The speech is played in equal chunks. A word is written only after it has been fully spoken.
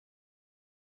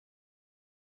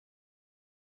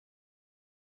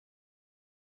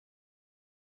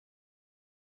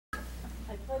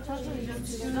pledge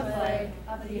allegiance to the flag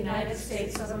of the United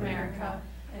States of America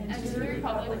and to the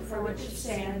republic for which it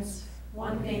stands,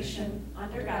 one nation,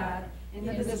 under God,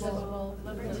 indivisible,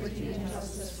 with liberty and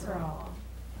justice for all.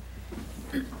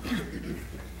 And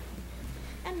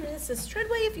Mrs.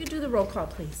 Treadway, if you do the roll call,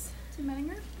 please. Tim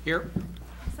Menninger. Here.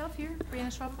 Myself here.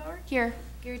 Brianna Schwabauer. Here.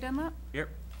 Gary Dunlap. Here.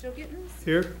 Joe Gittens.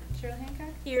 Here. Cheryl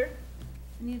Hancock. Here.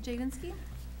 Anita Javinsky.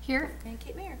 Here. And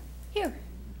Kate Mayer. Here.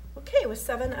 Okay, with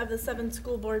 7 of the 7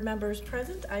 school board members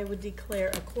present, I would declare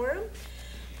a quorum.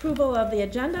 Approval of the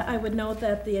agenda. I would note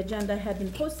that the agenda had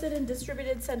been posted and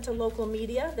distributed, sent to local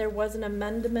media. There was an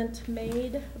amendment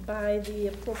made by the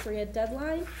appropriate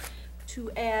deadline to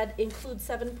include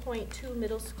 7.2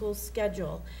 middle school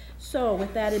schedule. So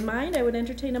with that in mind, I would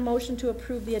entertain a motion to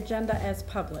approve the agenda as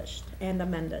published and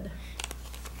amended.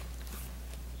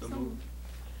 So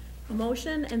A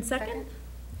motion and second?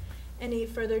 Any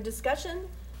further discussion?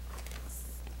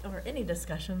 Or any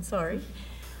discussion, sorry.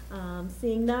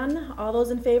 Seeing none, all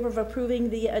those in favor of approving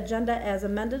the agenda as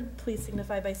amended, please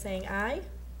signify by saying aye.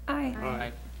 Aye.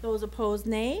 Aye. Those opposed,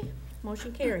 nay.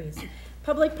 Motion carries.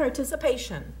 Public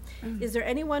participation. Is there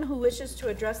anyone who wishes to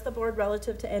address the board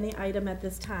relative to any item at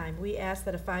this time? We ask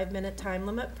that a 5-minute time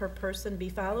limit per person be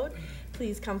followed.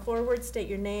 Please come forward, state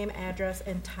your name, address,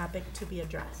 and topic to be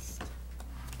addressed.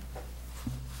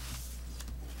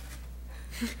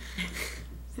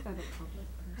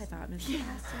 I thought, Ms.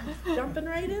 Jumping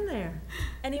right in there.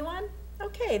 Anyone?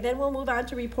 Okay, then we'll move on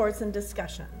to reports and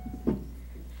discussion.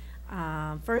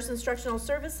 First, instructional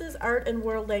services, art and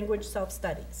world language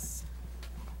self-studies.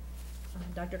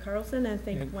 Dr. Carlson, and I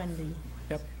think Wendy.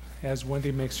 Yep, as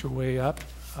Wendy makes her way up,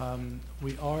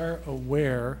 we are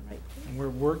aware, and we're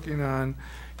working on,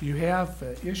 you have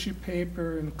issue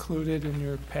paper included in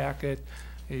your packet.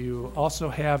 You also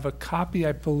have a copy,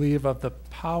 I believe, of the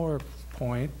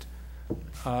PowerPoint,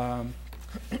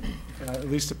 at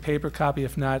least a paper copy,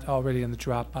 if not already in the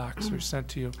Dropbox or sent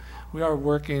to you. We are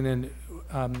working and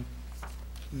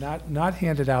not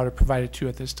handed out or provided to you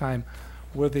at this time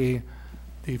with the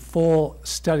full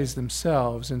studies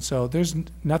themselves. And so there's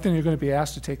nothing you're going to be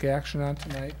asked to take action on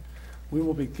tonight. We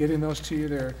will be getting those to you.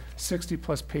 They're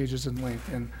 60+ pages in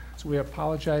length, and so we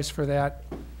apologize for that.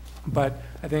 But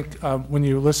I think when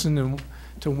you listen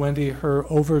to Wendy, her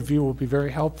overview will be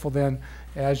very helpful then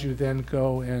as you then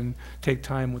go and take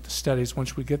time with the studies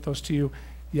once we get those to you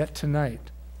yet tonight.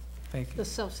 Thank you. The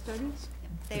self-studies?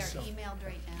 They are emailed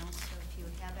right now, so if you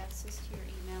have access to your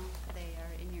email, they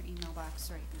are in your email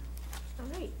box right now. All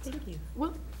right, thank you.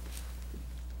 Well,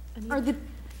 are the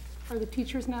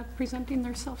teachers not presenting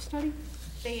their self-study?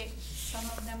 Some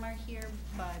of them are here,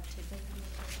 but I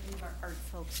believe our art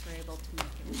folks were able to make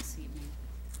it this evening.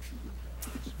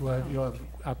 Well, you'll have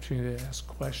opportunity to ask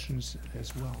questions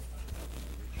as well.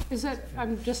 Is that,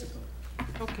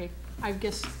 okay, I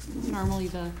guess normally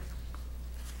the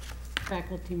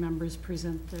faculty members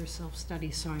present their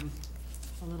self-study, so I'm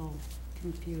a little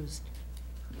confused.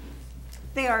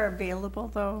 They are available,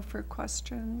 though, for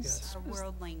questions. Yes. Our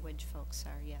world language folks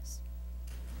are, yes.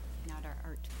 Not our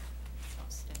art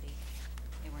self-study.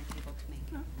 They weren't able to make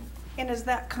it. And is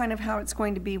that kind of how it's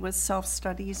going to be with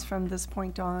self-studies from this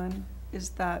point on? Is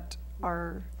that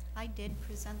our... I did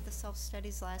present the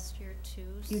self-studies last year,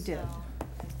 too. You did.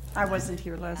 I wasn't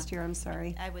here last year, I'm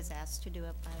sorry. I was asked to do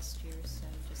it last year, so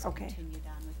just Okay. continued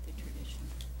on with the tradition.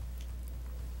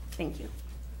 Thank you.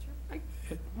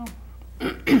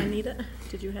 Anita,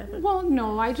 did you have it? Well,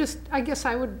 no, I guess I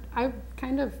don't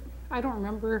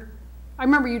remember, I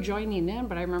remember you joining in,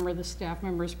 but I remember the staff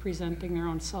members presenting their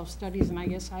own self-studies, and I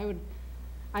guess I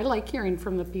like hearing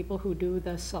from the people who do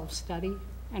the self-study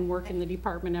and work in the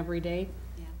department every day.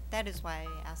 Yeah, that is why I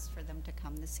asked for them to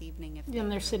come this evening. If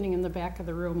And they're sitting in the back of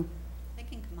the room. they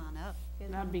can come on up.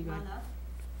 That'd be good.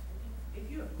 If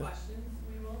you have questions,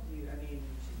 we will. She's going to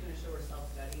show her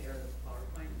self-study or the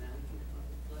PowerPoint, and then we can come up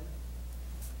with the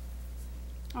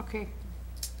slide. Okay.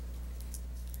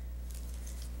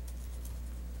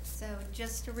 So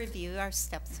just to review, our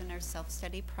steps in our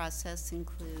self-study process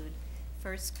include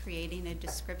first creating a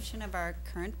description of our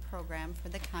current program for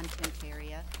the content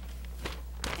area.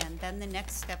 And then the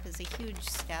next step is a huge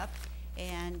step,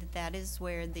 and that is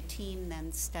where the team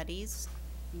then studies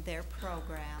their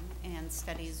program and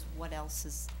studies what else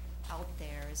is out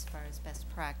there as far as best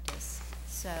practice.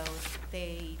 So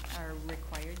they are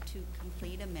required to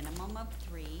complete a minimum of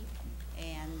 3,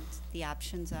 and the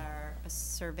options are a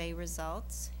survey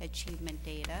results, achievement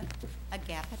data, a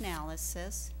gap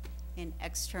analysis, an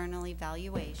external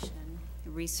evaluation,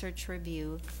 research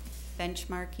review,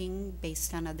 benchmarking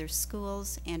based on other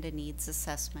schools, and a needs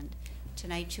assessment.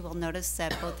 Tonight you will notice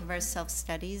that both of our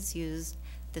self-studies used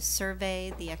the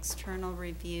survey, the external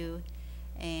review,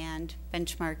 and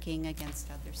benchmarking against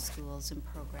other schools and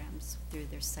programs through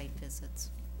their site visits.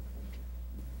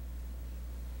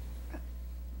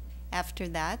 After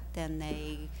that, then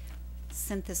they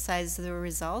synthesize the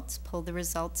results, pull the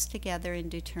results together,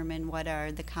 and determine what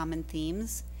are the common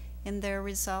themes in their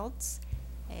results.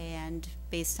 And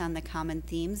based on the common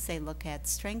themes, they look at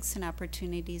strengths and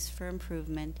opportunities for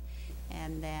improvement,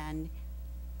 and then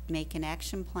make an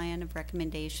action plan of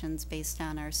recommendations based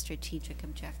on our strategic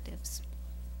objectives.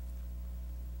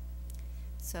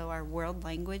 So our world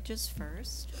languages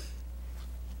first,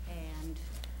 and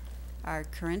our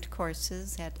current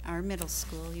courses at our middle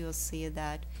school, you'll see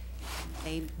that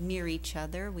they mirror each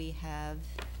other. We have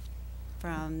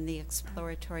from the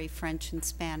exploratory French and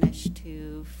Spanish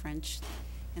to French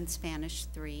and Spanish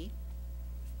 3.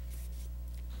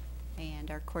 And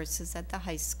our courses at the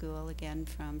high school, again,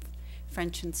 from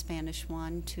French and Spanish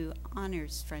 1 to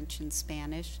honors French and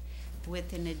Spanish,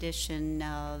 with an addition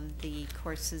of the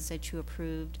courses that you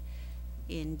approved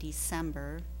in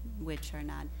December, which are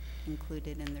not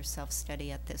included in their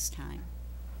self-study at this time.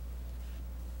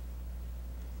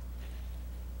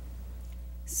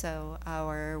 So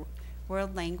our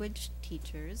world language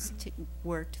teachers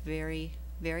worked very,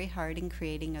 very hard in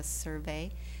creating a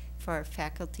survey for our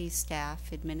faculty,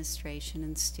 staff, administration,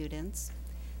 and students.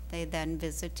 They then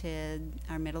visited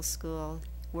our middle school.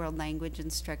 World language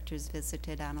instructors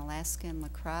visited Onalaska and La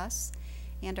Crosse,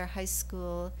 and our high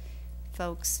school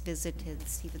folks visited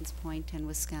Stevens Point and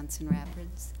Wisconsin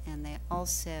Rapids, and they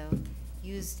also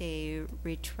used a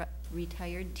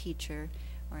retired teacher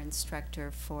or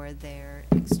instructor for their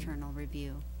external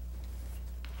review.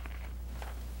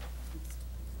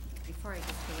 Before I get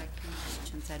to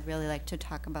recommendations, I'd really like to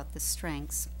talk about the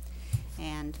strengths.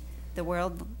 And the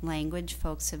world language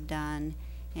folks have done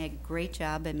a great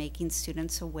job at making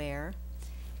students aware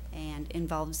and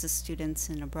involves the students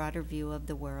in a broader view of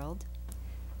the world.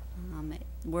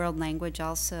 World language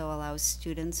also allows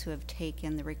students who have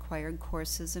taken the required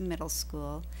courses in middle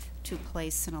school to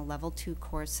place in a level 2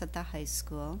 course at the high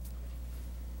school.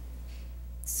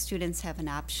 Students have an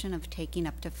option of taking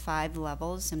up to 5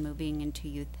 levels and moving into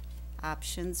youth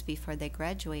options before they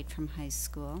graduate from high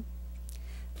school.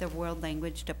 The world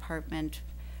language department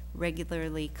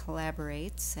regularly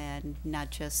collaborates, and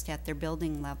not just at their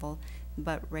building level,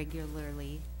 but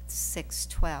regularly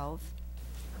 6-12.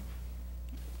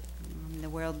 The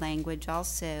world language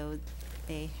also,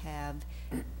 they have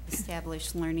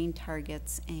established learning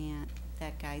targets and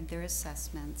that guide their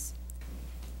assessments.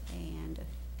 And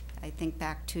I think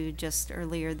back to just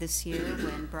earlier this year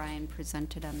when Brian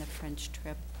presented on the French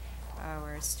trip.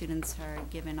 Our students are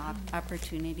given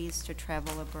opportunities to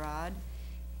travel abroad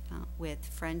with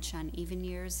French on even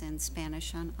years and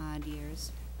Spanish on odd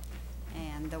years.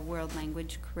 And the world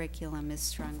language curriculum is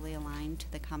strongly aligned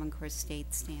to the Common Core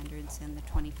state standards and the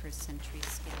 21st century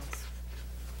skills.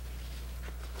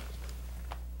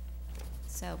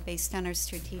 So based on our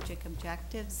strategic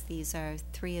objectives, these are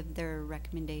 3 of their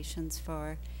recommendations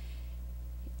for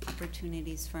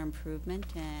opportunities for improvement,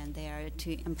 and they are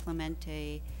to implement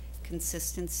a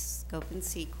consistent scope and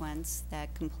sequence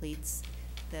that completes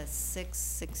the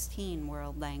 616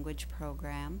 world language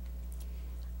program,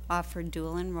 offer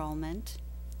dual enrollment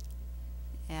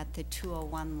at the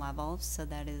 201 level, so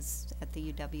that is at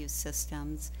the UW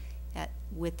systems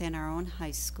within our own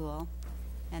high school,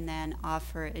 and then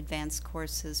offer advanced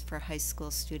courses for high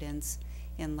school students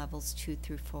in levels 2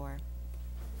 through 4.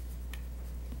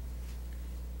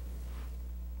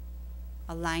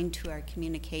 Aligned to our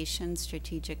communication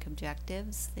strategic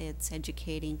objectives, it's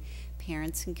educating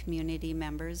parents and community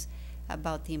members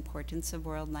about the importance of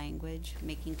world language,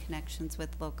 making connections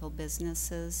with local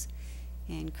businesses,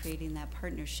 and creating that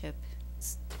partnership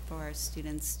for our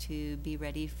students to be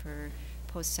ready for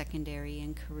post-secondary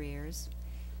and careers,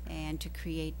 and to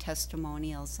create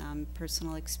testimonials on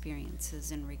personal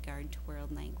experiences in regard to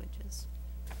world languages.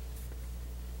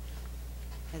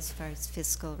 As far as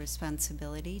fiscal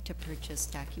responsibility, to purchase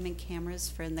document cameras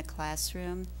for in the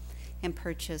classroom and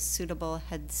purchase suitable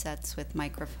headsets with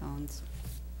microphones.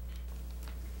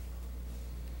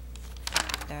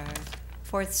 And our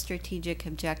 4th strategic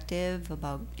objective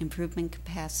about improvement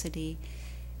capacity,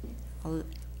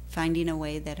 finding a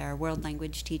way that our world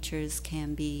language teachers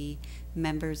can be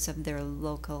members of their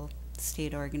local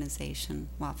state organization,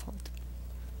 WAFOLD.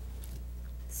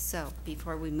 So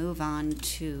before we move on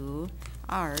to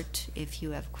art, if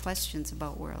you have questions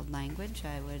about world language,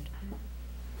 I would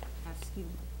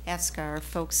ask our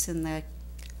folks in the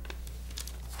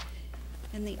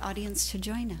audience to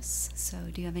join us. So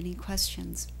do you have any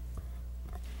questions?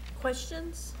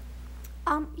 Questions?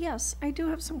 Yes, I do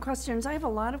have some questions. I have a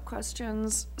lot of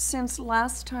questions. Since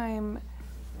last time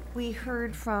we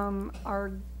heard from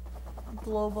our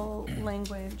global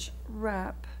language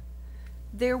rep,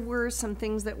 there were some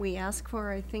things that we asked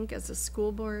for, I think, as a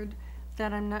school board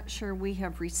that I'm not sure we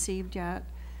have received yet.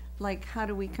 Like, how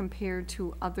do we compare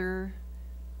to other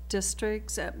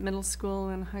districts at middle school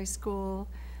and high school?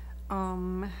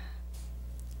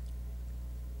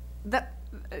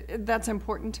 That's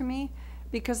important to me,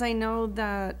 because I know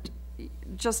that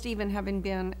just even having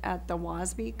been at the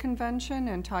WASB convention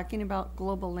and talking about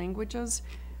global languages,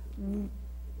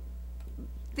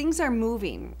 things are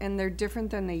moving and they're different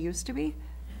than they used to be.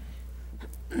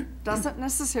 Doesn't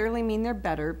necessarily mean they're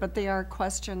better, but they are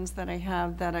questions that I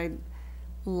have that I'd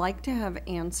like to have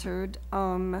answered.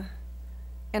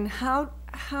 And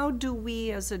how do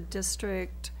we as a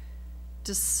district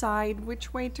decide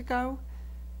which way to go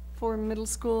for middle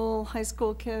school, high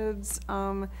school kids?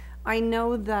 I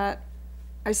know that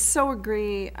I so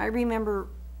agree. I remember,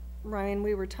 Ryan,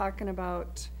 we were talking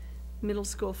about middle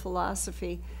school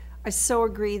philosophy. I so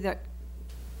agree that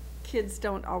kids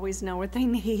don't always know what they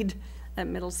need at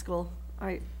middle school.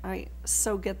 I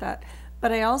so get that.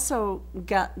 But I also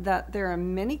get that there are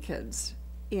many kids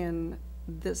in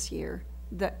this year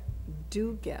that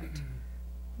do get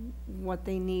what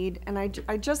they need. And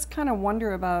I just kind of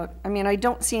wonder about, I mean, I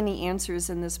don't see any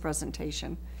answers in this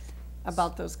presentation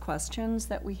about those questions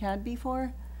that we had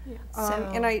before.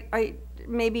 Yeah. And I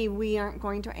maybe we aren't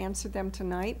going to answer them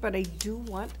tonight, but I do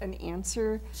want an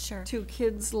answer Sure. to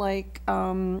kids like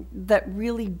that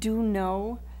really do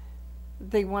know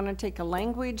they want to take a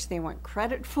language, they want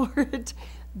credit for it,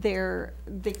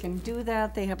 they can do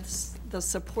that, they have the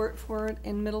support for it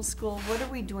in middle school. What are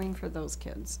we doing for those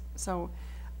kids? So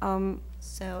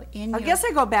So in I your, guess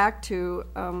I go back to,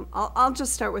 I'll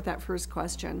just start with that first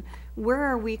question. Where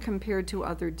are we compared to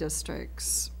other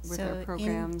districts with So our in-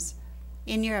 programs?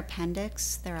 in your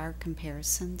appendix, there are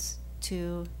comparisons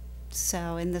to,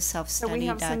 so in the So self-study we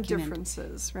have some document,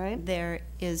 differences, right? there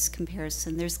is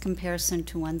comparison. There's comparison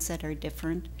to ones that are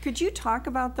different. Could you talk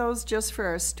about those just for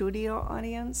our studio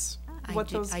audience? What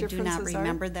those I do differences not are?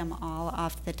 remember them all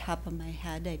off the top of my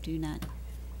head. I do not.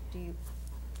 Do you?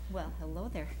 Well, hello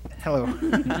there. Hello.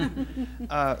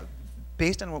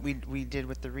 Based on what we did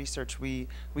with the research, we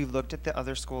looked at the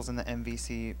other schools in the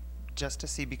MVC just to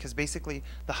see, because basically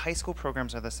the high school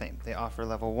programs are the same. They offer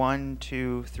level 1,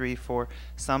 2, 3, 4.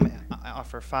 Some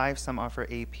offer 5, some offer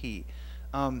AP.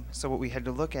 So what we had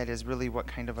to look at is really what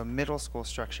kind of a middle school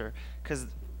structure, because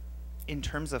in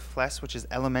terms of FLES, which is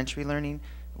elementary learning,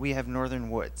 we have Northern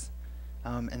Woods.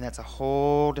 And that's a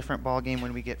whole different ballgame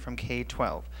when we get from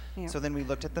K-12. Yeah. So then we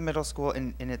looked at the middle school,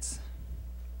 and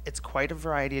it's quite a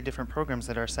variety of different programs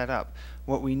that are set up.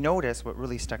 What we noticed, what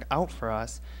really stuck out for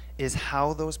us, is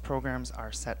how those programs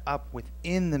are set up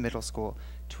within the middle school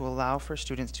to allow for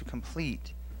students to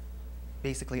complete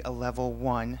basically a level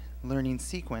 1 learning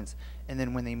sequence, and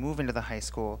then when they move into the high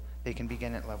school, they can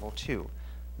begin at level 2.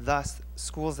 Thus,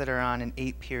 schools that are on an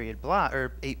 8-period block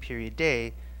or 8-period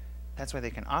day, that's why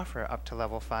they can offer up to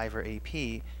level 5 or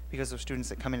AP, because those students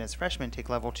that come in as freshmen take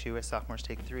level 2, as sophomores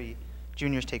take 3,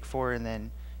 juniors take 4, and then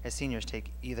as seniors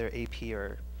take either AP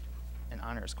or an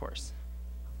honors course.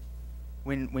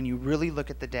 When you really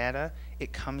look at the data,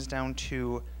 it comes down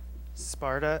to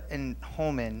Sparta and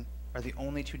Holmen are the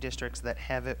only 2 districts that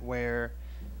have it where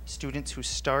students who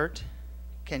start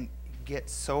can get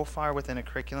so far within a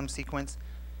curriculum sequence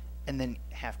and then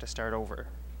have to start over.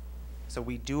 So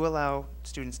we do allow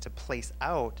students to place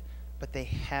out, but they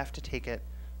have to take it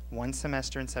 1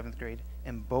 semester in 7th grade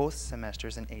and both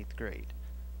semesters in 8th grade.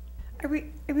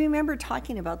 I remember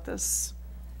talking about this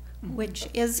Which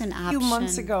is an a option. few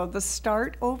months ago. The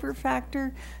start over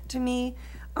factor, to me,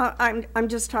 I'm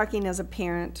just talking as a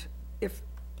parent. If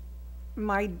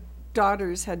my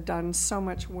daughters had done so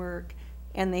much work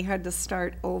and they had to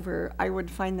start over, I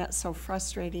would find that so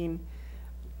frustrating.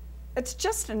 It's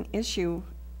just an issue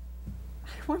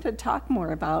I want to talk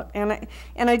more about, and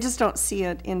I just don't see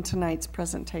it in tonight's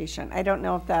presentation. I don't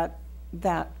know if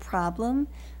that problem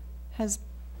has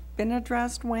been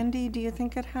addressed. Wendy, do you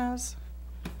think it has?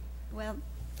 Well,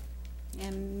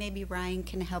 and maybe Ryan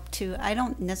can help too. I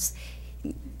don't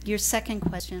your second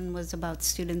question was about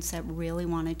students that really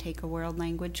want to take a world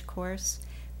language course.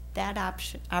 That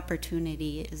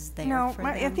opportunity is there No, for them.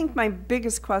 I think my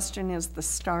biggest question is the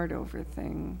start over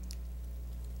thing,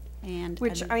 And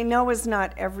which I know is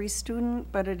not every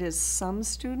student, but it is some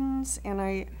students.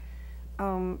 And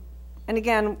and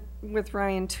again, with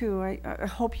Ryan too, I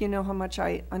hope you know how much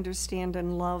I understand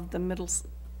and love the middle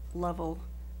level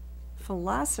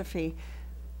philosophy.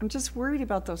 I'm just worried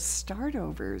about those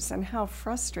startovers and how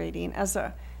frustrating. As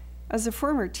a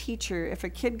former teacher, if a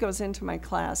kid goes into my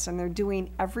class and they're doing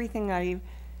everything I'm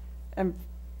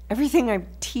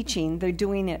teaching, they're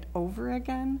doing it over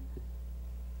again.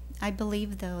 I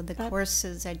believe, though, the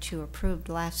courses that you approved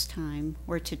last time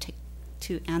were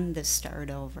to end the start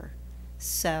over.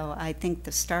 So I think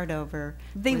the start over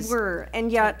They was were,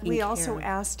 and yet taken we also care of.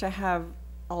 asked to have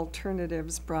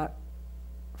alternatives brought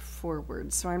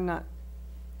forward, so I'm not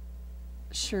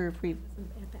sure if we, At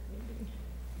that meeting.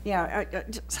 yeah, I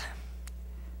just,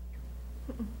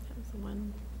 That was the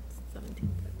one, 17th.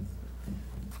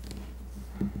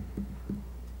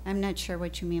 I'm not sure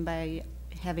what you mean by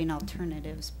having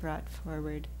alternatives brought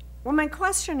forward. well, my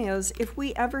question is, if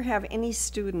we ever have any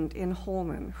student in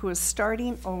Holmen who is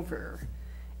starting over,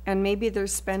 and maybe they're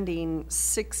spending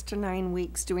 6 to 9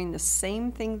 weeks doing the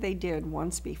same thing they did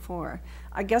once before,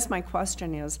 I guess my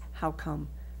question is, how come?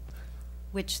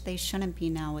 Which they shouldn't be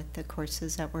now with the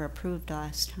courses that were approved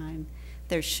last time.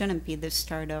 There shouldn't be the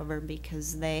start over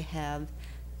because they have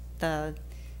the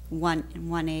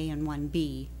 1A and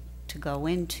 1B to go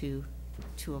into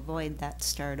to avoid that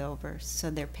start over. So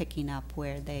they're picking up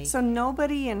where they So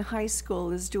nobody in high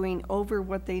school is doing over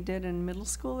what they did in middle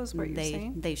school, is what you're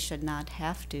saying? they should not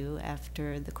have to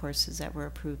after the courses that were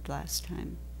approved last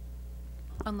time.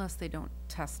 Unless they don't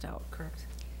test out, correct?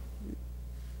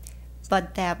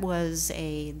 But that was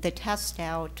the test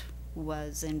out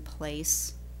was in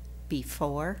place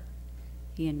before,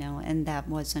 and that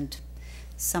wasn't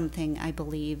something, I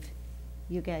believe,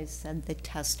 you guys said the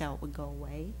test out would go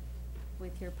away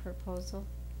with your proposal?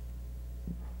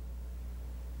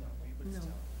 No.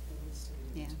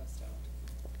 Yeah.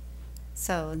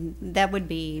 So that would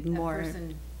be If that more,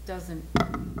 person doesn't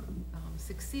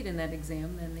succeed in that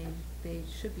exam, then they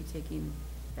should be taking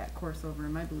that course over,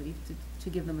 in my belief, to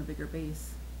give them a bigger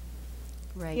base.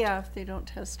 right? Yeah, if they don't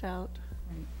test out.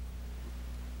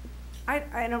 Right.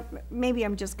 I don't, maybe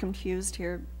I'm just confused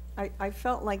here. I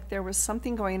felt like there was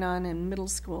something going on in middle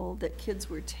school that kids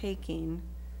were taking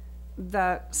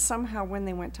that somehow when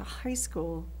they went to high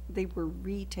school, they were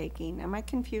retaking. Am I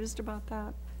confused about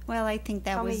that? Well, I think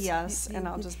that Tell me was. yes, and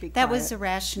I'll just be That was the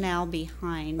quiet. rationale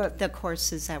behind But- the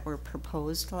courses that were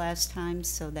proposed last time,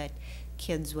 so that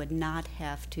kids would not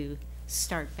have to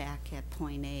start back at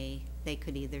point A. They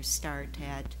could either start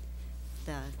at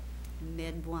the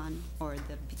mid one or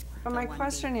the But my 1B.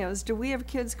 question is, do we have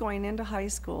kids going into high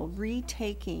school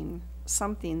retaking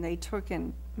something they took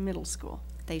in middle school?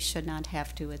 They should not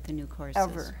have to with the new courses.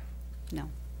 Ever? No.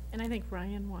 And I think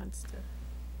Ryan wants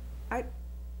to,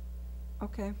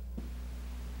 Okay.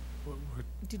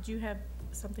 did you have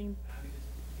something?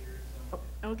 Oh,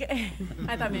 okay,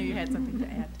 I thought maybe you had something to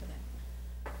add to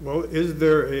that. Well, is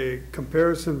there a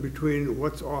comparison between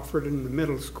what's offered in the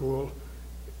middle school,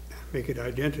 make it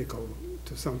identical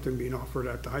to something being offered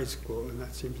at the high school, and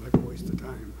that seems like a waste of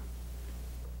time?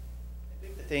 I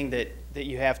think the thing that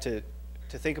you have to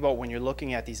think about when you're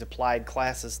looking at these applied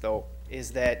classes, though,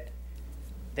 is that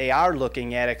they are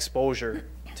looking at exposure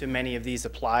to many of these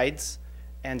applieds.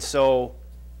 And so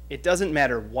it doesn't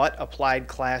matter what applied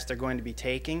class they're going to be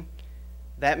taking,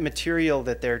 that material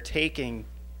that they're taking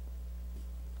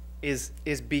is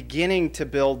beginning to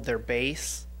build their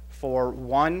base for,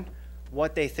 one,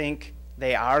 what they think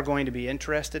they are going to be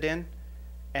interested in,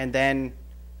 and then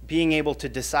being able to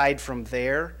decide from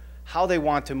there how they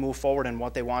want to move forward and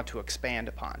what they want to expand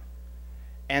upon.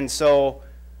 And so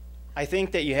I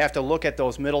think that you have to look at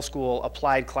those middle school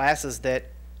applied classes, that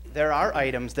there are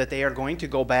items that they are going to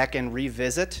go back and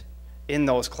revisit in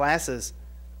those classes.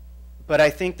 But I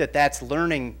think that that's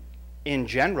learning in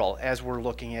general as we're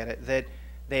looking at it, that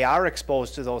they are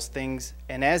exposed to those things,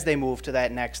 and as they move to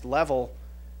that next level,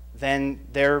 then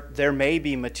there may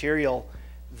be material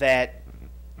that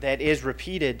is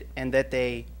repeated and that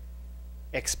they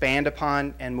expand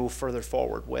upon and move further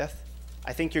forward with.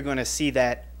 I think you're going to see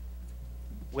that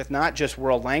with not just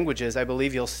world languages. I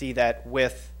believe you'll see that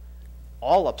with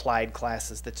all applied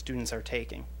classes that students are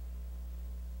taking.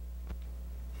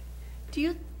 Do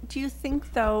you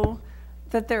think, though,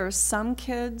 that there are some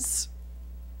kids,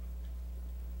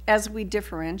 as we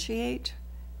differentiate,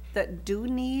 that do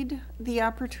need the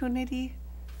opportunity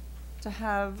to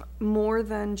have more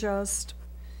than just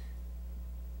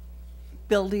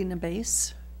building a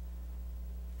base?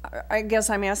 I guess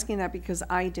I'm asking that because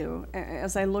I do.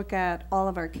 As I look at all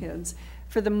of our kids,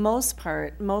 for the most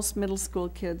part, most middle school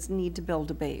kids need to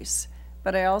build a base.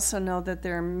 But I also know that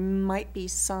there might be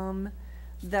some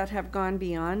that have gone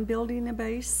beyond building a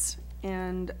base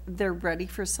and they're ready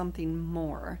for something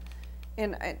more.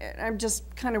 And I'm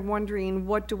just kind of wondering,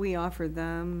 what do we offer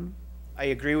them? I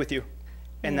agree with you.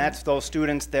 And that's those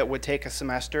students that would take a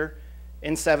semester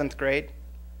in 7th grade,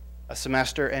 a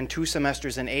semester and 2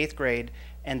 semesters in 8th grade,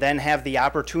 and then have the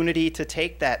opportunity to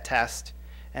take that test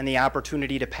and the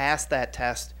opportunity to pass that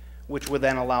test, which would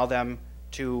then allow them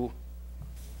to,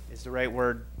 is the right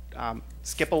word,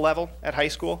 skip a level at high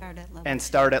school Start at level and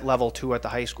start at level 2 at the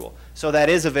high school. So that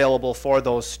is available for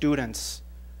those students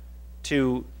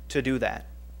to do that.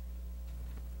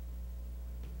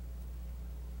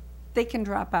 They can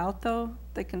drop out, though?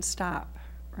 They can stop,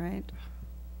 right?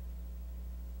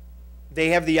 They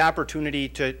have the opportunity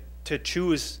to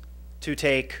choose to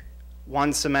take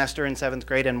 1 semester in 7th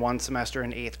grade and 1 semester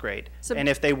in 8th grade. So- And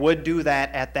if they would do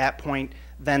that at that point,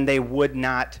 then they would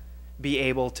not be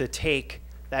able to take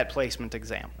that placement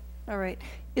exam. All right.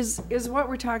 Is what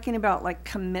we're talking about like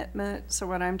commitment? So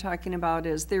what I'm talking about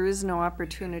is there is no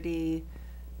opportunity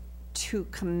to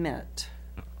commit.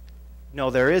 No,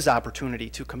 there is opportunity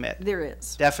to commit. There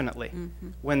is. Definitely.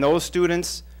 When those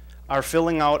students are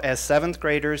filling out as 7th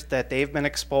graders that they've been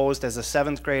exposed as a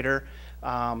 7th grader,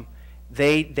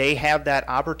 they have that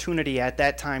opportunity at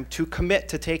that time to commit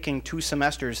to taking 2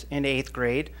 semesters in 8th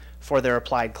grade for their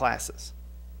applied classes.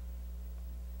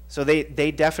 So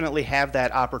they definitely have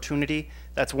that opportunity.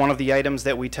 That's one of the items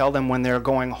that we tell them when they're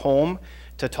going home,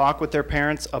 to talk with their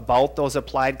parents about those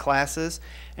applied classes,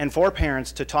 and for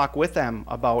parents to talk with them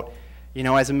about, you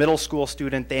know, as a middle school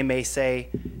student, they may say,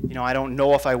 you know, I don't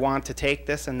know if I want to take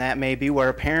this, and that may be where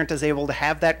a parent is able to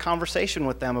have that conversation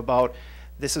with them about,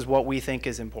 this is what we think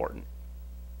is important.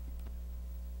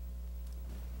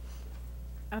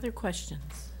 Other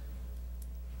questions?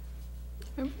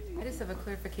 I just have a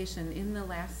clarification. In the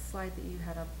last slide that you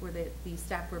had up where the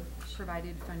staff were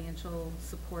provided financial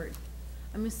support,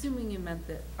 I'm assuming you meant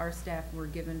that our staff were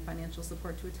given financial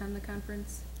support to attend the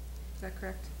conference? Is that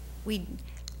correct?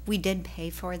 We did pay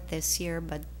for it this year,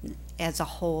 but as a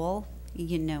whole,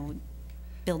 you know,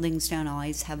 buildings don't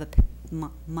always have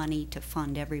money to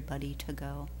fund everybody to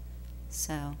go,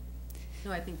 so.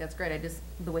 No, I think that's great. I just,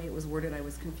 the way it was worded, I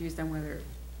was confused on whether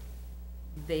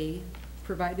they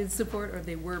provided support or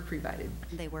they were provided.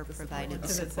 They were provided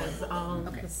Because it support. says,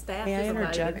 Okay. the staff May I is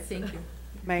interject? provided. Thank you.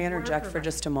 May I interject for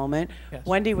just a moment? Yes.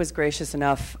 Wendy was gracious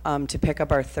enough to pick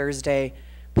up our Thursday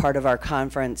part of our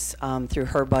conference through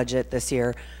her budget this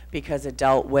year because it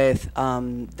dealt with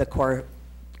the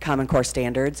Common Core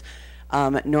standards.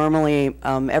 Normally,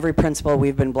 every principal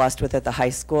we've been blessed with at the high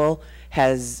school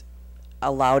has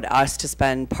allowed us to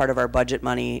spend part of our budget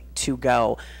money to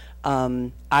go.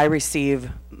 I receive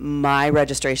my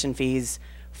registration fees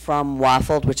from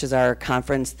Waffled, which is our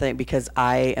conference thing, because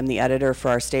I am the editor for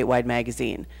our statewide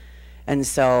magazine. And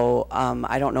so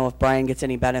I don't know if Brian gets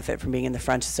any benefit from being in the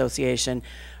French Association,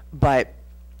 but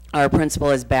our principal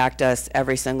has backed us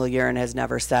every single year and has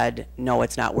never said, no,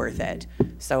 it's not worth it.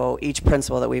 So each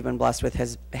principal that we've been blessed with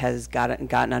has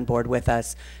gotten on board with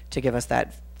us to give us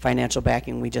that financial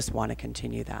backing. We just want to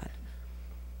continue that.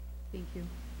 Thank you.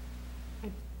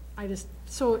 I just,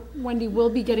 so Wendy,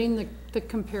 we'll be getting the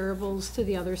comparables to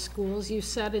the other schools you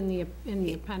said in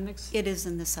the appendix? It is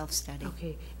in the self-study.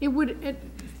 Okay,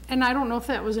 and I don't know if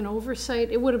that was an oversight,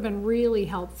 it would have been really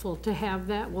helpful to have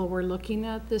that while we're looking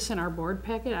at this in our board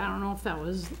packet. I don't know if that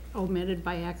was omitted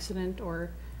by accident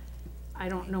or I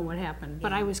don't know what happened,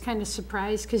 but I was kind of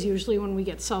surprised because usually when we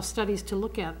get self-studies to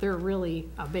look at, they're really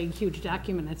a big, huge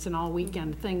document. It's an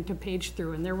all-weekend thing to page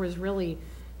through, and there was really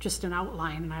just an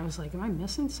outline, and I was like, am I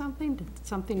missing something? Did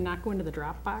something not go into the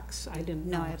Dropbox? I didn't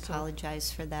know. No, I so-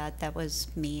 apologize for that. That was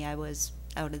me. I was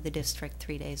out of the district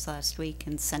 3 days last week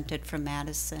and sent it from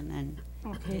Madison and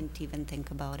Okay. didn't even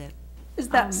think about it. Is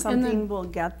that and something then- we'll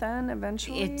get then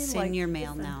eventually? It's Like, in your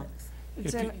mail now.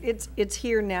 It's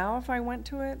here now if I went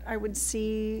to it? I would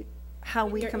see how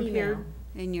we your compared. email.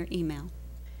 In your email.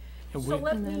 So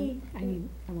let And me, then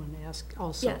I want to ask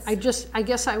also. Yes. I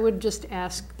guess I would just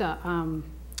ask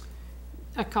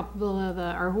a couple of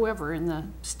or whoever in the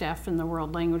staff in the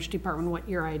world language department what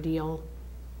your ideal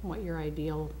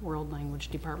world language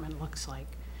department looks like.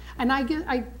 And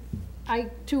I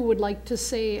too would like to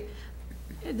say,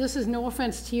 this is no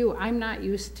offense to you, I'm not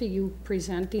used to you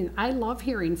presenting. I love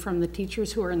hearing from the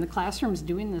teachers who are in the classrooms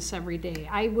doing this every day.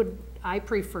 I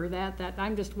prefer that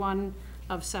I'm just one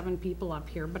of 7 people up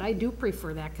here, but I do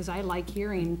prefer that because I like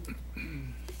hearing,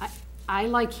 I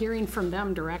like hearing from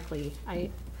them directly.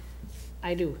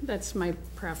 I do, that's my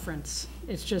preference.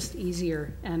 It's just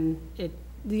easier and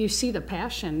you see the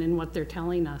passion in what they're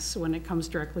telling us when it comes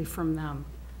directly from them.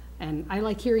 And I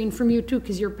like hearing from you too,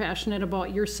 because you're passionate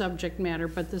about your subject matter,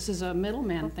 but this is a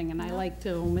middleman thing, and I like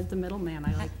to omit the middleman.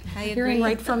 I like I hearing agree.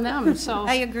 right from them, so.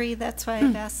 I agree. That's why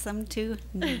I've asked them to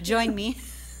join me.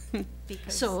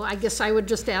 Because So I guess I would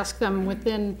just ask them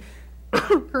within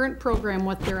current program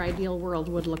what their ideal world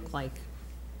would look like.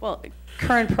 Well,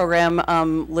 current program,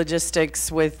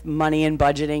 logistics with money and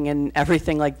budgeting and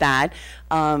everything like that.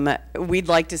 We'd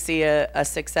like to see a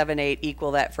 6, 7, 8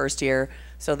 equal that first year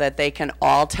so that they can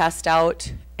all test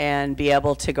out and be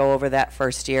able to go over that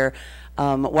first year.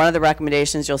 One of the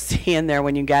recommendations you'll see in there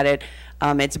when you get it,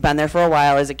 it's been there for a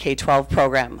while, is a K-12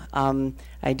 program.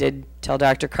 I did tell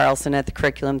Dr. Carlson at the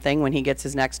curriculum thing when he gets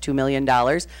his next $2 million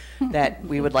that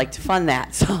we would like to fund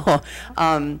that. So,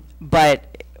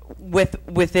 but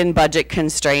within budget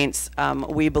constraints,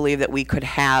 we believe that we could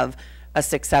have a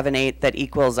 6, 7, 8 that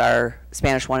equals our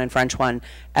Spanish 1 and French 1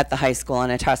 at the high school in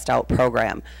a test out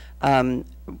program.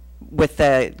 With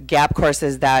the gap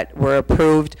courses that were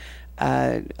approved,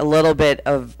 a little bit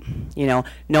of, no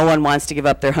one wants to give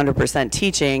up their 100%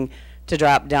 teaching to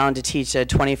drop down to teach a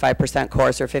 25%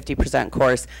 course or 50%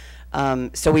 course.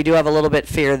 So we do have a little bit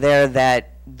fear there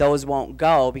that those won't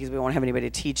go because we won't have anybody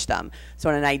to teach them. So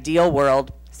in an ideal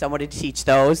world, somebody to teach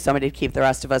those, somebody to keep the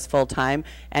rest of us full time,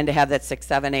 and to have that 6,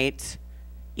 7, 8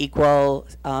 equal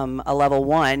a level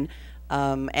 1.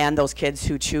 And those kids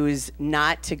who choose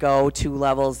not to go 2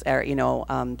 levels, or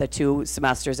the 2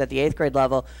 semesters at the 8th grade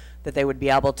level, that they would be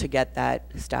able to get that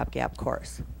stopgap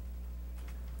course.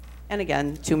 And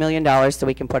again, $2 million so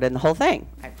we can put in the whole thing.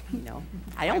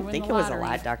 I don't think it was a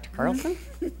lot, Dr. Carlson.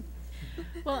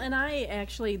 Well, and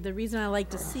the reason I like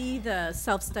to see the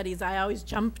self-studies, I always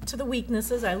jump to the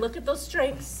weaknesses. I look at those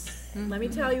strengths, let me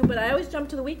tell you, but I always jump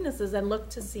to the weaknesses and look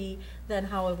to see then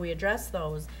how have we addressed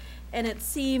those. And it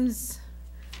seems,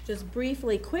 just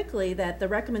briefly, quickly, that the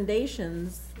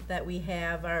recommendations that we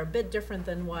have are a bit different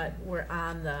than what were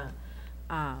on the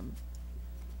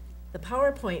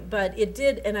PowerPoint, but it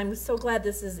did, and I'm so glad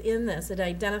this is in this, it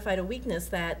identified a weakness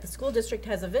that the school district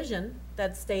has a vision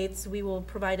that states we will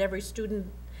provide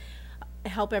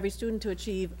help every student to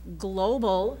achieve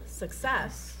global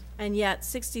success, and yet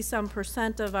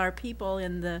 60-some% of our people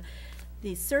in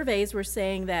these surveys were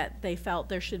saying that they felt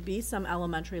there should be some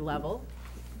elementary level.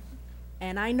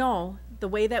 And I know the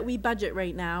way that we budget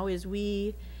right now is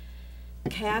we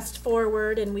cast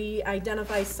forward and we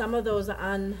identify some of those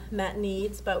unmet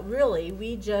needs, but really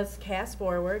we just cast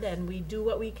forward and we do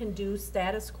what we can do,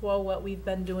 status quo, what we've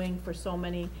been doing for so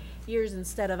many years,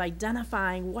 instead of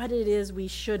identifying what it is we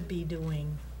should be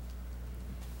doing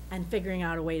and figuring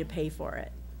out a way to pay for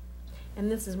it.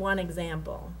 And this is one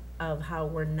example of how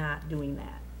we're not doing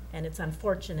that. And it's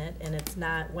unfortunate, and it's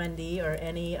not Wendy or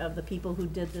any of the people who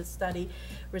did this study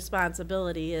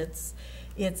responsibility. It's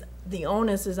the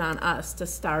onus is on us to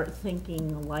start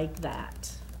thinking like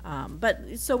that.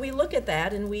 But so we look at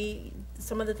that, and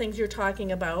some of the things you're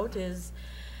talking about is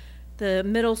the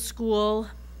middle school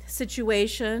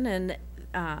situation, and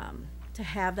to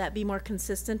have that be more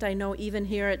consistent. I know even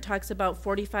here it talks about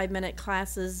 45-minute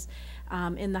classes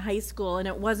in the high school, and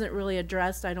it wasn't really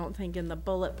addressed, I don't think, in the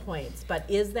bullet points. But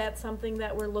is that something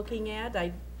that we're looking at?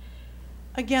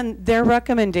 Again, their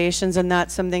recommendations, and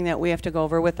that's something that we have to go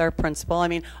over with our principal. I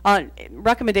mean,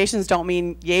 recommendations don't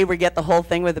mean, yay, we get the whole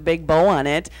thing with a big bow on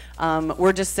it.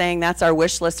 We're just saying that's our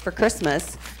wish list for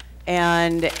Christmas.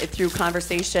 And through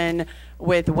conversation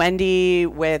with Wendy,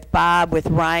 with Bob, with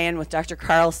Ryan, with Dr.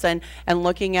 Carlson, and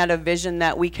looking at a vision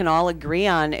that we can all agree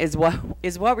on is what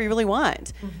we really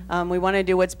want. Mm-hmm. We want to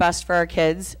do what's best for our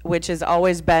kids, which has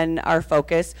always been our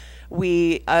focus.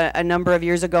 We, a number of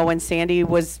years ago when Sandy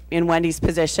was in Wendy's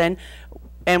position,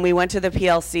 and we went to the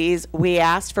PLCs, we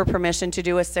asked for permission to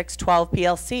do a 6-12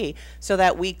 PLC so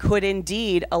that we could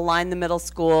indeed align the middle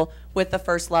school with the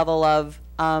first level of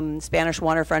Spanish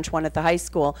 1 or French 1 at the high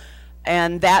school.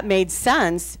 And that made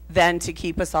sense then to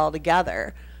keep us all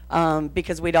together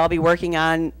because we'd all be working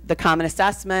on the common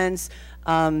assessments,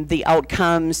 the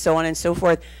outcomes, so on and so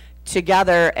forth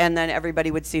together, and then everybody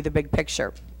would see the big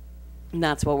picture. And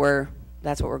that's what we're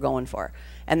going for.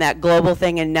 And that global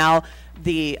thing, and now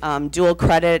the dual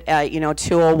credit at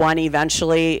 201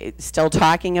 eventually, still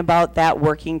talking about that,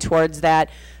 working towards that,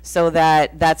 so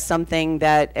that that's something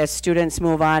that as students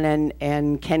move on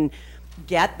and can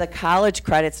get the college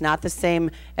credits, not the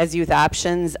same as youth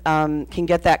options, can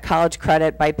get that college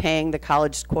credit by paying the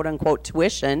college quote-unquote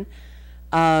tuition,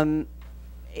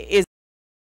 is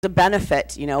a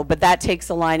benefit, but that takes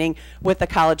aligning with the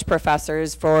college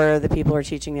professors for the people who are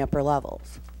teaching the upper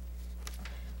levels.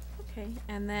 Okay,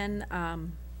 and then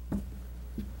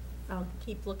I'll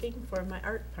keep looking for my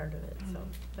art part of it,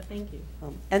 but thank you.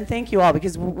 And thank you all,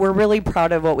 because we're really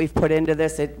proud of what we've put into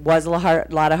this. It was a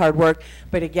lot of hard work,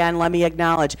 but again, let me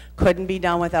acknowledge, couldn't be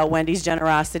done without Wendy's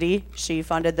generosity. She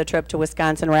funded the trip to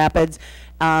Wisconsin Rapids,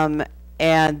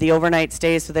 and the overnight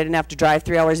stays so they didn't have to drive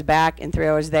 3 hours back and 3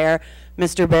 hours there.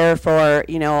 Mr. Bear for,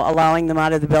 you know, allowing them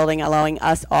out of the building, allowing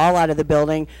us all out of the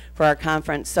building for our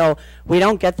conference. So we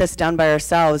don't get this done by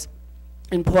ourselves.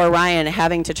 And poor Ryan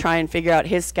having to try and figure out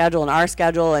his schedule and our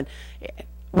schedule, and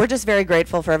we're just very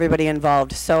grateful for everybody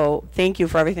involved. So thank you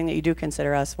for everything that you do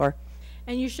consider us for.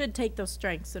 And you should take those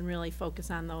strengths and really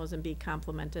focus on those and be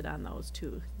complimented on those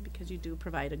too, because you do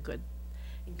provide a good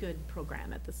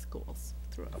program at the schools,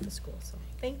 throughout the school, so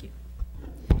thank you.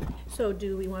 So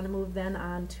do we want to move then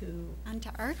on to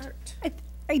art?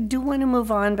 I do want to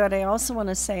move on, but I also want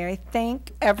to say I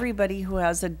thank everybody who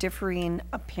has a differing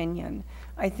opinion.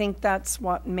 I think that's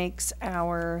what makes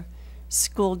our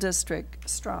school district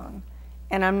strong.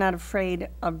 And I'm not afraid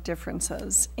of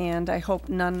differences, and I hope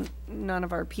none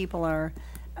of our people are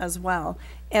as well.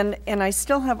 And I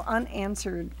still have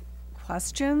unanswered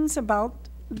questions about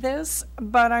this,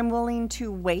 but I'm willing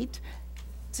to wait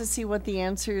to see what the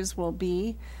answers will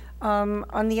be.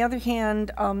 On the other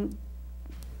hand,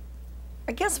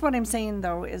 I guess what I'm saying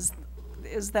though is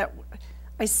that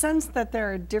I sense that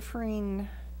there are differing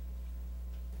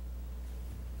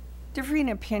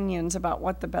opinions about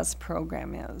what the best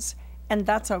program is. And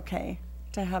that's okay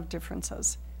to have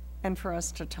differences and for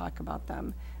us to talk about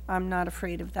them. I'm not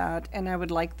afraid of that, and I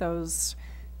would like those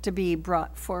to be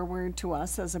brought forward to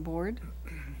us as a board.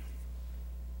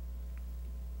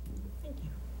 Thank you.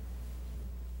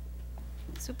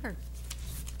 Super.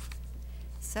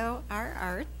 So our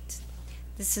art,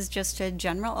 this is just a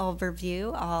general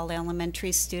overview. All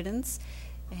elementary students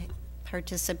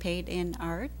participate in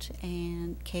art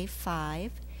and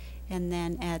K-5. And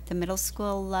then at the middle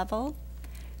school level,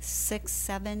 6,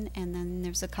 7, and then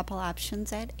there's a couple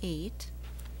options at 8.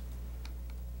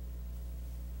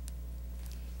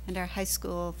 And our high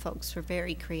school folks were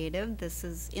very creative. This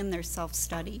is in their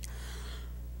self-study.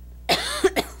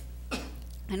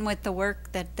 And with the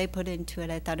work that they put into it,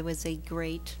 I thought it was a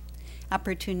great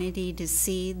opportunity to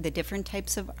see the different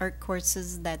types of art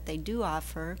courses that they do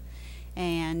offer,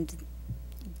 and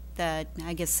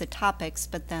I guess the topics,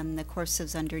 but then the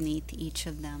courses underneath each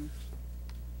of them.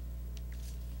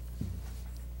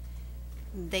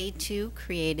 They too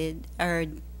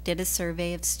did a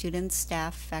survey of students,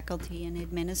 staff, faculty, and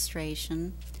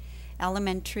administration.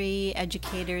 Elementary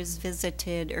educators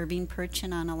visited Irving Perch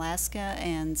in Onalaska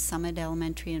and Summit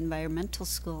Elementary Environmental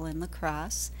School in La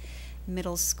Crosse.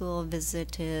 Middle school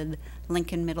visited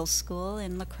Lincoln Middle School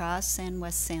in La Crosse and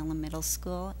West Salem Middle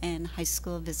School, and high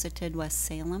school visited West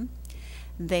Salem.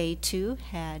 They too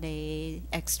had a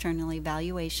external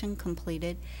evaluation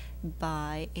completed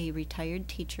by a retired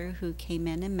teacher who came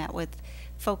in and met with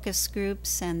focus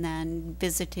groups and then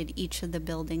visited each of the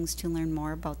buildings to learn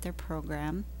more about their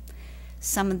program.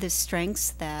 Some of the strengths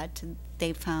that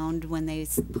they found when they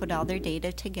put all their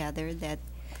data together, that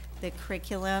the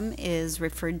curriculum is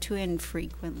referred to and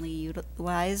frequently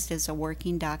utilized as a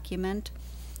working document.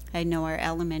 I know our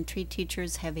elementary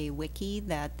teachers have a wiki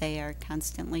that they are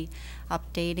constantly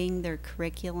updating their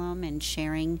curriculum and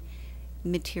sharing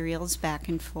materials back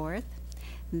and forth.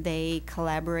 They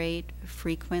collaborate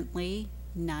frequently,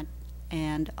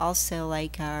 and also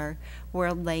like our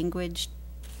world language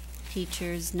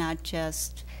teachers, not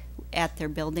just at their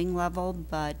building level,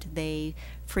 but they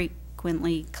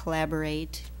frequently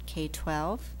collaborate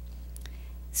K-12.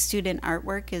 Student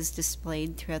artwork is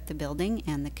displayed throughout the building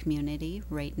and the community.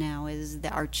 Right now is the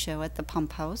art show at the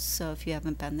Pump House, so if you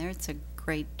haven't been there, it's a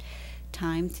great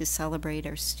time to celebrate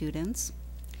our students.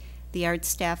 The art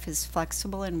staff is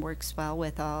flexible and works well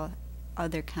with all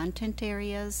other content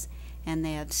areas, and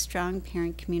they have strong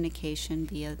parent communication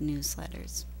via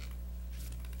newsletters.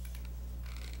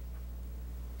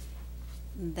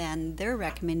 Then their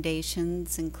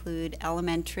recommendations include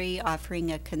elementary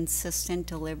offering a consistent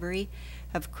delivery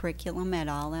of curriculum at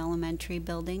all elementary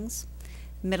buildings.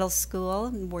 Middle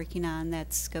school working on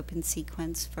that scope and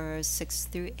sequence for 6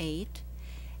 through 8.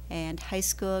 And high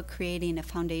school creating a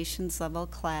foundations level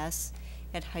class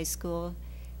at high school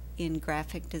in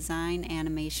graphic design,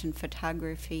 animation,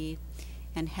 photography,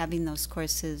 and having those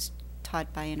courses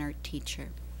taught by an art teacher.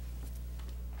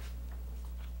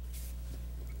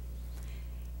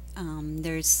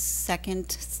 There's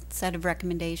second set of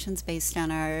recommendations based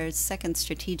on our second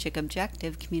strategic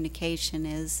objective. Communication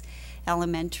is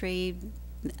elementary,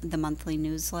 the monthly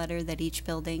newsletter that each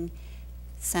building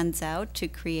sends out to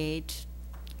create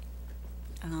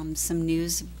some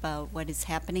news about what is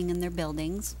happening in their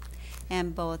buildings.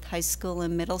 And both high school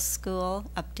and middle school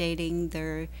updating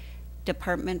their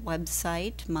department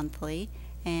website monthly,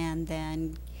 and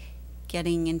then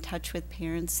getting in touch with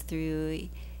parents through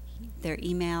their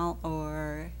email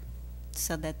or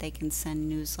so that they can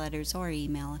send newsletters or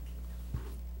email.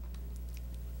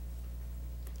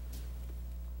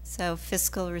 So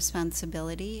fiscal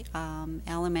responsibility,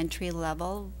 elementary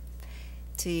level,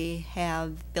 to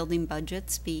have building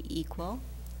budgets be equal.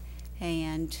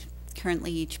 And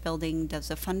currently each building does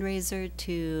a fundraiser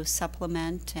to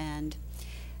supplement, and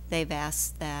they've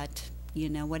asked that, you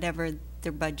know, whatever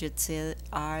their budgets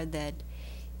are, that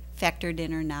factored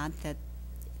in or not, that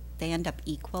they end up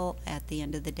equal at the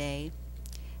end of the day.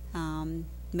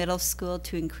 Middle school,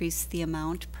 to increase the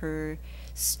amount per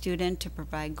student to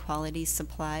provide quality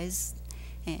supplies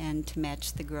and to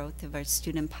match the growth of our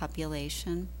student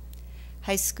population.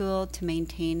 High school, to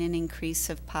maintain and increase,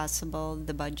 if possible,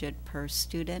 the budget per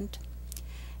student.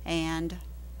 And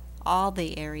all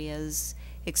the areas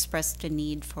expressed a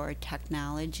need for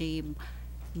technology,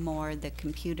 more the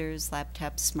computers,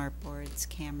 laptops, smartboards,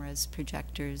 cameras,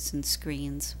 projectors, and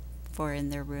screens for in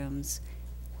their rooms.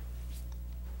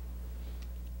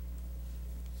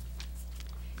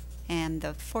 And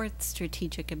the fourth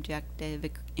strategic objective,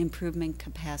 improvement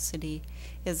capacity,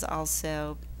 is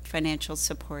also financial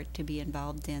support to be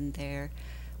involved in their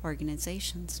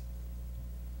organizations.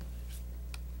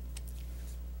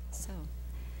 So.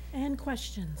 And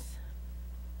questions?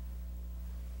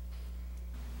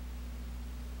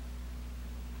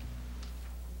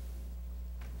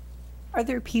 Are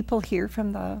there people here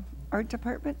from the art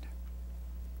department?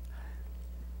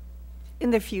 In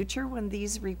the future, when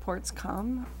these reports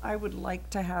come, I would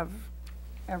like to have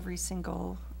every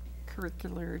single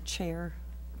curricular chair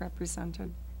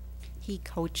represented. He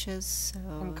coaches, so.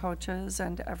 And coaches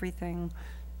and everything,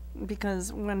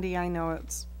 because Wendy, I know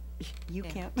it's, you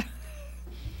can't,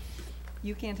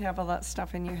 you can't have all that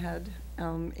stuff in your head,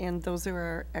 and those are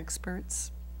our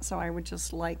experts, so I would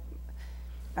just like,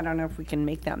 I don't know if we can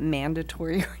make that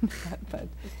mandatory or not, but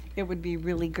it would be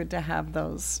really good to have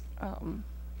those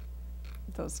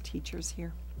teachers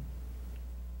here.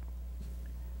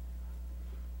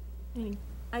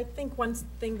 I think one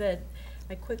thing that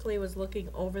I quickly was looking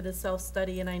over the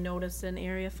self-study, and I noticed in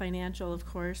area financial, of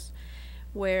course,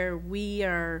 where we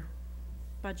are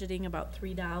budgeting about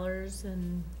 $3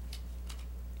 and,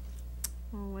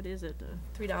 what is it,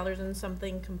 $3 and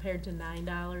something compared to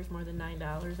 $9, more than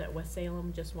 $9 at West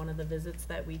Salem, just one of the visits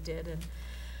that we did. And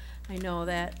I know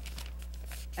that,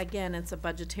 again, it's a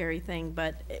budgetary thing,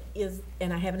 but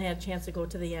and I haven't had a chance to go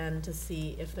to the end to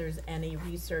see if there's any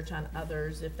research on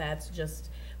others, if that's just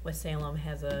West Salem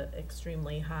has a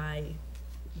extremely high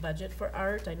budget for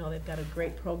art. I know they've got a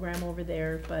great program over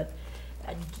there, but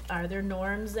are there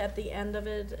norms at the end of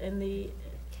it in the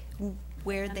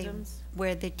where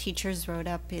the teachers wrote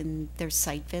up in their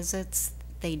site visits,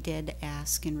 they did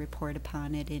ask and report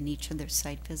upon it in each of their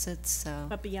site visits, so.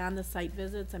 But beyond the site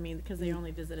visits, I mean, because they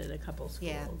only visited a couple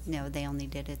schools. Yeah, no, they only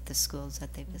did it the schools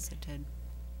that they visited.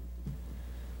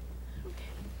 Okay.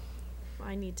 Well,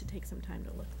 I need to take some time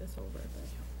to look this over, but.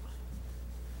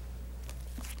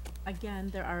 Again,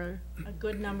 there are a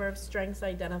good number of strengths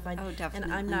identified. Oh, definitely.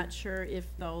 And I'm not sure if,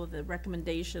 though, the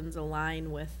recommendations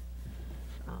align with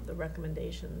the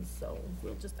recommendations, so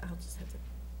I'll just have to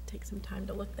take some time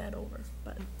to look that over,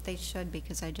 but. They should,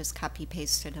 because I just copy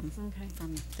pasted them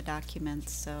from the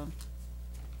documents, so.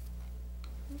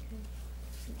 Okay.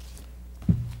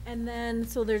 And then,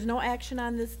 so there's no action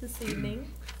on this evening?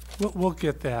 We'll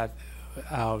get that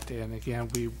out, and again,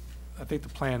 I think the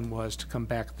plan was to come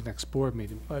back at the next board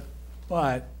meeting, but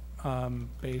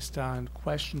based on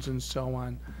questions and so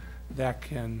on, that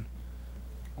can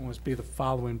almost be the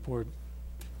following board,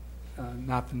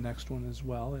 not the next one as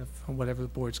well, if whatever the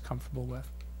board's comfortable with.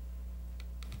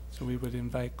 So we would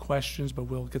invite questions, but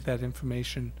we'll get that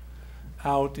information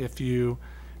out.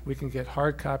 We can get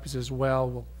hard copies as well.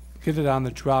 We'll get it on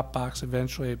the Dropbox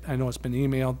eventually. I know it's been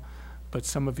emailed, but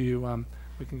some of you,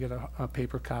 we can get a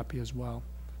paper copy as well.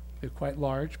 They're quite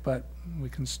large, but we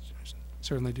can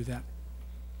certainly do that.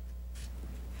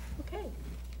 Okay.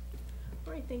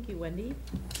 All right, thank you, Wendy.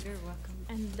 You're welcome.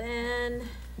 And then,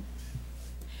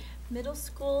 middle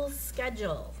school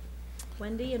schedule.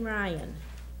 Wendy and Ryan.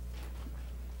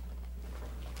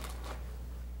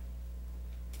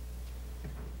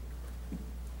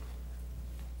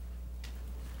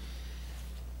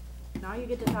 Now you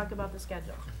get to talk about the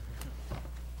schedule.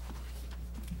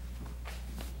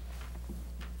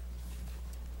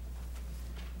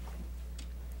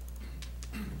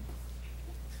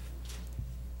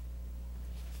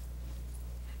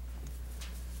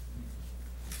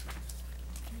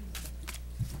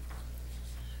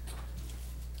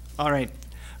 All right.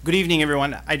 Good evening,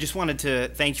 everyone. I just wanted to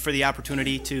thank you for the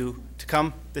opportunity to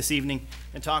come this evening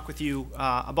and talk with you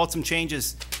about some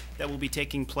changes that will be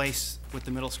taking place with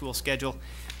the middle school schedule.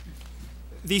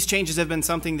 These changes have been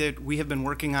something that we have been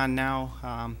working on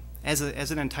now as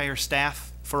an entire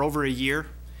staff for over a year.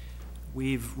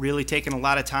 We've really taken a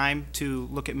lot of time to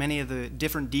look at many of the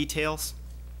different details.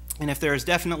 And if there is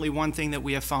definitely one thing that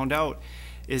we have found out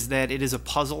is that it is a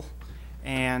puzzle,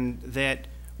 and that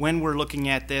when we're looking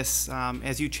at this,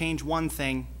 as you change one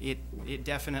thing, it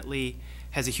definitely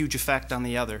has a huge effect on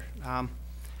the other.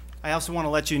 I also want to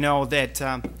let you know that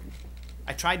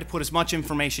I tried to put as much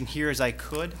information here as I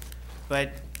could,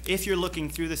 but if you're looking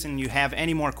through this and you have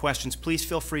any more questions, please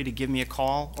feel free to give me a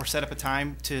call or set up a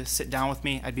time to sit down with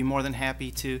me. I'd be more than happy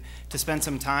to spend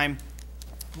some time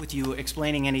with you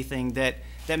explaining anything that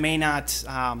may not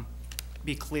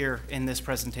be clear in this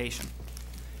presentation.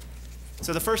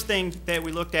 So the first thing that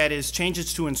we looked at is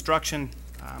changes to instruction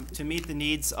to meet the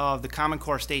needs of the Common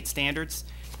Core state standards,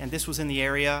 and this was in the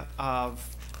area of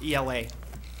ELA.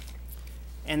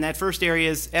 And that first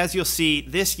area is, as you'll see,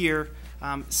 this year,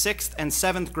 6th and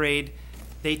 7th grade,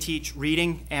 they teach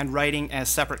reading and writing as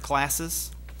separate classes,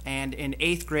 and in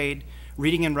 8th grade,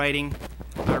 reading and writing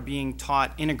are being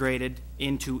taught integrated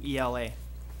into ELA.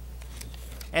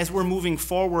 As we're moving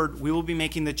forward, we will be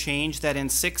making the change that in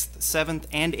 6th, 7th,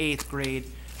 and 8th grade,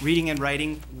 reading and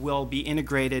writing will be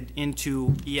integrated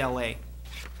into ELA.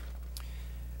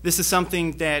 This is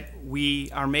something that we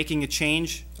are making a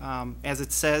change, as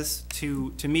it says,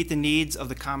 to meet the needs of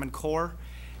the Common Core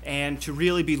and to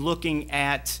really be looking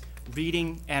at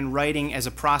reading and writing as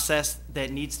a process that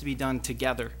needs to be done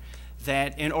together.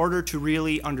 That in order to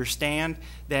really understand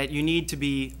that you need to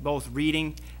be both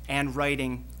reading and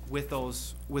writing with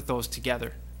those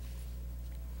together.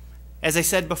 As I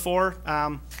said before,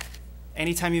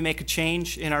 anytime you make a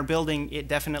change in our building, it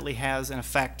definitely has an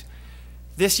effect.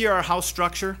 This year, our house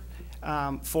structure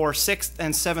for 6th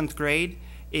and 7th grade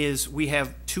is we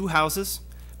have 2 houses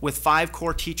with 5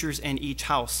 core teachers in each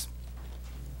house.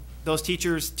 Those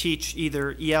teachers teach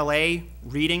either ELA,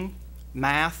 reading,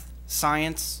 math,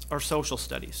 science, or social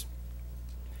studies.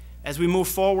 As we move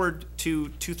forward to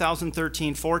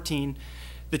 2013-14,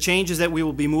 the change is that we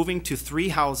will be moving to 3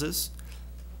 houses.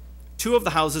 2 of the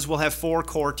houses will have 4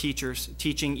 core teachers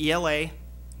teaching ELA,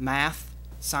 math,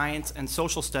 science, and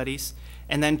social studies,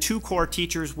 and then 2 core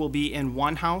teachers will be in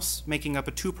 1 house, making up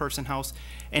a 2-person house,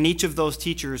 and each of those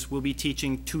teachers will be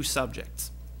teaching 2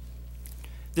 subjects.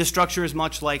 This structure is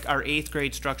much like our 8th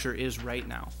grade structure is right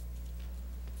now.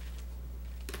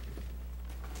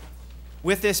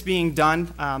 With this being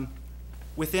done,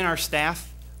 within our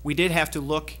staff, we did have to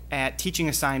look at teaching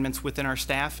assignments within our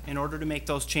staff in order to make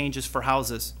those changes for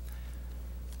houses.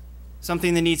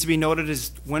 Something that needs to be noted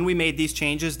is when we made these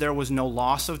changes, there was no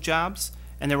loss of jobs,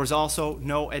 and there was also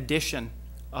no addition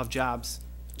of jobs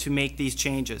to make these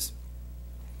changes.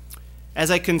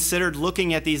 As I considered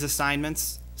looking at these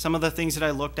assignments, some of the things that I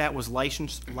looked at was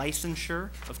licensure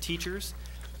of teachers,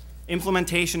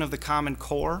 implementation of the Common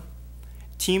Core,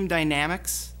 team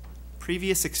dynamics,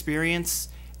 previous experience,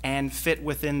 and fit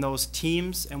within those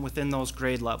teams and within those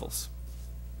grade levels.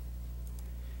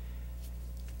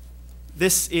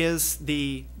 This is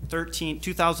the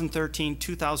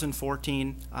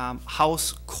 2013-2014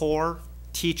 House Core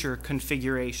Teacher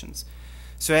configurations.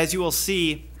 So as you will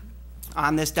see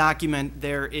on this document,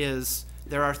 there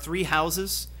are 3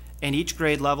 houses in each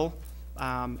grade level,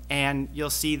 and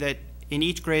you'll see that in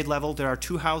each grade level there are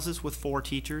 2 houses with 4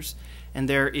 teachers, and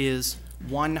there is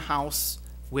 1 house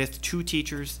with 2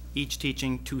 teachers, each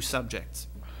teaching 2 subjects.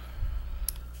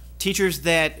 Teachers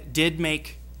that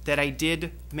I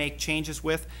did make changes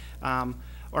with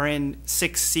are in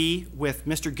 6C with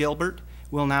Mr. Gilbert,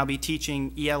 will now be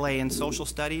teaching ELA and social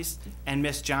studies, and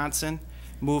Miss Johnson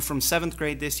moved from 7th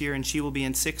grade this year, and she will be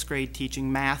in 6th grade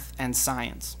teaching math and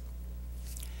science.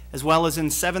 As well as in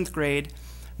 7th grade,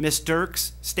 Miss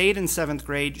Dirks stayed in 7th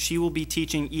grade. She will be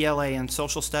teaching ELA and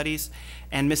social studies,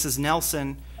 and Mrs.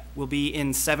 Nelson will be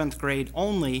in 7th grade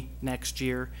only next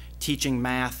year, teaching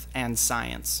math and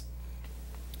science.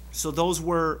 So those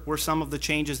were some of the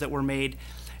changes that were made.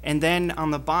 And then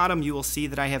on the bottom, you will see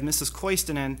that I have Mrs.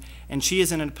 Koistinen, and she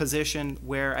is in a position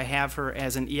where I have her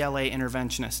as an ELA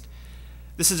interventionist.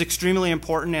 This is extremely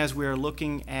important as we're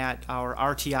looking at our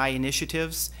RTI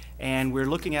initiatives, and we're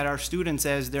looking at our students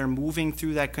as they're moving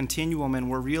through that continuum, and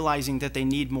we're realizing that they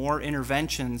need more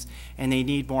interventions and they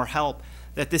need more help,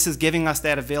 that this is giving us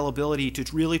that availability to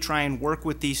really try and work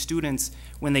with these students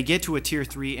when they get to a Tier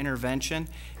 3 intervention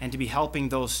and to be helping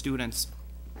those students.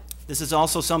 This is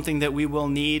also something that we will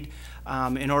need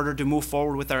in order to move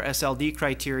forward with our SLD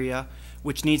criteria,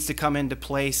 which needs to come into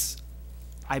place,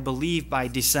 I believe, by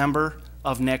December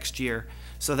of next year.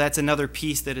 So that's another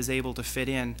piece that is able to fit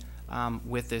in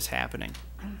with this happening.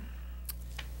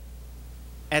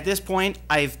 At this point,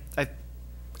 I've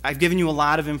given you a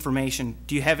lot of information.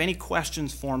 Do you have any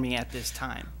questions for me at this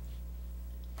time?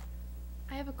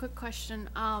 I have a quick question.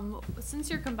 Since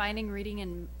you're combining reading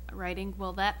and writing,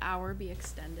 will that hour be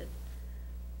extended?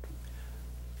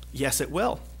 Yes, it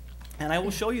will. And I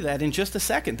will show you that in just a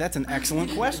second. That's an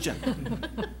excellent question.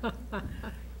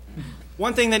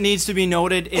 One thing that needs to be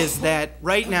noted is that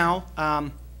right now,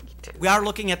 we are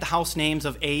looking at the house names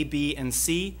of A, B, and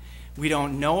C. We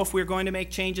don't know if we're going to make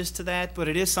changes to that, but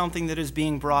it is something that is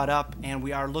being brought up, and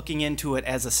we are looking into it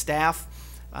as a staff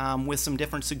with some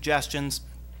different suggestions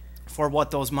for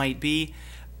what those might be.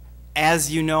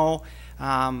 As you know,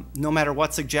 no matter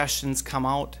what suggestions come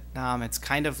out, it's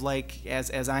kind of like,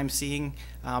 as I'm seeing,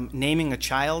 naming a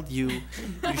child, you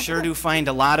sure do find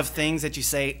a lot of things that you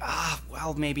say,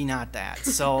 well, maybe not that.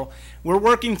 So we're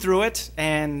working through it,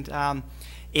 and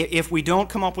if we don't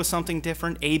come up with something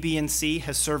different, A, B, and C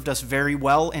has served us very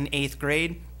well in 8th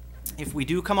grade. If we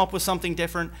do come up with something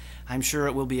different, I'm sure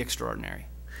it will be extraordinary.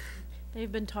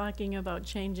 They've been talking about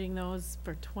changing those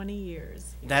for 20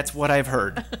 years. That's what I've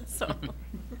heard. So.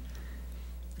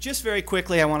 Just very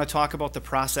quickly, I want to talk about the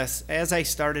process. As I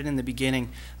started in the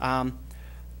beginning,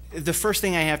 the first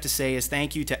thing I have to say is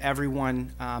thank you to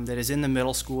everyone that is in the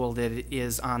middle school that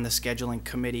is on the scheduling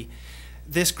committee.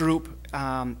 This group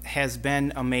has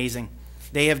been amazing.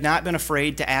 They have not been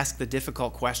afraid to ask the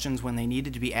difficult questions when they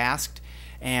needed to be asked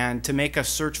and to make us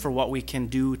search for what we can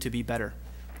do to be better.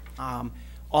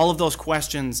 All of those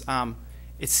questions,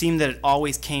 it seemed that it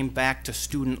always came back to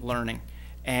student learning.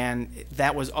 And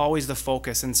that was always the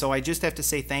focus. And so I just have to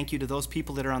say thank you to those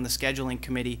people that are on the scheduling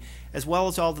committee, as well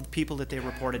as all the people that they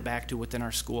reported back to within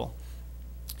our school.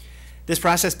 This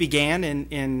process began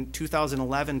in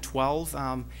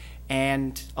 2011-12,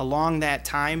 and along that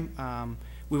time,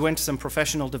 we went to some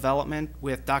professional development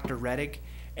with Dr. Reddick,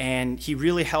 and he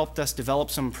really helped us develop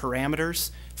some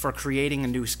parameters for creating a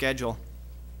new schedule.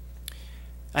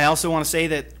 I also want to say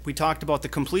that we talked about the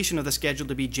completion of the schedule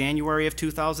to be January of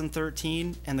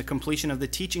 2013 and the completion of the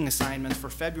teaching assignments for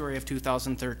February of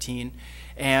 2013.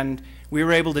 And we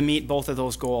were able to meet both of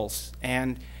those goals.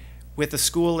 And with a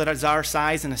school that is our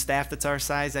size and a staff that's our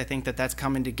size, I think that that's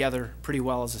coming together pretty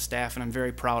well as a staff, and I'm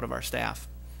very proud of our staff.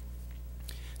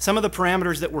 Some of the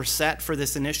parameters that were set for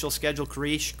this initial schedule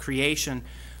creation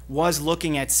was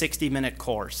looking at 60-minute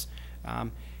cores.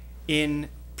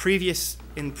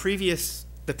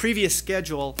 The previous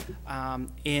schedule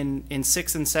in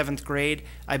 6th and 7th grade,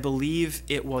 I believe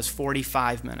it was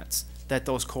 45 minutes that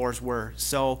those cores were.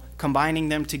 So combining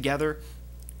them together,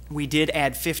 we did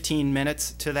add 15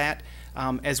 minutes to that,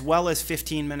 as well as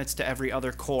 15 minutes to every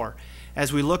other core.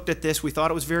 As we looked at this, we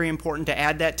thought it was very important to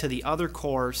add that to the other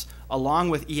cores along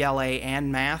with ELA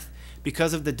and math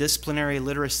because of the disciplinary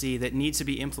literacy that needs to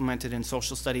be implemented in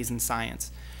social studies and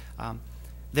science.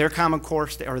 Their common core,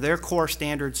 or their core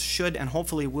standards should and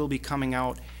hopefully will be coming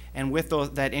out, and with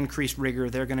that increased rigor,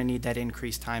 they're going to need that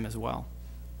increased time as well.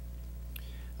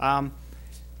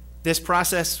 This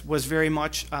process was very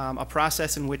much a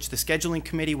process in which the scheduling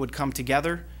committee would come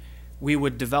together. We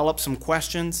would develop some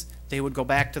questions. They would go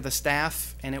back to the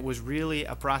staff, and it was really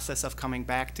a process of coming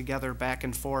back together, back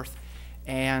and forth.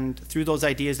 And through those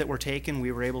ideas that were taken,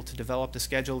 we were able to develop the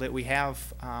schedule that we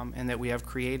have and that we have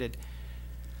created.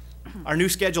 Our new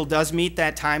schedule does meet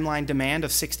that timeline demand of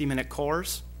 60-minute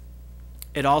cores.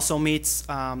 It also meets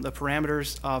the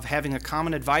parameters of having a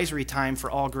common advisory time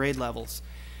for all grade levels.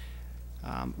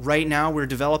 Right now, we're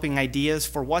developing ideas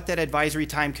for what that advisory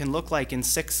time can look like in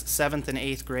 6th, 7th, and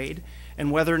 8th grade,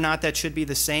 and whether or not that should be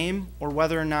the same, or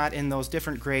whether or not in those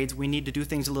different grades we need to do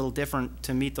things a little different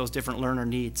to meet those different learner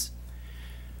needs.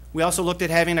 We also looked at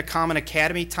having a common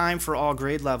academy time for all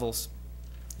grade levels.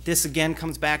 This again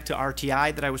comes back to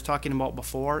RTI that I was talking about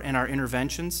before and our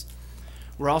interventions.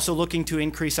 We're also looking to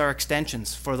increase our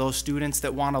extensions for those students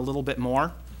that want a little bit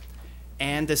more.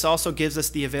 And this also gives us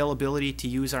the availability to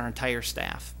use our entire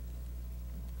staff.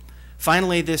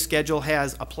 Finally, this schedule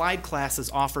has applied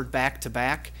classes offered back to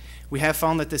back. We have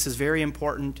found that this is very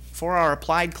important for our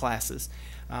applied classes.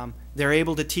 They're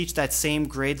able to teach that same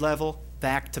grade level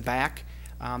back to back.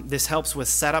 This helps with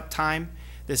setup time.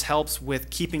 This helps with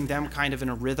keeping them kind of in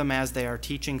a rhythm as they are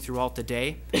teaching throughout the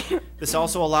day. This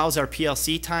also allows our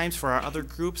PLC times for our other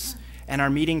groups and our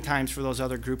meeting times for those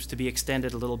other groups to be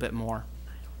extended a little bit more.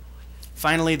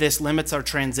 Finally, this limits our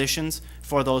transitions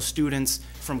for those students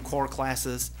from core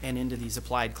classes and into these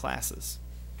applied classes.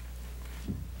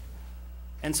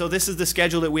 And so this is the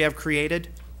schedule that we have created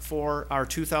for our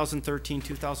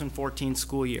 2013-2014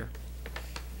 school year.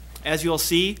 As you'll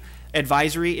see,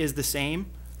 advisory is the same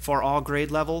for all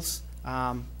grade levels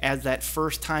as that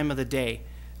first time of the day.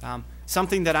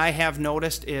 Something that I have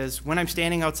noticed is when I'm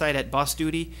standing outside at bus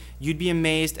duty, you'd be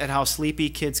amazed at how sleepy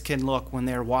kids can look when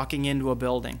they're walking into a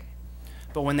building.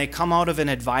 But when they come out of an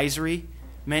advisory,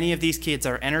 many of these kids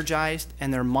are energized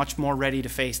and they're much more ready to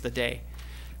face the day.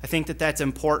 I think that that's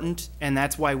important, and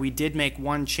that's why we did make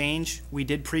one change. We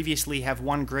did previously have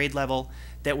one grade level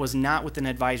that was not with an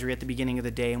advisory at the beginning of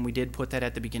the day, and we did put that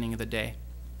at the beginning of the day.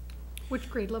 Which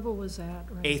grade level was that?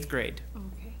 Right? 8th grade.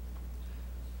 Okay.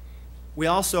 We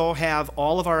also have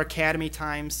all of our academy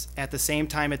times at the same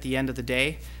time at the end of the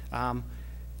day.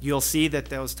 You'll see that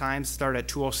those times start at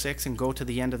 2:06 and go to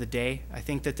the end of the day. I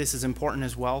think that this is important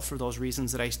as well for those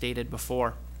reasons that I stated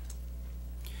before.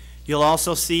 You'll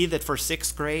also see that for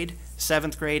 6th grade,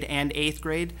 7th grade, and 8th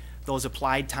grade, those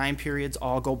applied time periods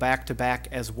all go back to back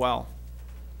as well.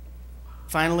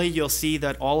 Finally, you'll see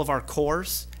that all of our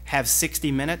cores have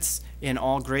 60 minutes in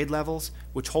all grade levels,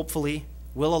 which hopefully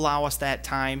will allow us that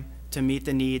time to meet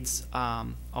the needs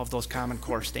of those Common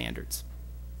Core standards.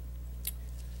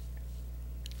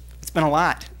 It's been a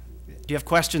lot. Do you have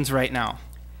questions right now?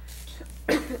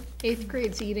 8th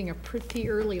grade's eating a pretty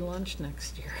early lunch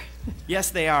next year. Yes,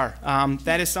 they are.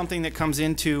 That is something that comes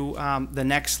into the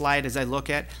next slide as I look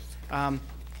at.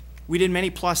 We did many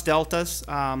plus deltas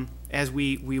as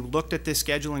we looked at this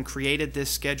schedule and created this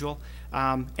schedule,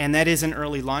 and that is an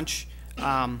early lunch.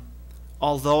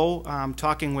 Although,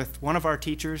 talking with one of our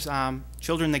teachers,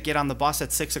 children that get on the bus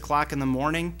at 6 o'clock in the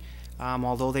morning,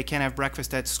 although they can have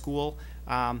breakfast at school,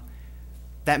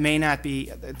 that may not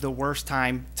be the worst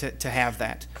time to have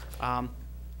that.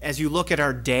 As you look at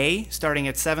our day, starting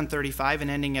at 7:35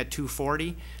 and ending at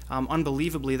 2:40,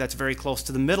 unbelievably, that's very close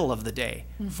to the middle of the day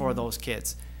for those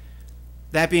kids.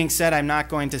 That being said, I'm not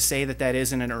going to say that that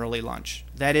isn't an early lunch.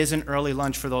 That is an early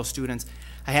lunch for those students.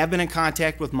 I have been in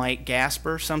contact with Mike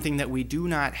Gasper. Something that we do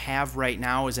not have right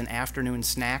now is an afternoon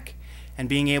snack, and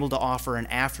being able to offer an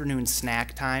afternoon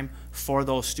snack time for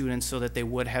those students so that they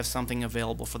would have something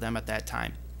available for them at that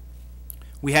time.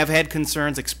 We have had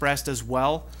concerns expressed as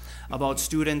well about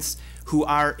students who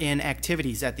are in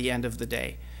activities at the end of the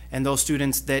day, and those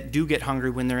students that do get hungry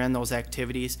when they're in those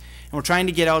activities. And we're trying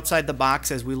to get outside the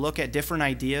box as we look at different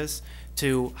ideas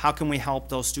to how can we help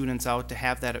those students out to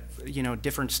have that,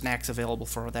 different snacks available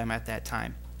for them at that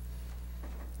time.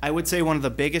 I would say one of the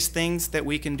biggest things that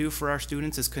we can do for our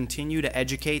students is continue to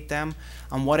educate them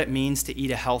on what it means to eat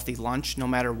a healthy lunch no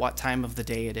matter what time of the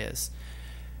day it is.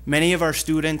 Many of our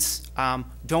students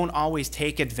don't always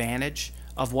take advantage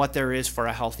of what there is for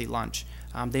a healthy lunch.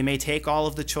 They may take all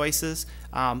of the choices,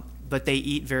 but they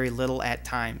eat very little at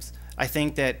times. I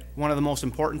think that one of the most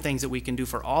important things that we can do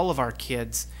for all of our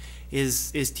kids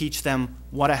is teach them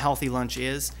what a healthy lunch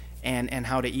is and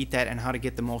how to eat that and how to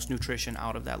get the most nutrition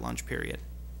out of that lunch period.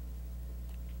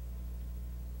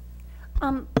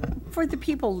 For the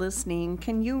people listening,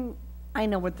 I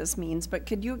know what this means, but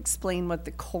could you explain what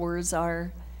the cores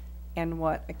are and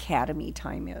what academy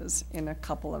time is in a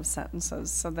couple of sentences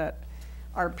so that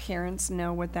our parents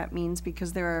know what that means?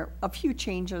 Because there are a few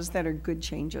changes that are good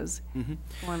changes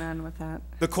going on with that.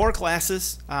 The core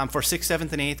classes for 6th,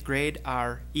 7th, and 8th grade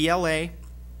are ELA,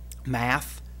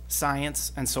 math,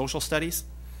 science, and social studies.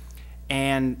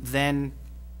 And then,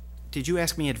 did you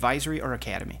ask me advisory or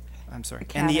academy? I'm sorry.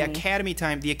 Academy.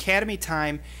 And the academy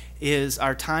time is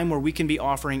our time where we can be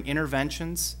offering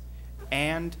interventions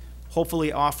and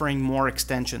hopefully offering more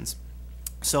extensions.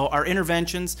 So our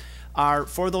interventions are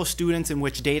for those students in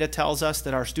which data tells us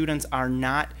that our students are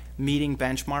not meeting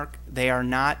benchmark. They are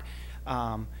not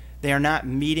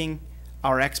meeting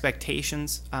our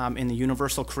expectations in the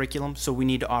universal curriculum, so we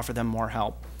need to offer them more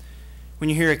help. When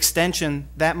you hear extension,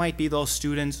 that might be those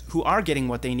students who are getting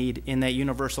what they need in that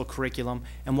universal curriculum,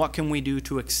 and what can we do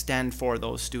to extend for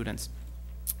those students?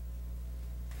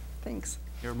 Thanks.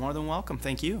 You're more than welcome.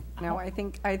 Thank you. No, I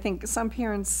think some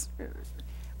parents,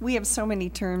 we have so many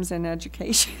terms in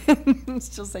education. It's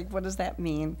just like, what does that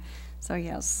mean? So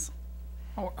yes.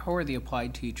 How are the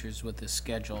applied teachers with this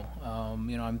schedule?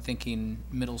 I'm thinking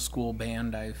middle school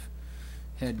band. I've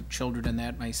had children in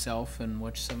that myself, and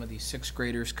watched some of these 6th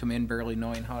graders come in barely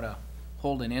knowing how to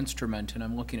hold an instrument, and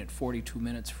I'm looking at 42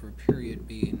 minutes for a period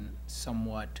being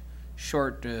somewhat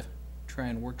short to try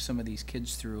and work some of these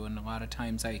kids through, and a lot of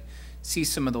times I see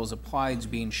some of those applieds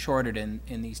being shorted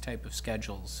in these type of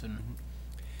schedules. And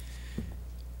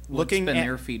what's been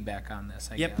their feedback on this,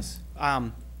 I guess?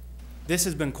 This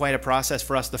has been quite a process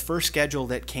for us. The first schedule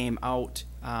that came out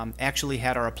actually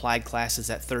had our applied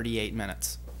classes at 38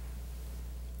 minutes.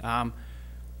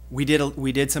 We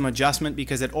did some adjustment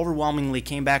because it overwhelmingly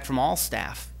came back from all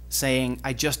staff saying,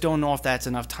 I just don't know if that's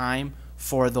enough time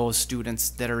for those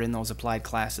students that are in those applied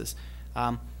classes.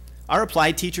 Our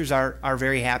applied teachers are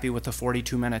very happy with the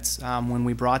 42 minutes. When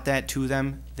we brought that to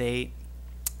them, they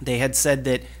had said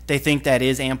that they think that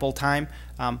is ample time.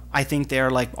 I think they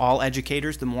are like all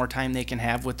educators. The more time they can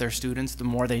have with their students, the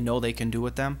more they know they can do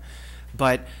with them.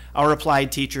 But our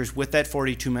applied teachers, with that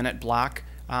 42-minute block,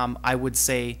 I would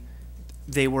say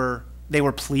they were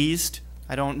pleased.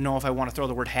 I don't know if I want to throw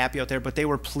the word happy out there, but they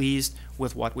were pleased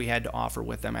with what we had to offer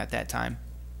with them at that time.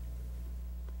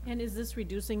 And is this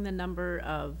reducing the number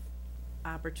of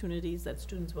opportunities that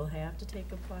students will have to take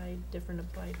different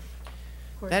applied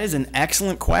courses? That is an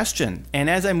excellent question. And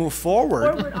as I move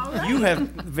forward, all right. you have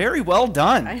very well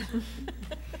done.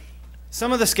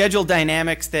 Some of the schedule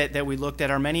dynamics that we looked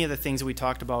at are many of the things that we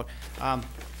talked about.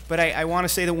 But I want to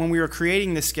say that when we were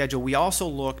creating this schedule, we also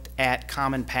looked at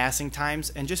common passing times.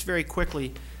 And just very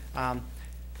quickly,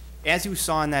 as you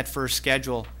saw in that first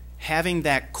schedule, having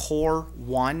that core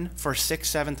 1 for 6th,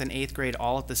 7th, and 8th grade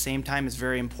all at the same time is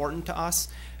very important to us,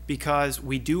 because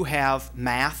we do have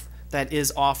math that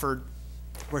is offered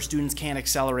where students can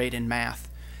accelerate in math.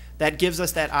 That gives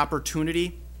us that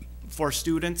opportunity for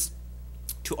students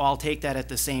to all take that at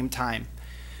the same time.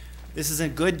 This is a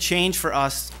good change for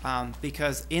us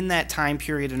because in that time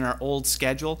period in our old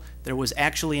schedule, there was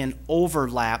actually an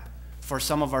overlap for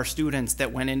some of our students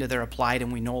that went into their applied,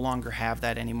 and we no longer have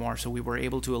that anymore, so we were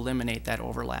able to eliminate that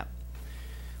overlap.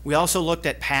 We also looked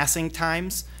at passing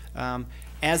times.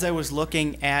 As I was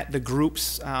looking at the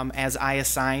groups as I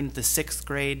assigned the 6th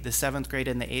grade, the 7th grade,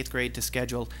 and the 8th grade to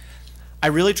schedule, I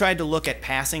really tried to look at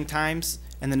passing times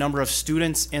and the number of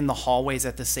students in the hallways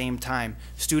at the same time.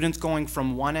 Students going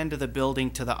from one end of the building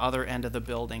to the other end of the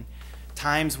building.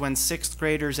 Times when 6th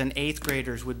graders and 8th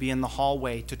graders would be in the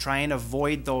hallway, to try and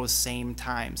avoid those same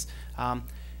times.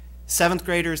 7th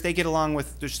graders, they get along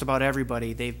with just about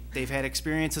everybody. They've had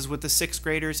experiences with the 6th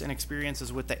graders and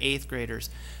experiences with the 8th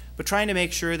graders. But trying to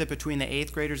make sure that between the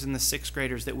 8th graders and the 6th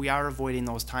graders that we are avoiding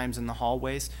those times in the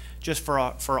hallways just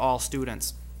for all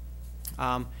students.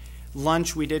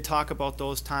 Lunch, we did talk about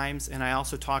those times, and I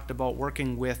also talked about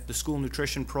working with the school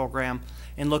nutrition program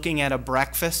and looking at a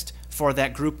breakfast for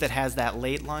that group that has that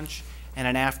late lunch and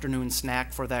an afternoon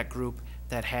snack for that group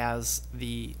that has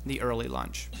the early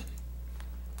lunch.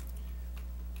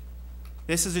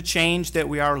 This is a change that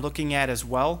we are looking at as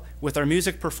well with our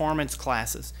music performance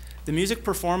classes. The music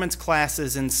performance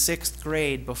classes in 6th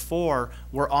grade before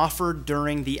were offered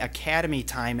during the academy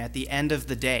time at the end of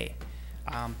the day.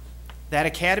 That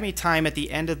academy time at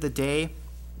the end of the day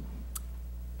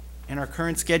in our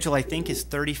current schedule, I think, is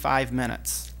 35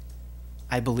 minutes,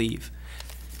 I believe.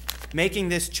 Making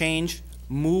this change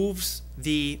moves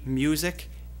the music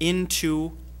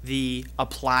into the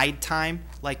applied time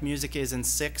like music is in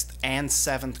 6th and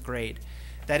 7th grade.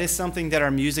 That is something that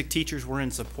our music teachers were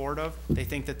in support of. They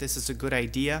think that this is a good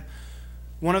idea.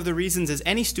 One of the reasons is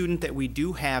any student that we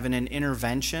do have in an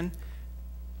intervention,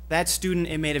 that student,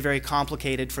 it made it very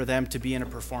complicated for them to be in a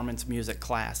performance music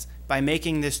class. By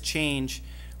making this change,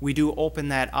 we do open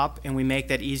that up and we make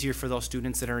that easier for those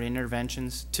students that are in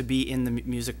interventions to be in the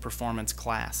music performance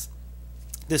class.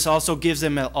 This also gives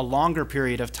them a longer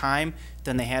period of time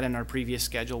than they had in our previous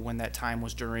schedule when that time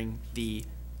was during the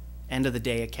end of the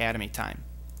day academy time.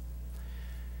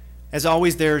 As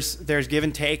always, there's give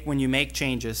and take when you make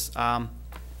changes.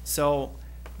 So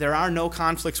there are no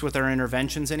conflicts with our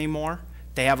interventions anymore.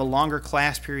 They have a longer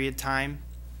class period time.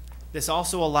 This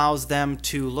also allows them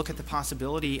to look at the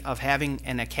possibility of having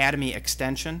an academy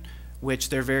extension, which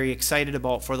they're very excited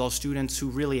about for those students who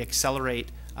really accelerate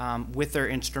with their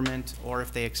instrument, or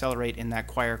if they accelerate in that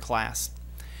choir class.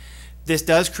 This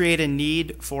does create a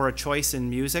need for a choice in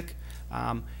music.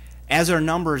 As our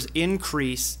numbers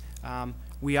increase,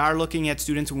 we are looking at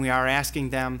students and we are asking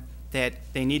them that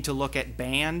they need to look at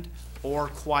band or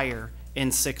choir in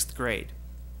 6th grade.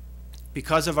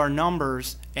 Because of our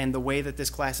numbers and the way that this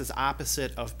class is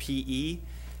opposite of PE,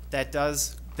 that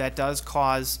does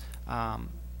cause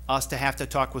us to have to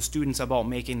talk with students about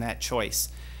making that choice.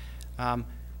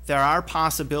 There are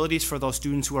possibilities for those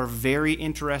students who are very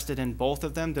interested in both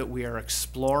of them that we are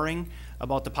exploring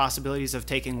about the possibilities of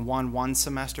taking one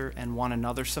semester and one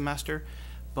another semester.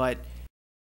 But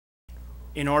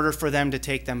in order for them to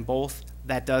take them both,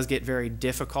 that does get very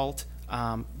difficult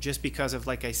just because of,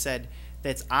 like I said,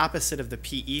 that's opposite of the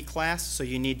PE class, so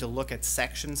you need to look at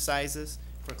section sizes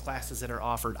for classes that are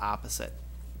offered opposite.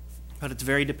 But it's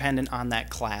very dependent on that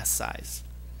class size.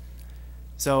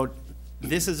 So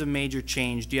this is a major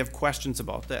change. Do you have questions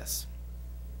about this?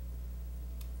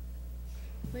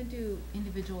 When do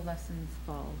individual lessons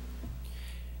fall?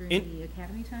 During the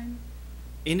academy time?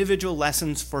 Individual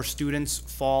lessons for students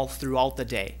fall throughout the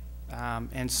day.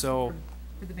 And so,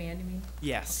 For the band, you mean?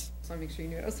 yes. Just want to make sure you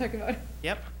knew what I was talking about.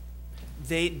 Yep.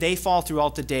 They fall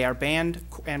throughout the day. Our band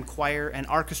and choir and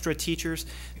orchestra teachers,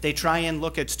 they try and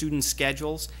look at student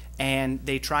schedules, and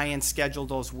they try and schedule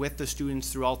those with the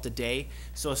students throughout the day.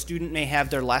 So a student may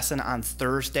have their lesson on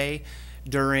Thursday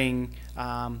during,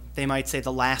 they might say,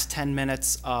 the last 10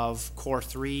 minutes of Core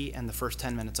 3 and the first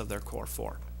 10 minutes of their Core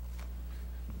 4.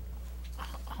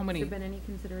 How Has many, there been any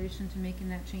consideration to making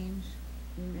that change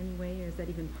in any way, or is that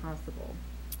even possible?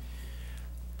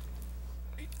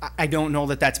 I don't know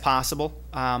that that's possible.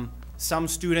 Some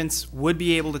students would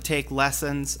be able to take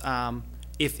lessons.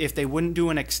 If they wouldn't do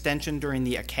an extension during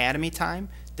the academy time,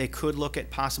 they could look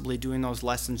at possibly doing those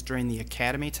lessons during the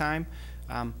academy time.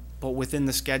 But within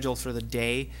the schedule for the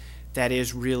day, that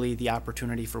is really the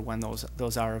opportunity for when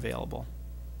those are available.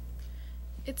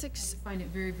 I just find it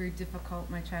very, very difficult.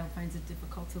 My child finds it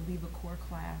difficult to leave a core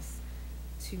class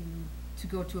to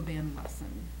go to a band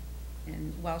lesson.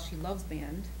 And while she loves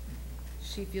band,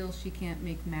 she feels she can't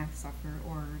make math suffer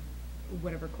or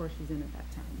whatever course she's in at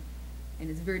that time.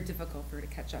 And it's very difficult for her to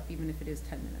catch up, even if it is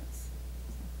 10 minutes.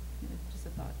 So, just a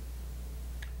thought.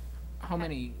 how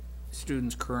many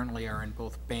students currently are in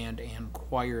both band and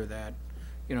choir that,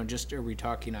 just, are we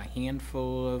talking a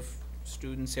handful of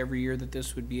students every year that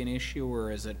this would be an issue,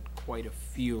 or is it quite a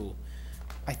few?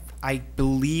 I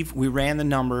believe we ran the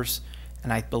numbers,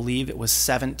 and I believe it was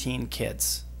 17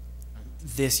 kids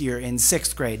this year in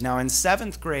 6th grade. Now in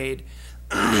 7th grade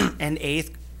and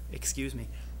 8th, excuse me,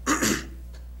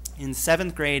 in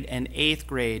 7th grade and 8th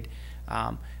grade,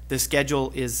 the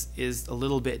schedule is a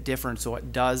little bit different, so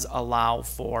it does allow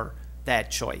for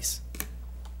that choice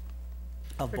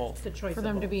of both. The choice For of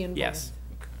them to both. be involved. Yes.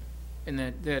 And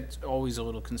that's always a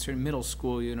little concern. Middle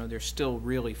school, they're still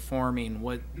really forming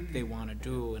what they want to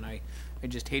do, and I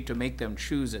just hate to make them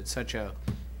choose at such a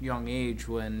young age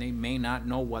when they may not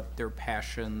know what their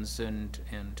passions and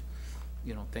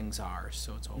things are,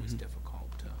 so it's always difficult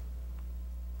to.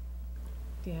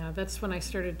 Yeah, that's when I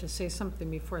started to say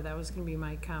something before. That was gonna be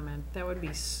my comment. That would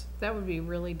be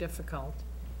really difficult.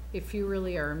 If you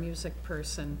really are a music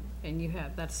person and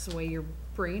that's the way your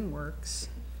brain works,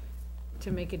 to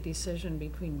make a decision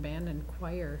between band and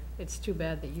choir. It's too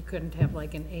bad that you couldn't have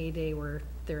like an A day where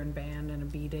they're in band and a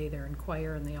B day they're in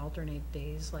choir and they alternate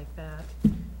days like that,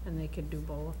 and they could do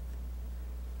both.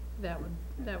 That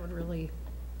would really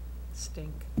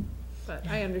stink. But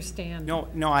I understand. No,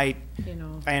 I You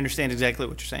know, understand exactly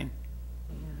what you're saying.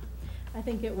 yeah. I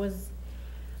think it was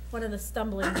one of the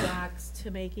stumbling blocks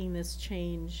to making this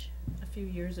change a few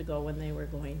years ago when they were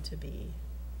going to be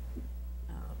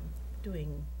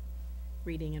doing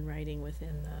reading and writing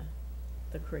within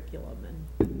the curriculum,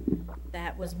 and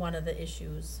that was one of the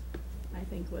issues, I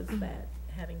think, was that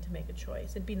having to make a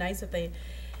choice. It'd be nice if they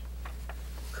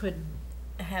could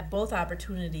have both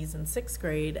opportunities in 6th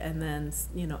grade, and then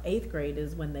 8th grade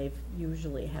is when they've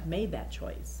usually have made that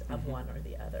choice of one or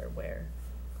the other, where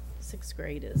 6th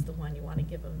grade is the one you want to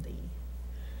give them the.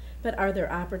 But are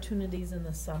there opportunities in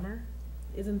the summer?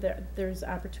 Isn't there's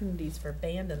opportunities for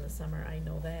band in the summer, I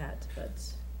know that,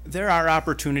 but. There are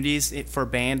opportunities for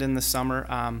band in the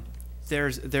summer.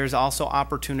 There's also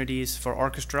opportunities for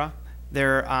orchestra.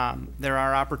 There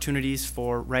are opportunities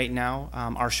for right now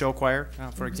our show choir,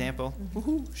 for example.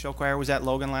 Show choir was at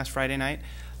Logan last Friday night,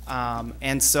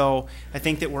 and so I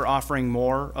think that we're offering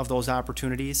more of those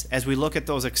opportunities as we look at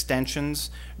those extensions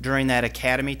during that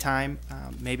academy time.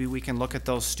 Maybe we can look at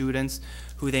those students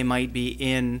who they might be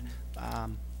in.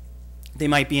 They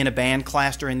might be in a band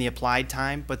class during the applied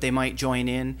time, but they might join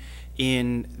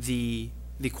in the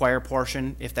choir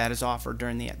portion if that is offered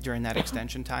during that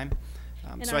extension time.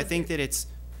 So I think that it's,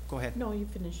 go ahead. No, you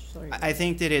finish, sorry. I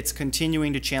think that it's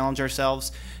continuing to challenge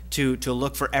ourselves to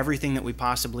look for everything that we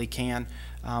possibly can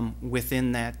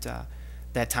within that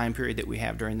time period that we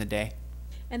have during the day.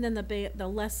 And then the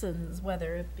lessons,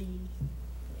 whether it be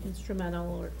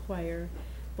instrumental or choir,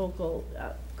 vocal,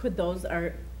 could those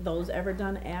ever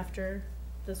done after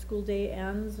the school day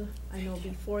ends? I know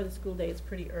before the school day it's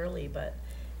pretty early, but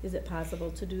is it possible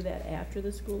to do that after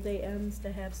the school day ends,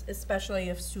 to have, especially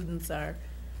if students are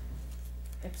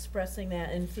expressing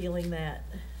that and feeling that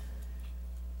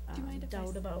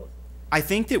doubt about? I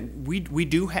think that we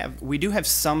do have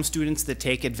some students that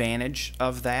take advantage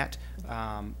of that,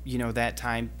 that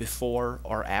time before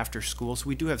or after school. So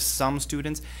we do have some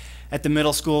students. At the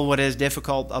middle school, what is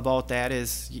difficult about that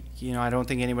is, I don't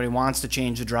think anybody wants to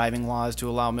change the driving laws to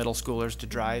allow middle schoolers to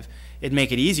drive. It'd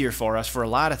make it easier for us for a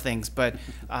lot of things, but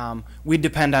we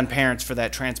depend on parents for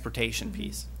that transportation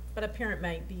piece. But a parent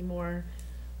might be more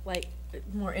like,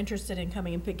 more interested in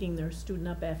coming and picking their student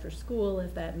up after school,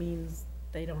 if that means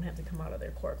they don't have to come out of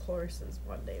their core courses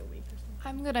one day a week or something.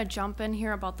 I'm gonna jump in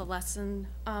here about the lesson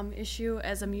issue.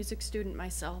 As a music student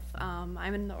myself,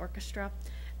 I'm in the orchestra,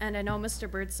 and I know Mr.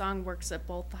 Birdsong works at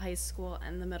both the high school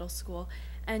and the middle school,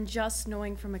 and just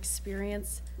knowing from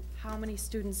experience how many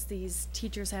students these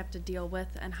teachers have to deal with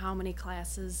and how many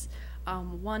classes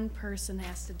one person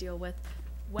has to deal with,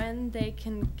 when they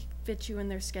can fit you in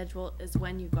their schedule is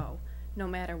when you go, no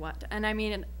matter what. And I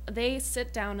mean, they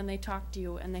sit down and they talk to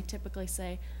you and they typically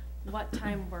say, what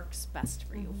time works best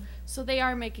for you? So they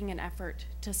are making an effort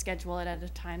to schedule it at a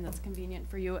time that's convenient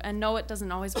for you. And no, it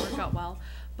doesn't always work out well,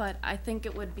 but I think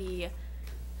it would be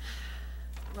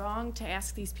wrong to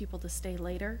ask these people to stay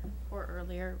later or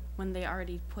earlier when they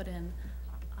already put in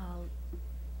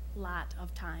a lot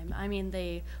of time. I mean,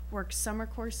 they work summer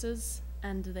courses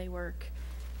and they work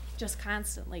just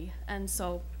constantly. And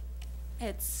so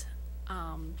it's,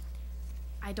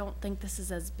 I don't think this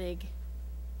is as big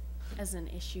as an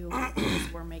issue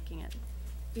as we're making it.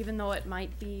 Even though it might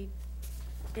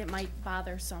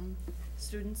bother some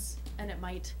students, and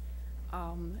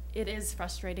it is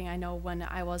frustrating. I know when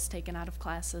I was taken out of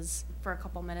classes for a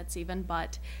couple minutes even,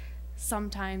 but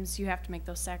sometimes you have to make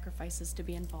those sacrifices to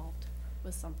be involved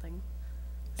with something.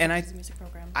 And Music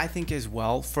program. I think as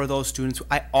well, for those students,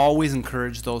 I always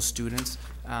encourage those students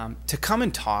to come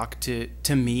and talk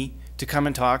to me, to come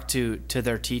and talk to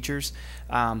their teachers.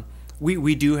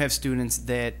 We do have students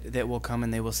that will come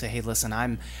and they will say, hey, listen,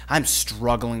 I'm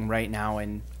struggling right now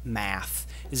in math.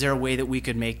 Is there a way that we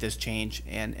could make this change,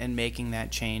 and making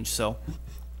that change? So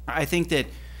I think that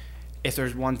if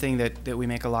there's one thing that we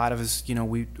make a lot of is, you know,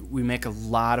 we make a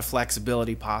lot of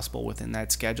flexibility possible within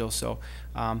that schedule. So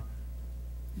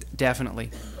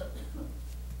definitely.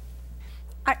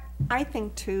 I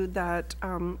think too that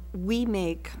we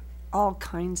make all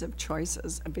kinds of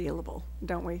choices available,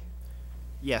 don't we?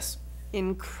 Yes.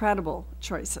 Incredible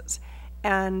choices.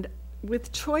 And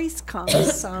with choice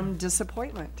comes some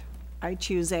disappointment. I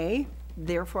choose A,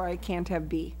 therefore I can't have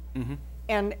B. Mm-hmm.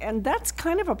 And that's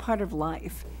kind of a part of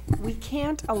life. We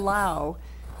can't allow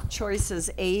choices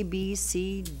A, B,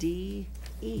 C, D,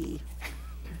 E,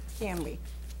 can we?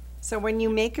 So when you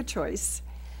make a choice,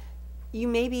 you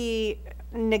maybe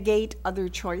negate other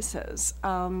choices.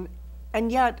 And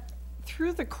yet,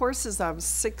 through the courses of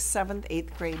 6th, 7th,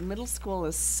 8th grade, middle school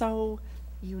is so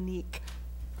unique,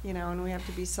 you know, and we have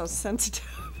to be so sensitive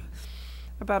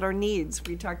about our needs.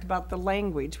 We talked about the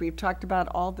language. We've talked about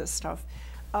all this stuff.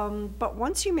 But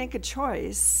once you make a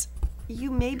choice, you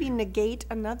maybe negate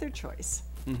another choice.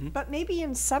 Mm-hmm. But maybe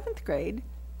in 7th grade,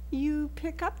 you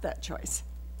pick up that choice.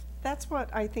 That's what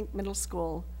I think middle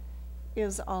school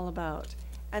is all about.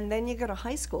 And then you go to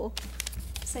high school,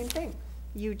 same thing.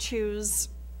 You choose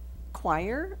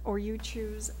choir or you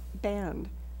choose band.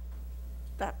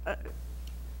 That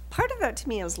part of that to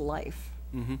me is life.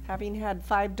 Mm-hmm. Having had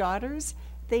 5 daughters,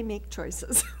 they make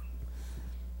choices.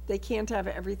 They can't have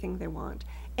everything they want.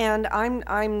 And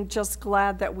I'm just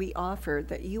glad that we offer,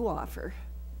 that you offer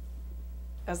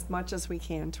as much as we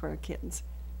can to our kids.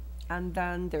 And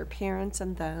then their parents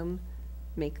and them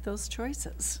make those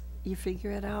choices. You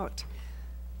figure it out.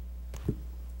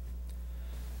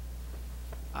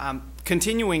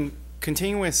 Continuing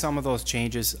with some of those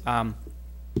changes,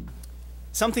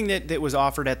 something that was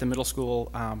offered at the middle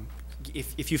school,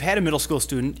 if you've had a middle school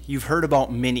student, you've heard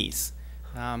about minis.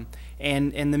 And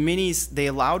the minis, they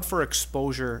allowed for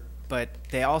exposure, but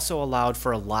they also allowed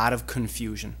for a lot of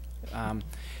confusion.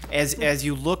 As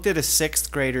you looked at a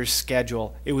 6th grader's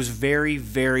schedule, it was very,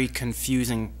 very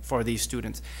confusing for these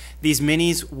students. These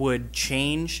minis would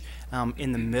change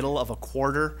in the middle of a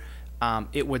quarter.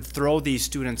 It would throw these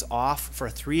students off for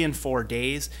 3 and 4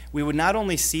 days. We would not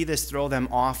only see this throw them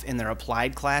off in their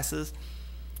applied classes,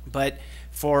 but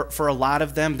for a lot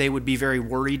of them, they would be very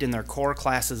worried in their core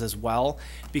classes as well,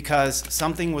 because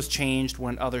something was changed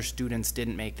when other students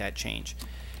didn't make that change.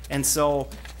 And so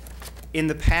in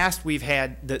the past, we've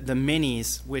had the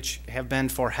minis, which have been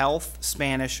for health,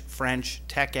 Spanish, French,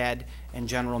 tech ed, and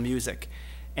general music.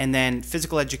 And then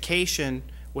physical education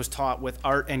was taught with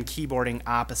art and keyboarding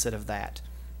opposite of that.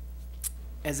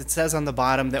 As it says on the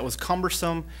bottom, that was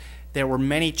cumbersome. There were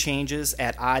many changes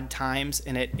at odd times,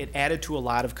 and it added to a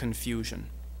lot of confusion.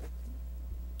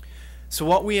 So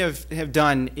what we have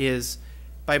done is,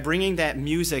 by bringing that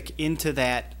music into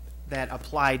that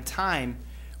applied time,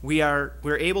 we're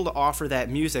able to offer that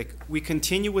music. We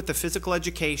continue with the physical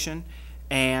education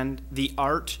and the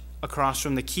art across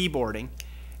from the keyboarding,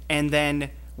 and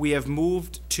then we have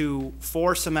moved to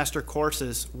 4 semester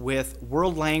courses with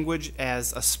world language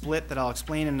as a split that I'll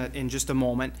explain in just a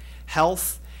moment,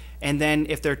 health, And then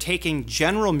if they're taking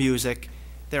general music,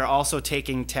 they're also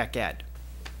taking tech ed.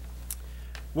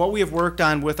 What we have worked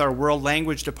on with our world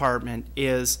language department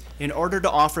is, in order to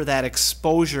offer that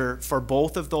exposure for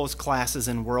both of those classes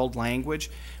in world language,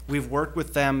 we've worked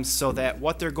with them so that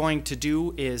what they're going to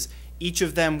do is each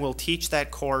of them will teach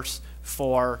that course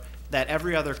for that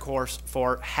every other course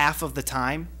for half of the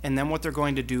time, and then what they're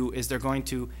going to do is they're going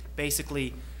to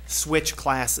basically switch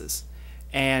classes.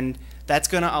 And that's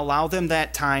going to allow them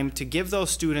that time to give those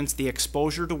students the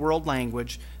exposure to world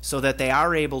language so that they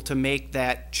are able to make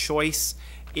that choice,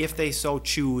 if they so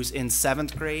choose, in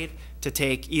 7th grade to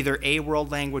take either a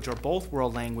world language or both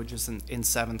world languages in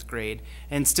 7th grade,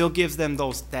 and still gives them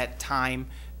that time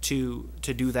to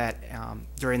do that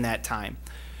during that time.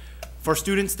 For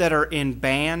students that are in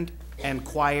band and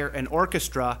choir and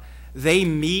orchestra, they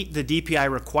meet the DPI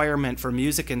requirement for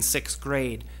music in 6th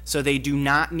grade, so they do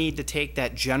not need to take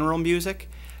that general music,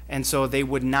 and so they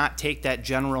would not take that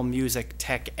general music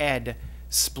tech ed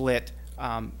split,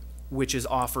 which is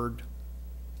offered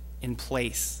in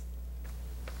place.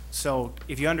 So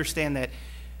if you understand that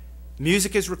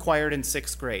music is required in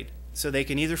 6th grade, so they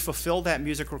can either fulfill that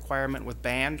music requirement with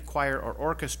band, choir, or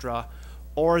orchestra,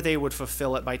 or they would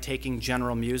fulfill it by taking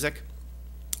general music.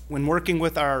 When working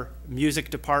with our music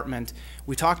department,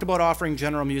 we talked about offering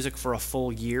general music for a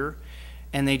full year,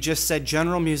 and they just said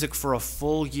general music for a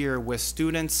full year with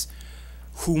students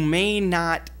who may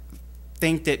not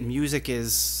think that music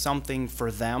is something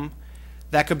for them.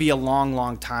 That could be a long,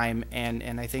 long time,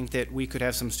 and I think that we could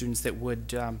have some students that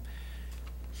would,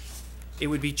 it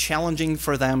would be challenging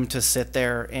for them to sit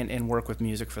there and work with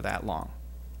music for that long.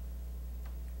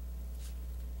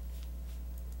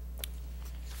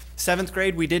 7th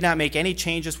grade, we did not make any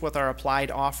changes with our applied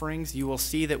offerings. You will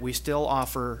see that we still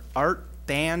offer art,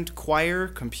 band, choir,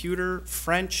 computer,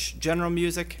 French, general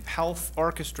music, health,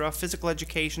 orchestra, physical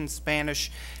education,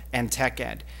 Spanish, and tech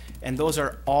ed. And those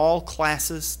are all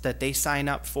classes that they sign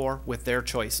up for with their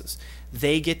choices.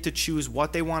 They get to choose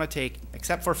what they want to take,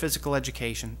 except for physical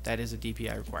education. That is a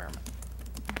DPI requirement.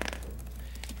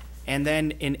 And then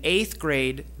in 8th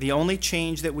grade, the only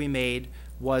change that we made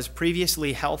was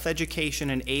previously health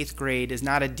education in 8th grade is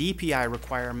not a DPI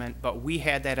requirement, but we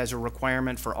had that as a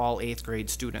requirement for all 8th grade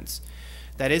students.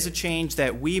 That is a change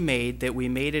that we made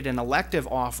it an elective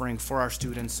offering for our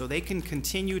students so they can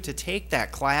continue to take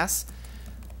that class,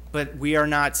 but we are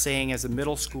not saying as a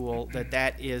middle school that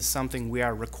that is something we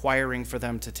are requiring for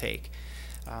them to take.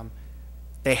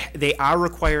 They are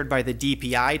required by the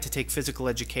DPI to take physical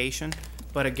education,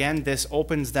 but again, this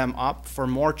opens them up for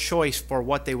more choice for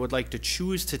what they would like to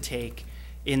choose to take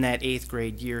in that 8th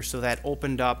grade year, so that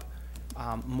opened up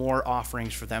more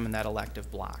offerings for them in that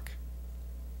elective block.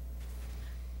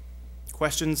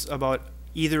 Questions about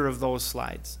either of those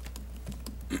slides?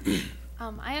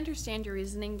 I understand your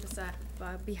reasoning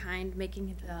behind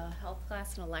making the health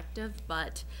class an elective,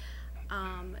 but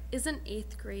isn't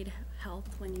 8th grade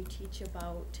health when you teach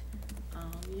about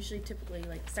usually typically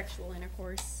like sexual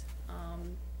intercourse,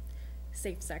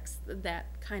 safe sex, that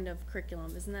kind of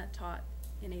curriculum, isn't that taught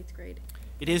in 8th grade?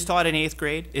 It is taught in 8th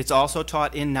grade. It's also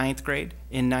taught in 9th grade.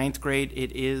 In 9th grade,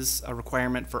 it is a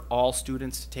requirement for all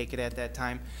students to take it at that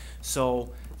time.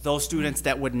 So those students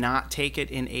that would not take it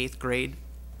in 8th grade,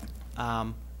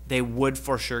 they would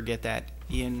for sure get that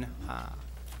in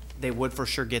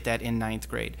 9th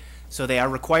grade. So they are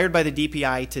required by the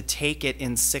DPI to take it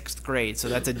in 6th grade. So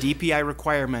that's a DPI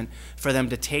requirement for them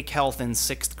to take health in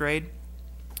 6th grade,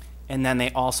 and then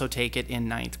they also take it in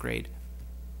 9th grade.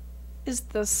 Is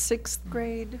the 6th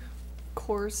grade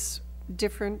course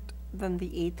different than the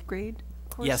 8th grade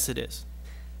course? Yes, it is.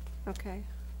 Okay.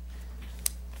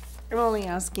 I'm only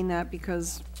asking that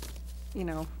because, you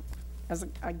know, as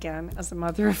a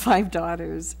mother of 5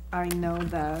 daughters, I know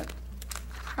that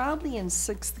probably in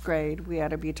 6th grade we ought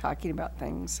to be talking about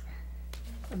things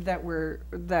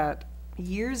that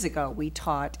years ago we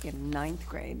taught in 9th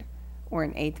grade or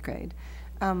in 8th grade.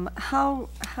 How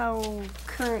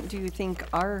current do you think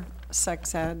our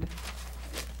sex ed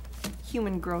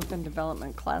human growth and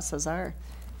development classes are?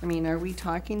 I mean, are we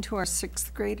talking to our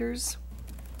 6th graders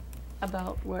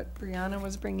about what Brianna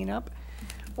was bringing up?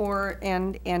 Or,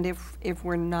 and if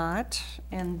we're not,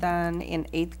 and then in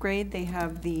 8th grade they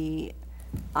have the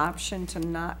option to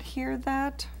not hear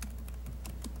that,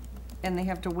 and they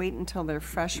have to wait until they're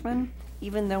freshmen,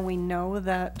 even though we know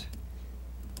that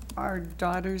our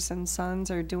daughters and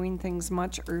sons are doing things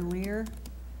much earlier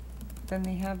than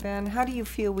they have been. How do you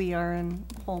feel we are in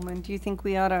Holmen? Do you think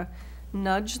we ought to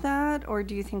nudge that, or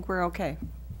do you think we're okay?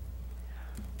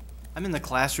 I'm in the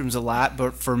classrooms a lot,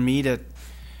 but for me to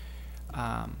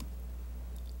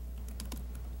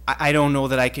I don't know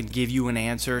that I can give you an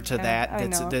answer to Yeah, that. I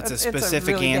That's know. that's a It's a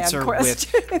specific really bad answer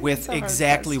question. with It's a hard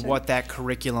exactly question. what that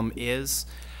curriculum is.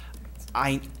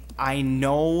 I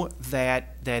know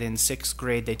that in 6th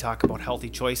grade they talk about healthy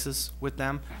choices with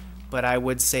them, but I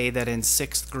would say that in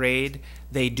 6th grade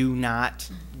they do not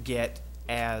get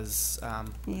as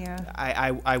Yeah.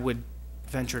 I would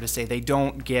venture to say they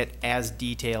don't get as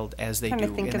detailed as they Kind do of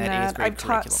in thinking that 8th that. grade I've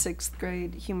taught curriculum. 6th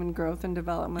grade human growth and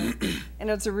development, and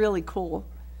it's a really cool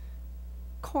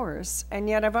course. And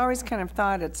yet I've always kind of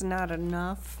thought it's not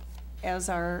enough as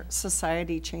our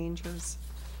society changes.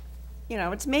 You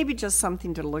know, it's maybe just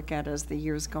something to look at as the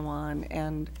years go on,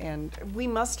 and we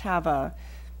must have a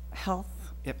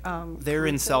health. Yep. They're They're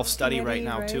in self-study right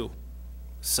now too.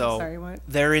 So sorry, what?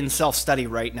 they're in self-study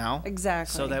right now.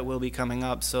 Exactly. So that will be coming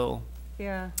up. So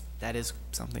Yeah. that is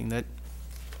something that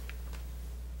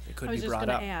it could I was be just brought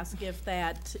gonna up. ask if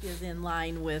that is in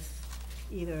line with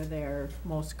either their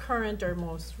most current or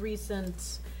most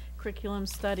recent curriculum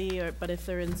study, but if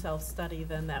they're in self-study,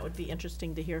 then that would be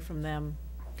interesting to hear from them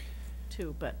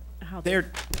too, but how they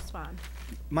They're- respond.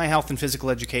 My health and physical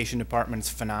education department is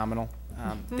phenomenal.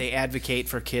 They advocate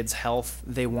for kids' health.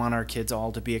 They want our kids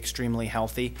all to be extremely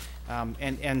healthy.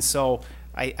 And so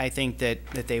I think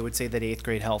that they would say that 8th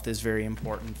grade health is very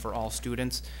important for all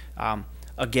students.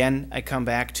 Again, I come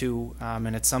back to,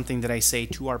 and it's something that I say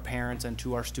to our parents and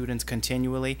to our students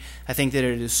continually, I think that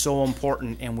it is so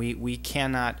important, and we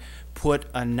cannot put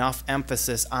enough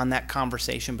emphasis on that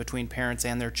conversation between parents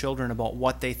and their children about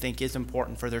what they think is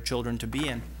important for their children to be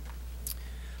in.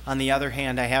 On the other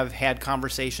hand, I have had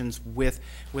conversations with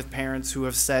parents who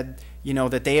have said, you know,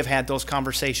 that they have had those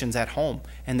conversations at home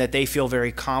and that they feel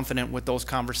very confident with those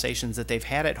conversations that they've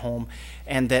had at home,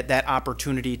 and that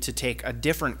opportunity to take a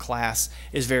different class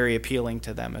is very appealing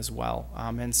to them as well.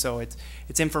 And so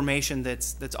it's information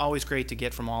that's always great to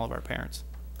get from all of our parents.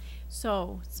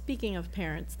 So, speaking of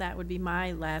parents, that would be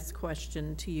my last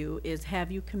question to you, is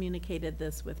have you communicated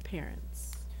this with parents?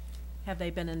 Have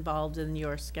they been involved in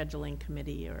your scheduling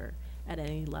committee or at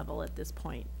any level at this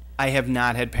point? I have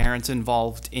not had parents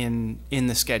involved in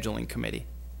the scheduling committee.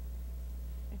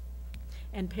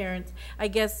 And parents, I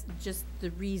guess just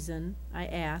the reason I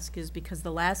ask is because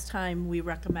the last time we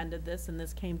recommended this and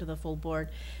this came to the full board,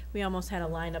 we almost had a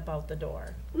line up out the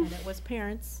door. And it was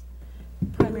parents,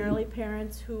 primarily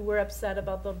parents who were upset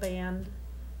about the band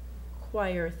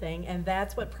choir thing, and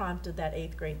that's what prompted that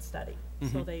 8th grade study.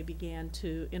 So Mhm. they began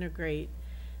to integrate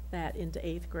that into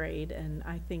 8th grade, and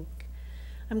I think,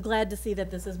 I'm glad to see that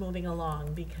this is moving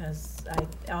along, because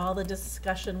all the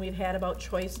discussion we've had about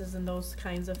choices and those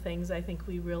kinds of things, I think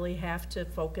we really have to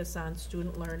focus on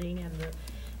student learning and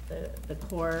the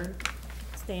core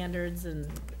standards and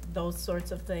those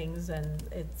sorts of things, and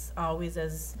it's always,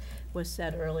 as was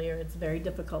said earlier, it's very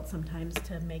difficult sometimes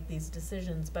to make these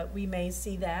decisions, but we may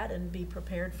see that and be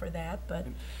prepared for that, but.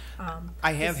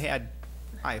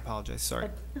 I apologize, sorry.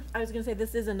 I was gonna say,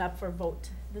 this isn't up for vote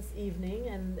this evening,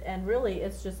 and really,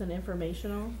 it's just an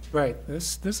informational. Right,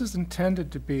 this is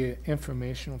intended to be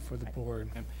informational for the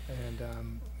board,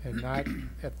 and not,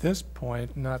 at this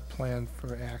point, not planned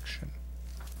for action.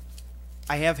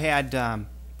 I have had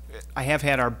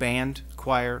our band,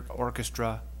 choir,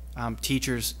 orchestra,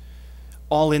 teachers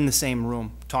all in the same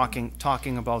room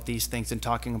talking about these things and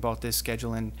talking about this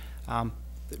schedule, and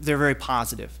they're very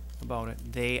positive about it.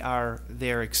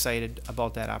 They're excited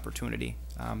about that opportunity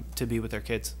to be with their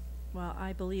kids. Well,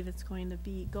 I believe it's going to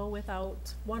go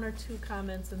without one or two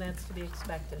comments, and that's to be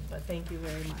expected, but thank you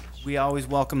very much. We always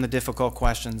welcome the difficult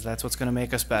questions. That's what's going to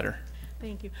make us better.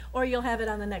 Thank you. Or you'll have it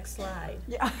on the next slide.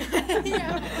 Yeah.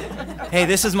 Hey,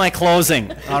 this is my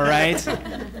closing, all right?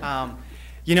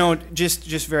 You know,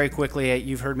 just very quickly,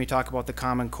 you've heard me talk about the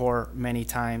Common Core many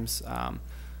times.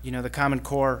 You know, the Common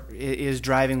Core is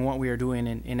driving what we are doing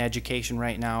in education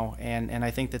right now, and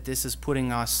I think that this is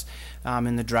putting us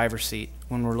in the driver's seat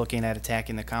when we're looking at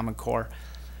attacking the Common Core.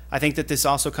 I think that this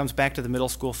also comes back to the middle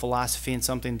school philosophy and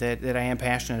something that I am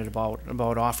passionate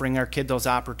about offering our kid those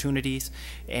opportunities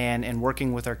and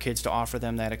working with our kids to offer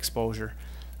them that exposure.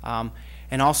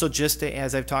 And also, just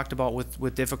as I've talked about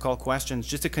with difficult questions,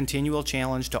 just a continual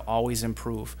challenge to always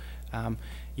improve.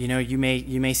 You know, you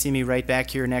may see me right back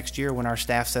here next year when our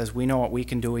staff says we know what we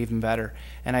can do even better.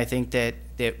 And I think that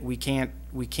we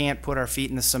can't put our feet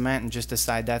in the cement and just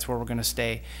decide that's where we're going to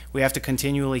stay. We have to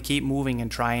continually keep moving and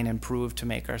try and improve to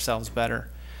make ourselves better.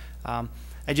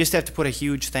 I just have to put a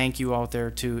huge thank you out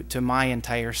there to my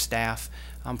entire staff.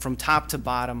 From top to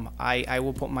bottom, I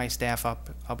will put my staff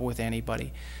up with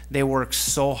anybody. They work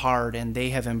so hard, and they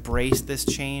have embraced this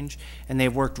change, and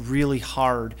they've worked really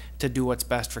hard to do what's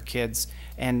best for kids.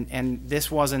 And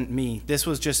this wasn't me. This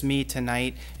was just me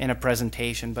tonight in a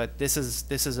presentation, but this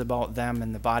is about them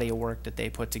and the body of work that they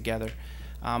put together.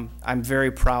 I'm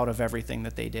very proud of everything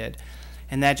that they did.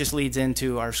 And that just leads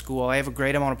into our school. I have a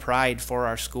great amount of pride for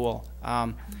our school.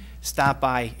 Stop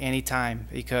by anytime,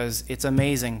 because it's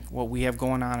amazing what we have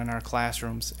going on in our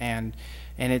classrooms, and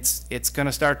it's going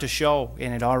to start to show,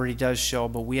 and it already does show.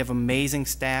 But we have amazing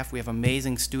staff, we have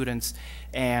amazing students,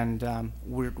 and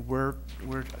we're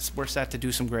set to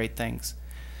do some great things.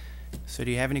 So, do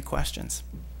you have any questions?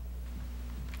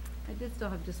 I did still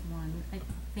have just one.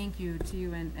 Thank you to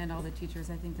you and all the teachers.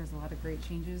 I think there's a lot of great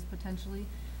changes potentially.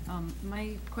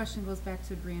 My question goes back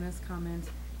to Brianna's comment,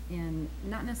 and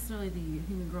not necessarily the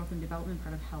human growth and development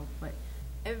part of health, but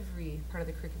every part of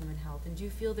the curriculum in health. And do you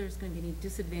feel there's going to be any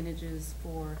disadvantages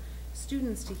for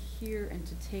students to hear and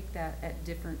to take that at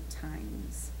different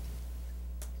times?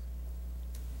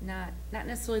 Not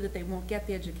necessarily that they won't get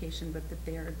the education, but that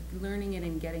they are learning it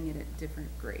and getting it at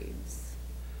different grades,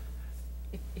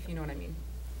 if you know what I mean.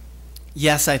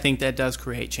 Yes, I think that does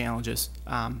create challenges.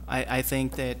 I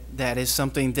think that is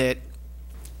something that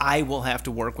I will have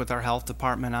to work with our health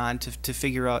department on to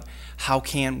figure out how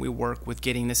can we work with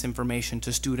getting this information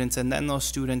to students, and then those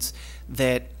students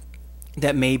that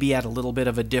may be at a little bit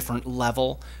of a different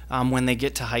level when they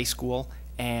get to high school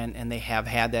and they have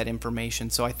had that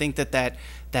information. So I think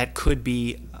that could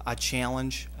be a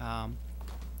challenge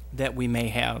that we may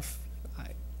have.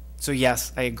 So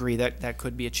yes, I agree that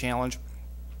could be a challenge.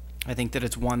 I think that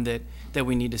it's one that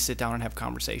we need to sit down and have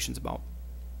conversations about.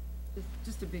 It's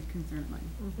just a big concern of mine.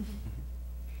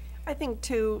 I think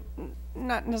too,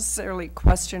 not necessarily a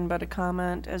question, but a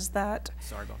comment, is that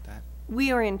Sorry about that.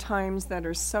 we are in times that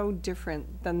are so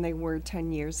different than they were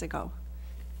 10 years ago.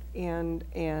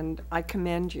 And I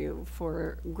commend you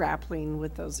for grappling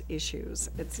with those issues.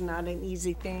 It's not an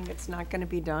easy thing. It's not going to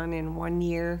be done in 1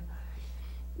 year.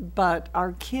 But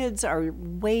our kids are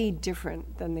way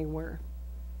different than they were,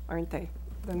 aren't they?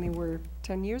 Than they were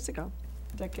 10 years ago,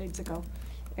 decades ago.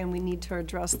 And we need to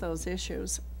address those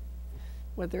issues,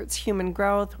 whether it's human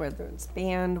growth, whether it's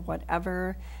band,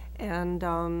 whatever. And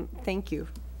thank you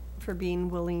for being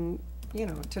willing,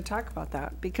 to talk about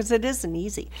that, because it isn't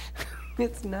easy.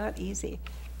 It's not easy.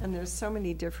 And there's so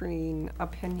many differing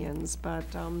opinions, but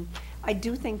I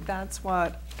do think that's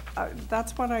what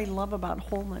I love about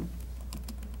Holmen.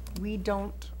 We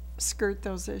don't skirt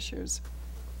those issues.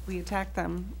 We attack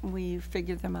them, we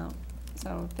figure them out.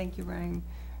 So thank you, Ryan,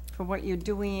 for what you're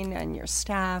doing, and your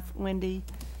staff. Wendy,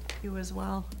 you as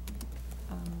well.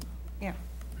 Yeah,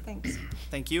 thanks.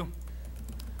 Thank you.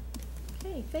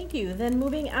 Okay, thank you. Then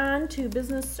moving on to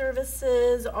business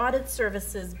services, audit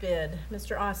services bid.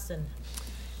 Mr. Austin.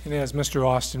 And as Mr.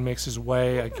 Austin makes his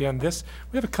way, again,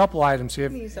 we have a couple items here.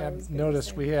 Have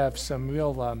noticed we have some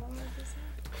real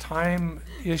time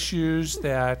issues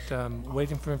that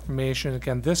waiting for information.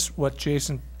 Again, what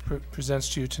Jason presents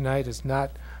to you tonight is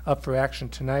not up for action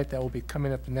tonight. That will be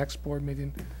coming at the next board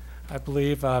meeting, I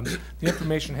believe. The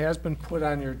information has been put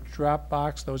on your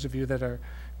Dropbox, those of you that are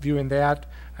viewing that.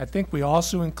 I think we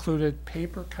also included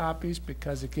paper copies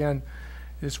because, again,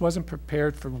 this wasn't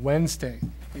prepared for Wednesday.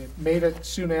 It made it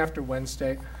soon after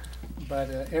Wednesday, but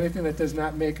anything that does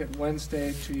not make it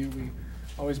Wednesday to you, we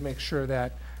always make sure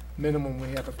that minimum we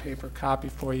have a paper copy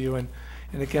for you. And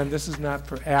again, this is not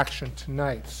for action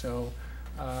tonight. So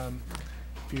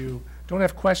if you don't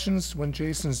have questions when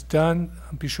Jason's done,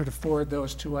 be sure to forward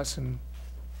those to us and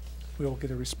we will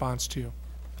get a response to you.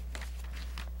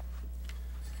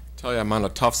 Tell you, I'm on a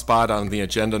tough spot on the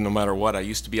agenda no matter what. I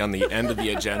used to be on the end of the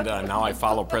agenda, and now I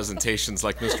follow presentations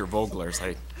like Mr. Vogler's.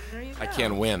 I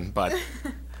can't win, but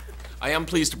I am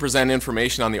pleased to present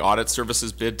information on the audit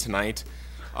services bid tonight.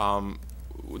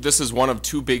 This is one of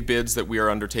two big bids that we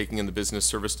are undertaking in the business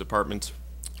service department.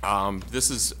 This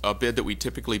is a bid that we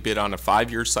typically bid on a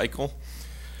 5-year cycle.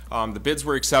 The bids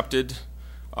were accepted,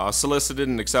 solicited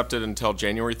and accepted until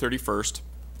January 31st.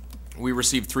 We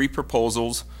received 3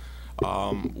 proposals.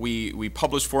 We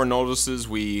published 4 notices.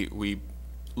 We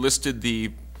listed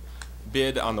the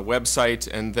bid on the website,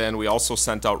 and then we also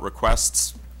sent out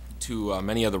requests to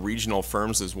many of the regional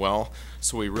firms as well.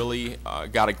 So we really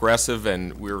got aggressive,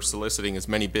 and we were soliciting as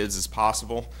many bids as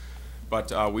possible.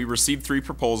 But we received 3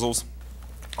 proposals,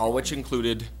 all which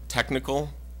included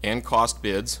technical and cost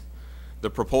bids.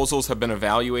 The proposals have been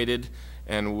evaluated,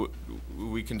 and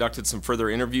we conducted some further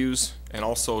interviews and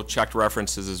also checked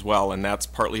references as well, and that's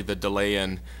partly the delay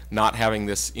in not having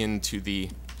this into the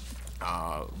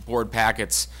board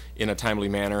packets in a timely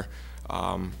manner.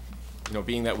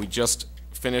 Being that we just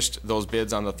finished those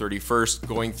bids on the 31st,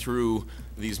 going through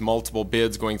these multiple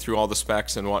bids, going through all the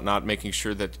specs and whatnot, making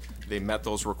sure that they met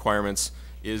those requirements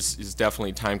is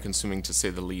definitely time consuming, to say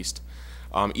the least.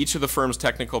 Each of the firm's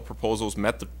technical proposals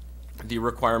met the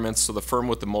requirements, so the firm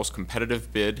with the most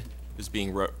competitive bid is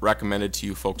being recommended to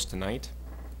you folks tonight.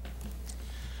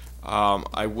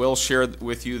 I will share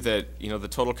with you that the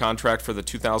total contract for the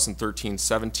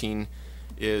 2013-17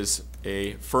 is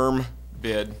a firm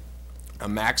bid, a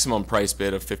maximum price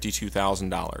bid of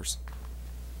 $52,000.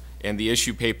 And the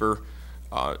issue paper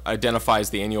identifies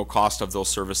the annual cost of those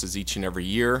services each and every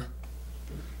year.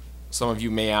 Some of you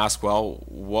may ask, well,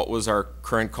 what was our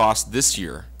current cost this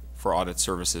year for audit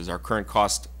services? Our current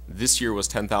cost this year was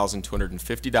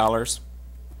 $10,250.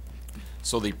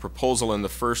 So the proposal in the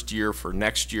first year for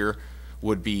next year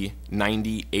would be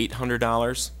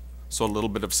 $9,800. So a little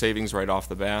bit of savings right off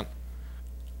the bat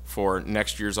for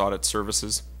next year's audit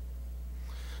services.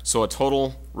 So a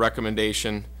total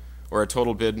recommendation or a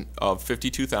total bid of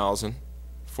 $52,000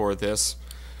 for this.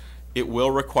 It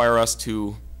will require us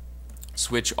to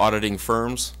switch auditing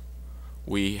firms.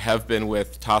 We have been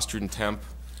with Tostred and Temp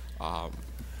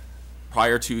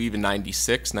prior to even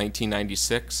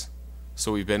 1996.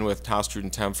 So we've been with Tostred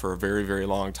and Temp for a very, very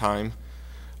long time.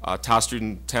 Tostred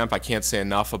and Temp, I can't say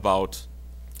enough about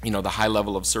the high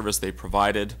level of service they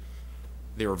provided.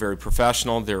 They were very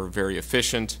professional. They were very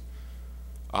efficient.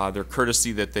 Their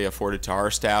courtesy that they afforded to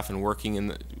our staff and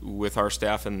working with our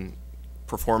staff and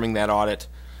performing that audit,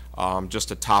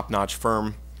 just a top-notch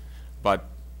firm. But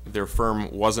their firm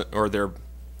wasn't, or their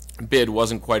bid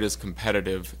wasn't quite as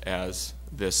competitive as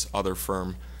this other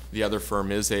firm. The other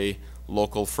firm is a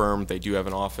local firm. They do have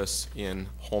an office in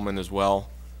Holmen as well.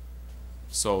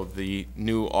 So the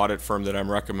new audit firm that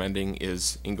I'm recommending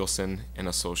is Ingleson and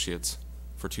Associates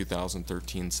for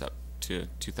 2013 to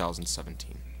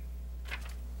 2017.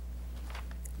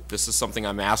 This is something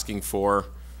I'm asking for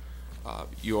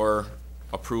your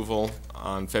approval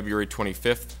on February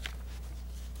 25th,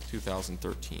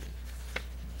 2013.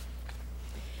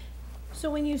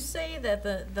 So when you say that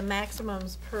the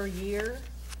maximums per year,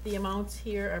 the amounts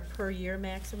here are per year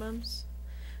maximums,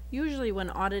 usually when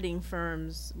auditing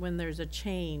firms, when there's a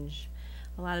change,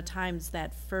 a lot of times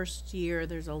that first year,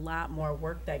 there's a lot more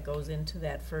work that goes into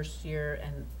that first year,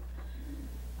 and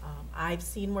I've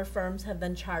seen where firms have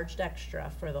then charged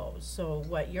extra for those. So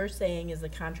what you're saying is the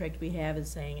contract we have is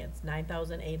saying it's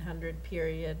 $9,800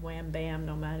 period, wham bam,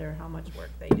 no matter how much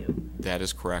work they do. That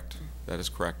is correct. That is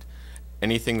correct.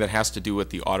 Anything that has to do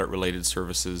with the audit related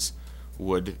services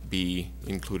would be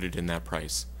included in that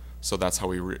price. So that's how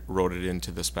we wrote it into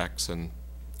the specs, and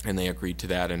they agreed to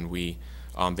that, and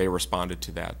they responded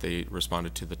to that. They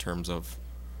responded to the terms of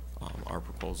our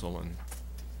proposal, and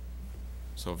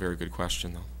so very good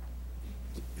question though.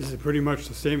 Is it pretty much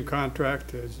the same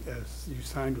contract as you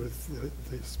signed with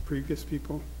these previous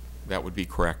people? That would be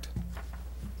correct.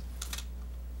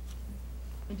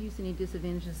 And do you see any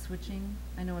disadvantages switching?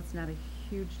 I know it's not a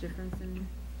huge difference in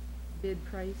bid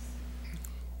price.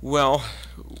 Well,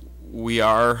 we've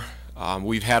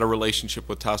had a relationship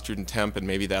with Tostred and Temp, and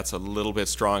maybe that's a little bit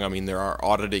strong. I mean, they're our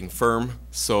auditing firm,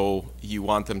 so you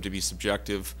want them to be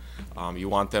subjective. You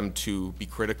want them to be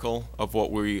critical of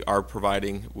what we are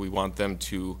providing. We want them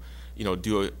to,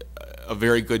 do a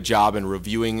very good job in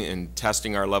reviewing and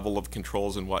testing our level of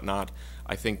controls and whatnot.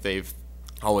 I think they've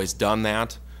always done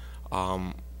that.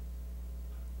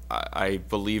 I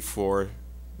believe for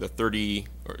the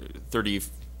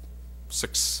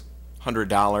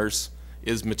 $3,600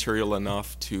 is material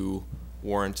enough to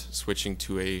warrant switching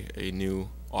to a new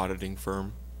auditing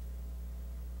firm.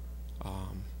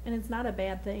 And it's not a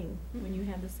bad thing when you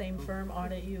have the same firm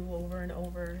audit you over and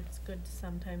over. It's good to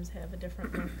sometimes have a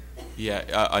different look.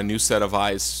 Yeah, a new set of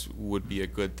eyes would be a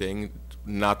good thing.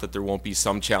 Not that there won't be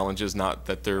some challenges, not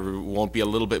that there won't be a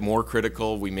little bit more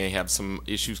critical. We may have some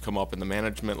issues come up in the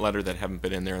management letter that haven't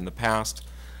been in there in the past.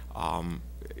 I'm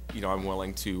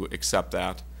willing to accept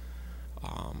that.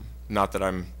 Not that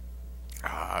I'm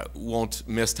won't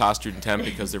miss Tostred and Temp,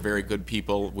 because they're very good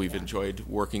people. We've enjoyed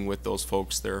working with those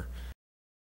folks. They're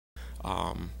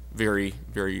very,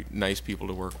 very nice people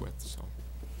to work with. So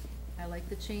I like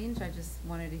the change. I just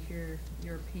wanted to hear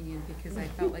your opinion, because I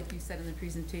felt like you said in the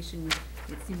presentation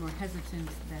it seemed more hesitant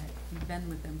that you've been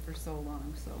with them for so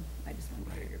long. So I just wanted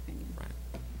to hear your opinion. Right.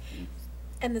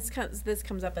 And this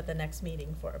comes up at the next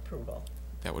meeting for approval.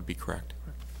 That would be correct.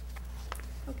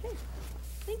 Okay,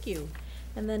 thank you.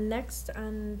 And then next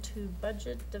on to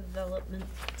budget development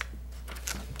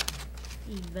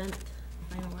event,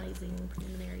 finalizing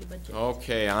preliminary budget.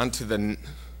 Okay, on to the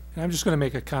And I'm just going to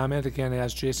make a comment, again,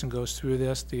 as Jason goes through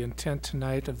this. The intent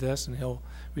tonight of this, and he'll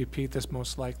repeat this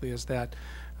most likely, is that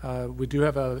we do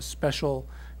have a special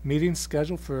meeting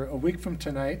scheduled for a week from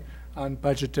tonight on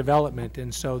budget development.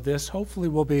 And so this hopefully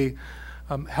will be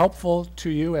helpful to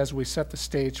you as we set the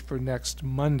stage for next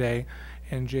Monday.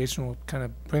 And Jason will kind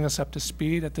of bring us up to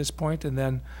speed at this point, and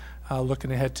then looking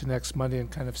ahead to next Monday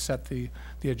and kind of set the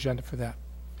agenda for that.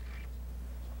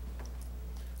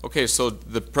 Okay, so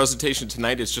the presentation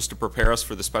tonight is just to prepare us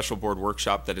for the special board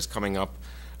workshop that is coming up,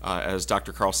 as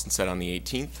Dr. Carlson said, on the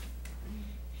 18th.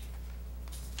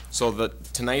 So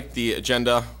tonight the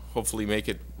agenda, hopefully make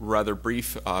it rather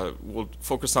brief. We'll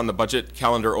focus on the budget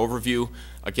calendar overview.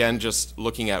 Again, just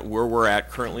looking at where we're at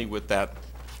currently with that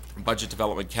budget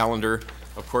development calendar.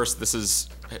 Of course, this is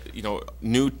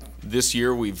new this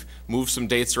year. We've moved some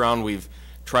dates around. We've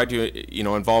tried to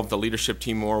involve the leadership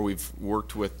team more. We've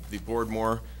worked with the board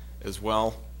more as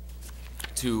well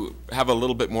to have a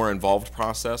little bit more involved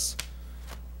process.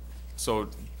 So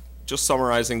just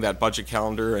summarizing that budget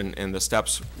calendar and the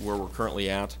steps where we're currently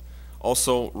at.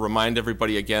 Also remind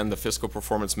everybody again the fiscal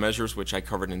performance measures, which I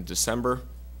covered in December.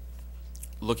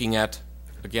 Looking at,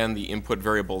 again, the input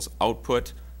variables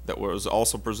output that was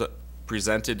also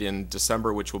presented in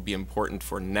December, which will be important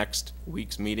for next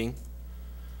week's meeting.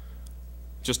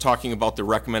 Just talking about the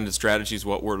recommended strategies,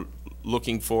 what we're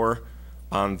looking for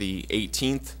on the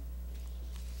 18th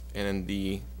and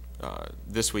in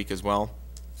this week as well.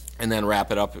 And then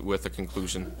wrap it up with a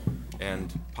conclusion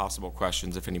and possible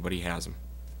questions if anybody has them.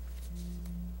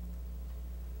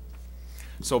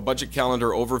 So budget calendar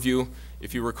overview.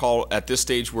 If you recall, at this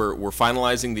stage we're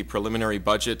finalizing the preliminary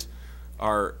budget.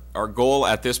 Our goal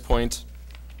at this point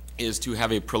is to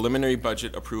have a preliminary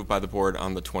budget approved by the board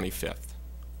on the 25th.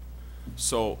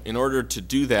 So in order to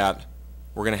do that,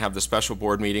 we're going to have the special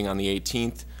board meeting on the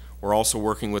 18th. We're also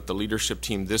working with the leadership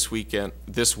team this week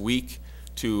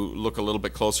to look a little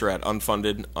bit closer at unmet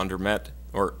and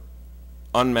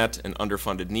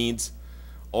underfunded needs.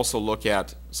 Also look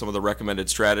at some of the recommended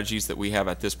strategies that we have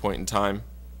at this point in time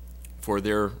for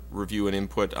their review and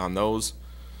input on those.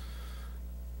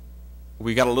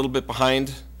 We got a little bit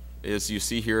behind, as you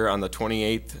see here, on the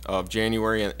 28th of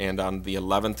January, and on the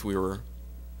 11th we were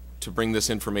to bring this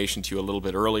information to you a little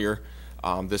bit earlier.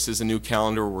 This is a new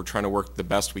calendar. We're trying to work the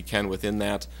best we can within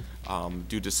that.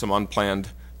 Due to some unplanned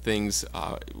things,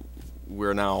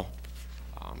 we're now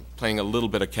playing a little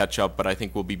bit of catch up, but I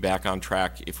think we'll be back on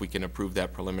track if we can approve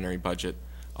that preliminary budget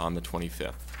on the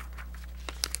 25th.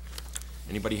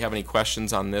 Anybody have any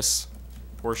questions on this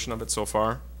portion of it so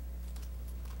far?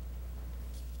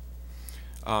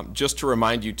 Just to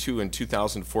remind you too, in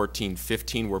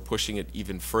 2014-15, we're pushing it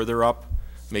even further up,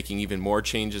 making even more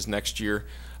changes next year,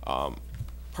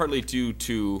 partly due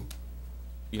to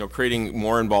creating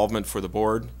more involvement for the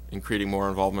board and creating more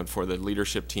involvement for the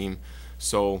leadership team.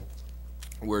 So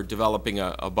we're developing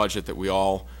a budget that we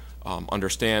all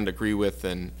understand, agree with,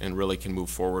 and really can move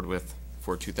forward with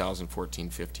for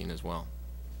 2014-15 as well.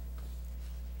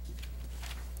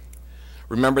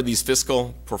 Remember these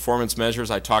fiscal performance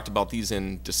measures. I talked about these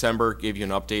in December, gave you an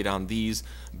update on these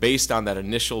based on that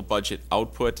initial budget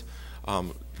output,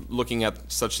 looking at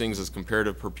such things as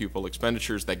comparative per pupil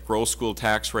expenditures, that gross school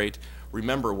tax rate.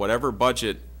 Remember, whatever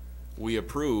budget we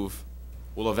approve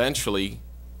will eventually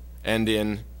end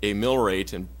in a mill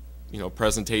rate and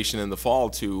presentation in the fall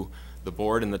to the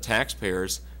board and the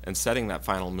taxpayers and setting that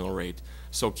final mill rate.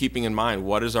 So keeping in mind,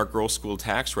 what is our gross school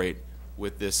tax rate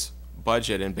with this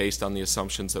budget and based on the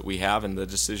assumptions that we have and the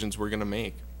decisions we're going to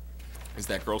make? Is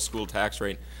that gross school tax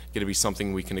rate going to be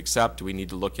something we can accept? Do we need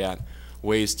to look at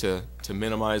ways to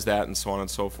minimize that, and so on and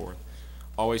so forth?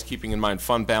 Always keeping in mind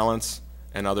fund balance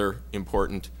and other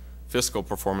important fiscal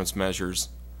performance measures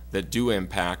that do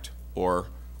impact or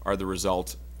are the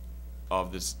result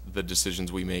of the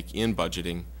decisions we make in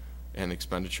budgeting and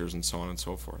expenditures and so on and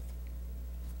so forth.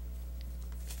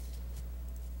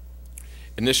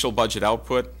 Initial budget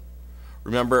output.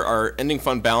 Remember, our ending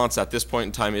fund balance at this point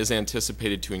in time is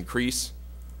anticipated to increase.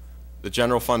 The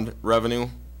general fund revenue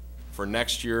for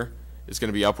next year is going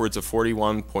to be upwards of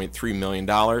 $41.3 million.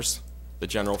 The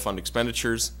general fund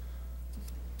expenditures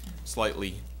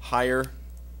slightly higher,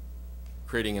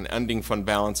 creating an ending fund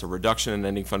balance, a reduction in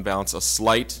ending fund balance, a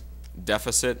slight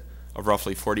deficit of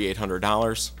roughly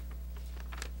 $4,800.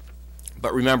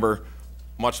 But remember,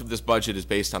 much of this budget is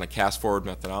based on a cast-forward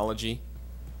methodology.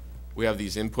 We have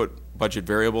these input budget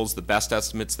variables, the best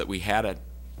estimates that we had at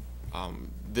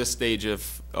this stage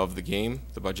of the game,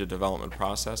 the budget development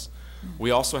process.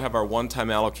 We also have our one-time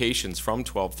allocations from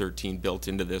 12-13 built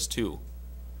into this too.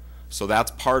 So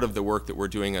that's part of the work that we're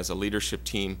doing as a leadership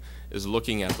team, is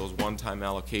looking at those one-time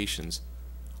allocations.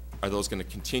 Are those going to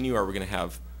continue? Are we going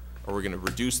to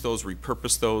reduce those,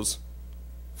 repurpose those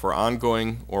for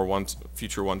ongoing or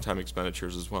future one-time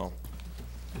expenditures as well?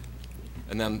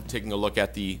 And then taking a look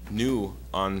at the new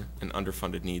and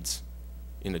underfunded needs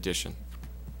in addition.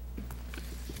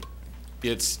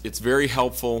 It's very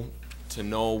helpful to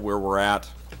know where we're at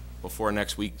before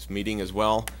next week's meeting as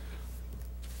well.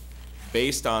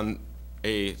 Based on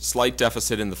a slight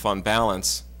deficit in the fund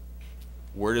balance,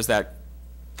 where does how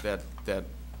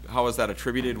is that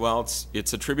attributed? Well,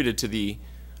 it's attributed to the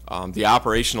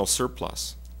operational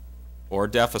surplus or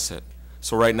deficit.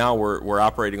 So right now we're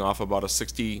operating off about a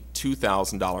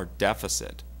 $62,000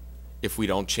 deficit if we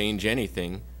don't change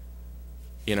anything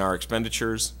in our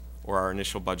expenditures or our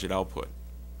initial budget output.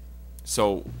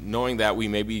 So knowing that, we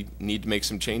maybe need to make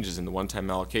some changes in the one-time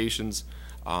allocations,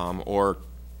 or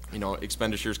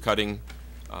expenditures cutting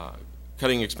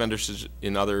expenditures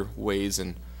in other ways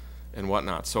and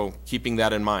whatnot. So keeping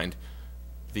that in mind,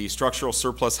 the structural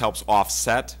surplus helps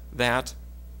offset that.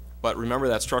 But remember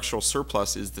that structural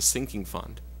surplus is the sinking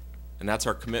fund, and that's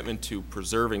our commitment to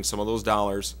preserving some of those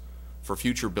dollars for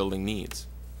future building needs,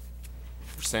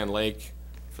 for Sand Lake,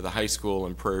 for the high school,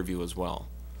 and Prairie View as well.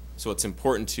 So it's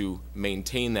important to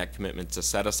maintain that commitment to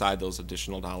set aside those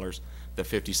additional dollars, the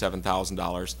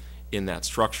 $57,000 in that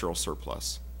structural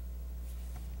surplus.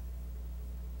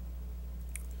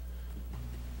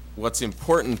 What's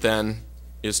important then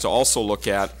is to also look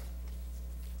at,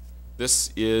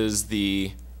 this is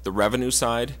the revenue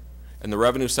side, and the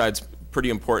revenue side's pretty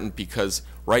important because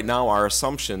right now our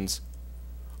assumptions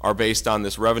are based on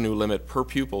this revenue limit per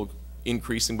pupil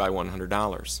increasing by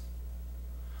 $100.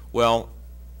 Well,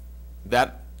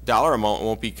 that dollar amount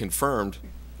won't be confirmed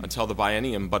until the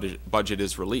biennium budget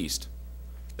is released.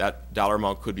 That dollar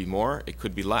amount could be more, it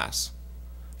could be less.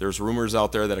 There's rumors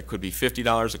out there that it could be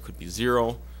 $50, it could be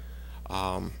 $0.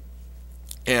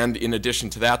 And in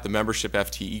addition to that, the membership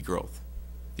FTE growth.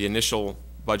 The initial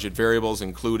budget variables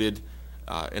included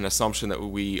an assumption that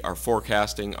we are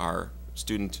forecasting our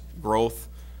student growth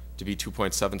to be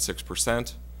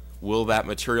 2.76%. Will that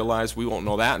materialize? We won't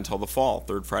know that until the fall,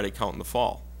 third Friday count in the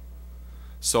fall.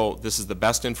 So this is the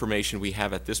best information we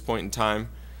have at this point in time.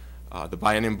 The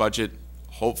biennium budget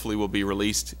hopefully will be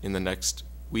released in the next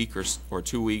week or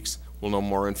 2 weeks. We'll know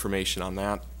more information on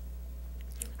that.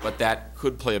 But that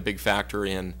could play a big factor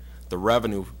in the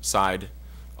revenue side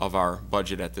of our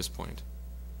budget at this point.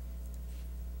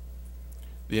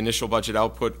 The initial budget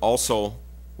output also,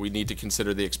 we need to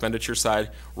consider the expenditure side.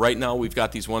 Right now we've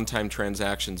got these one-time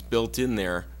transactions built in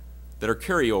there that are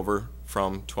carryover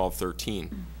from 12-13.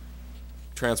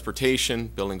 Transportation,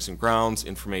 buildings and grounds,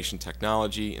 information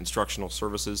technology, instructional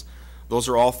services, those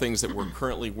are all things that we're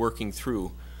currently working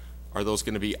through. Are those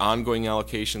going to be ongoing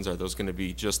allocations? Are those going to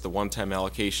be just the one-time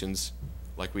allocations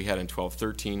like we had in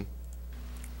 12-13?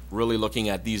 Really looking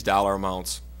at these dollar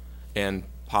amounts and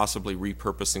possibly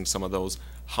repurposing some of those.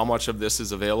 How much of this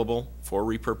is available for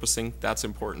repurposing? That's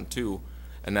important too,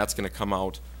 and that's going to come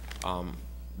out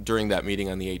during that meeting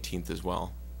on the 18th as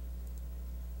well.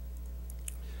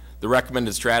 The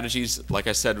recommended strategies, like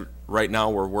I said, right now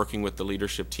we're working with the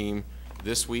leadership team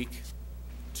this week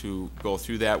to go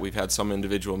through that. We've had some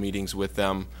individual meetings with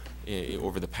them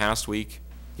over the past week,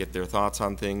 get their thoughts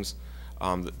on things.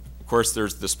 Of course,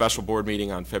 there's the special board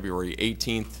meeting on February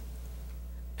 18th,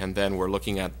 and then we're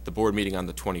looking at the board meeting on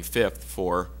the 25th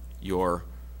for your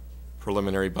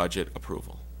preliminary budget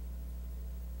approval.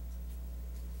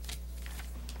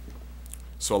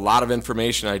 So a lot of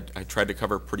information I tried to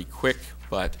cover pretty quick,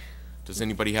 but does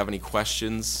anybody have any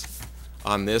questions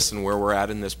on this and where we're at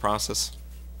in this process?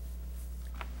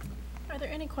 Are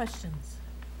there any questions?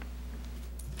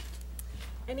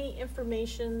 Any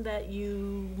information that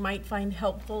you might find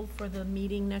helpful for the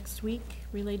meeting next week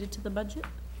related to the budget?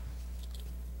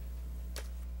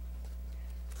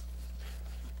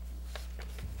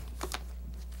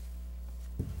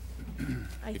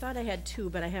 I thought I had two,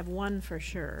 but I have one for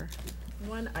sure.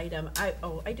 One item,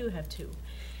 I do have two.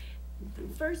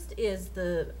 First is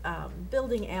the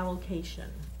building allocation.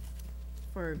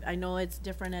 I know it's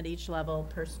different at each level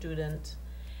per student,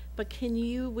 but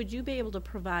would you be able to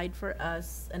provide for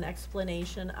us an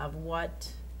explanation of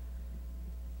what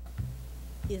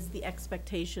is the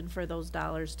expectation for those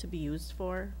dollars to be used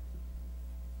for?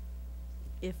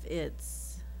 If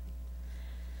it's,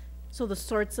 so the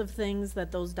sorts of things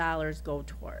that those dollars go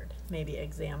toward, maybe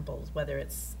examples, whether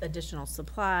it's additional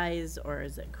supplies or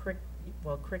is it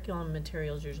curriculum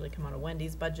materials usually come out of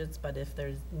Wendy's budgets, but if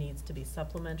there needs to be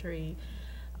supplementary,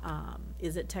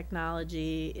 is it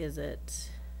technology, is it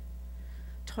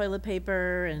toilet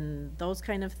paper and those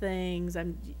kind of things.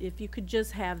 If you could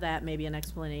just have that, maybe an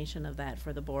explanation of that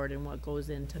for the board and what goes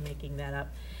into making that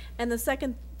up. And the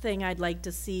second thing I'd like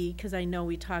to see, because I know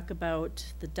we talk about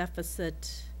the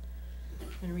deficit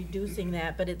and reducing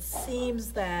that, but it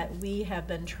seems that we have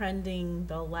been trending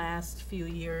the last few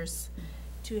years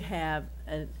to have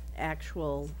an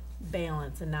actual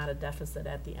balance and not a deficit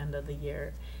at the end of the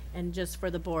year. And just for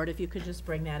the board, if you could just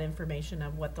bring that information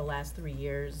of what the last 3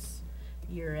 years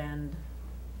year end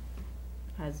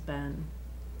has been.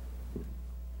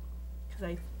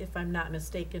 Because if I'm not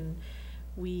mistaken,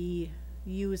 we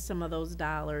use some of those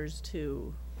dollars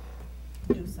to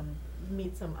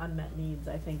meet some unmet needs,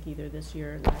 I think, either this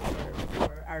year or last year,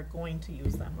 or are going to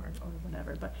use them or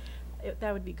whatever. But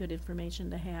that would be good information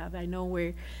to have. I know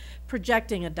we're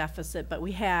projecting a deficit, but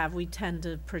we tend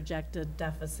to project a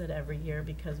deficit every year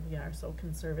because we are so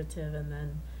conservative, and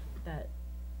then that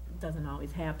doesn't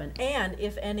always happen. And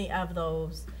if any of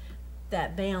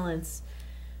that balance,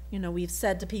 we've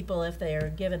said to people, if they are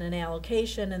given an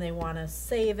allocation and they want to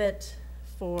save it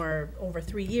for over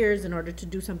 3 years in order to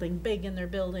do something big in their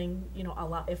building,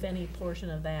 if any portion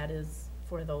of that is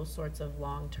for those sorts of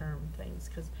long-term things,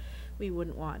 because we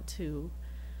wouldn't want to,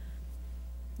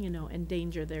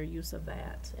 endanger their use of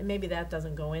that. And maybe that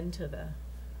doesn't go into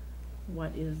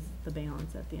what is the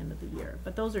balance at the end of the year.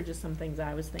 But those are just some things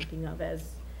I was thinking of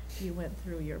as you went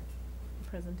through your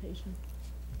presentation.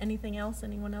 Anything else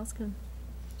anyone else can?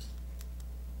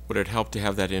 Would it help to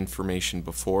have that information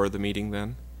before the meeting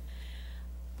then?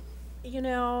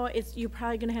 You're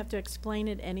probably going to have to explain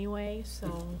it anyway,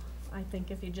 so I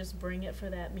think if you just bring it for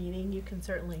that meeting, you can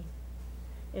certainly,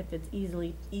 if it's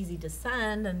easy to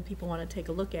send and people want to take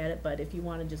a look at it, but if you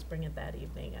want to just bring it that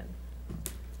evening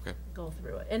and go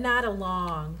through it. And not a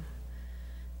long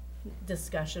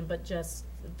discussion, but just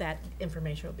that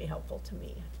information would be helpful to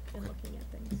me in looking at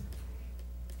things.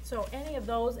 So any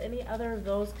other of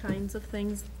those kinds of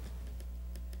things?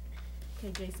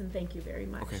 Okay, Jason, thank you very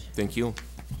much. Okay, thank you.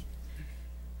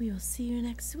 We will see you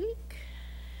next week.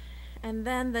 And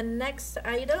then the next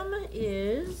item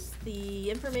is the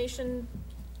information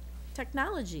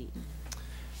technology.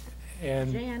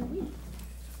 And Jan,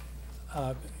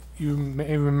 you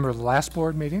may remember the last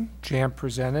board meeting, Jan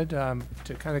presented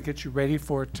to kind of get you ready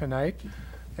for tonight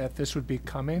that this would be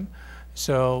coming.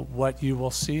 So what you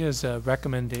will see is a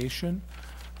recommendation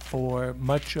for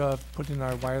much of putting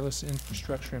our wireless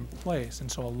infrastructure in place.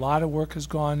 And so a lot of work has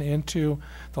gone into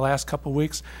the last couple of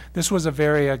weeks. This was a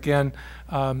very, again,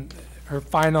 her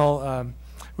final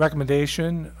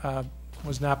recommendation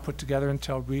was not put together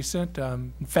until recent.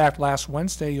 In fact, last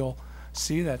Wednesday, you'll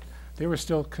see that they were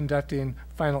still conducting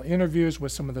final interviews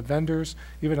with some of the vendors,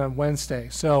 even on Wednesday.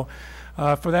 So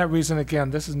for that reason,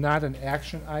 again, this is not an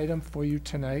action item for you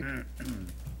tonight.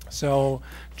 So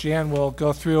Jan will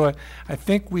go through it. I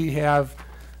think we have,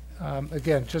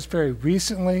 again, just very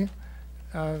recently,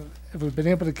 have we been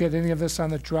able to get any of this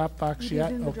on the Dropbox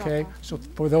yet? Okay, so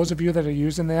for those of you that are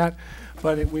using that,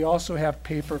 but we also have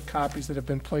paper copies that have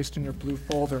been placed in your blue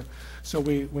folder. So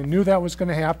we knew that was going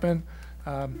to happen,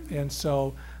 and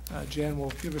so Jan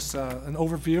will give us an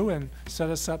overview and set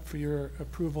us up for your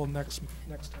approval next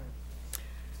time.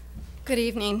 Good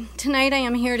evening. Tonight I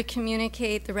am here to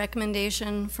communicate the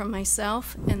recommendation from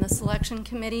myself and the selection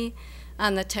committee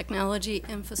on the technology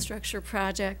infrastructure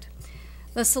project.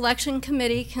 The selection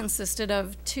committee consisted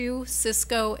of 2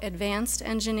 Cisco advanced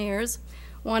engineers,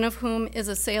 one of whom is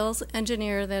a sales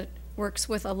engineer that works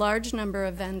with a large number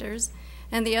of vendors,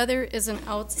 and the other is an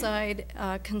outside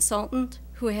consultant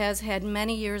who has had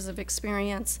many years of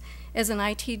experience as an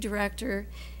IT director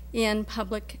in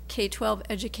public K-12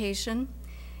 education,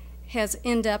 has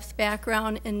in-depth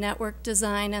background in network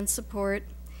design and support,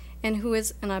 and who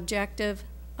is an objective,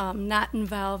 not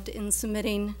involved in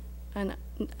submitting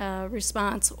a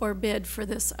response or bid for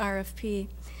this RFP.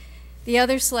 The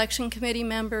other selection committee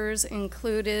members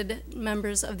included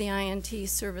members of the INT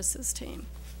services team.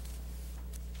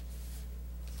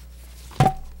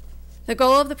 The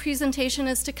goal of the presentation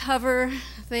is to cover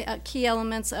the key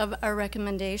elements of our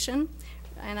recommendation.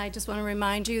 And I just want to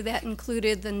remind you that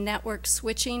included the network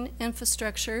switching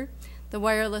infrastructure, the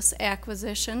wireless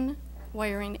acquisition,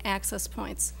 wiring access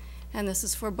points. And this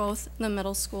is for both the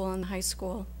middle school and the high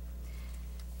school.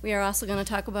 We are also going to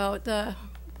talk about the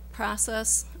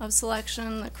process of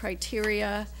selection, the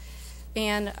criteria,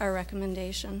 and our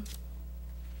recommendation.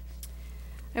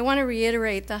 I want to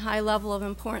reiterate the high level of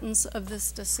importance of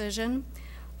this decision.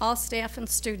 All staff and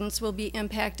students will be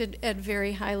impacted at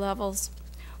very high levels.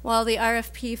 While the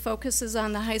RFP focuses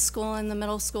on the high school and the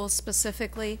middle school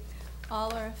specifically,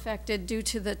 all are affected due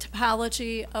to the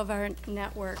topology of our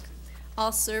network.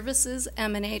 All services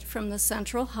emanate from the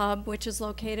central hub, which is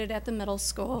located at the middle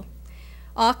school.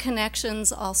 All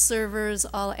connections, all servers,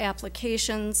 all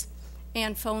applications,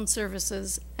 and phone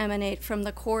services emanate from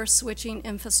the core switching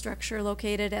infrastructure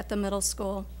located at the middle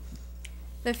school.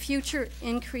 The future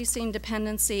increasing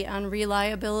dependency on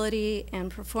reliability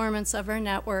and performance of our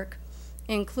network,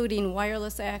 including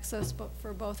wireless access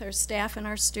for both our staff and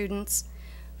our students,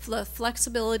 the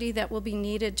flexibility that will be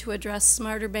needed to address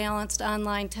smarter balanced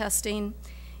online testing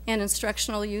and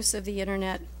instructional use of the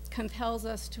internet, compels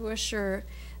us to assure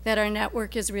that our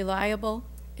network is reliable,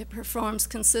 it performs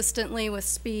consistently with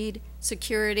speed,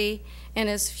 security, and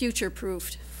is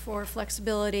future-proofed for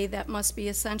flexibility that must be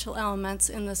essential elements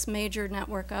in this major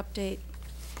network update.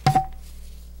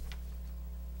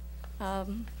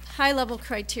 High-level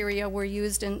criteria were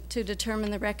used to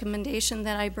determine the recommendation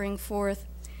that I bring forth.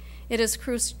 It is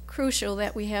crucial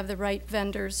that we have the right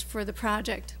vendors for the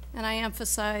project, and I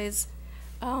emphasize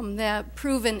that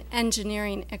proven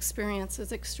engineering experience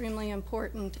is extremely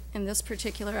important in this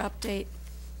particular update.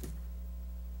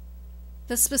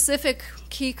 The specific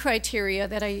key criteria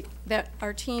that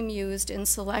our team used in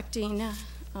selecting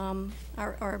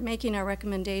or making our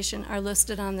recommendation are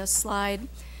listed on this slide.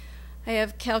 I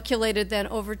have calculated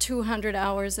that over 200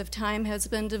 hours of time has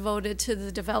been devoted to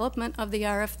the development of the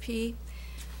RFP,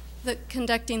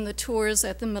 conducting the tours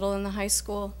at the middle and the high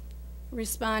school,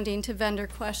 responding to vendor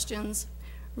questions,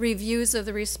 reviews of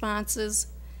the responses,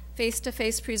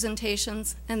 face-to-face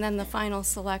presentations, and then the final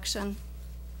selection.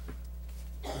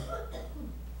 I'll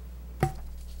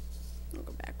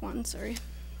go back one, sorry.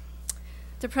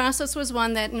 The process was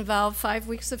one that involved 5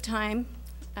 weeks of time,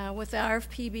 with the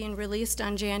RFP being released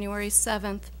on January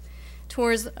 7th,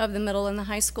 tours of the middle and the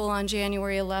high school on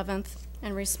January 11th,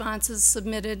 and responses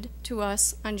submitted to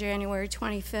us on January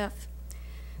 25th.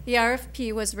 The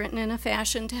RFP was written in a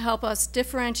fashion to help us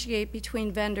differentiate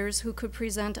between vendors who could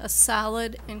present a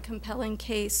solid and compelling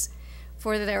case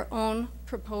for their own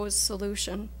proposed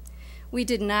solution. We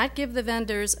did not give the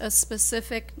vendors a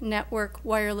specific network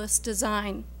wireless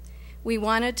design. We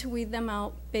wanted to weed them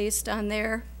out based on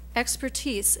their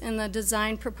expertise in the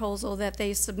design proposal that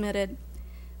they submitted.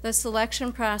 The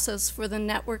selection process for the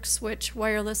network switch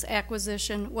wireless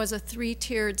acquisition was a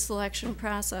 3-tiered selection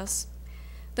process.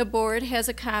 The board has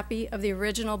a copy of the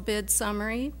original bid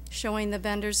summary showing the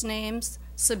vendors' names,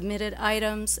 submitted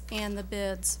items, and the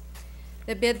bids.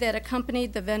 The bid that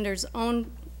accompanied the vendor's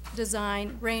own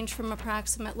design ranged from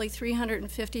approximately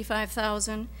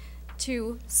 $355,000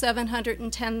 to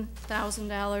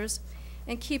 $710,000,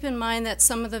 and keep in mind that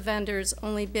some of the vendors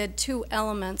only bid 2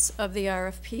 elements of the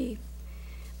RFP.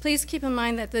 Please keep in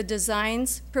mind that the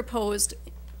designs proposed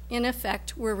in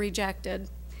effect were rejected.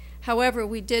 However,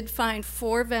 we did find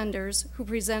 4 vendors who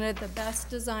presented the best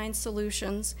design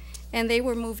solutions, and they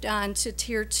were moved on to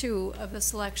Tier 2 of the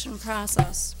selection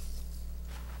process.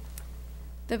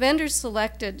 The vendors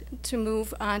selected to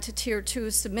move on to Tier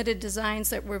 2 submitted designs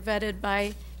that were vetted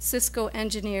by Cisco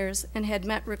engineers and had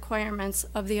met requirements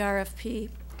of the RFP.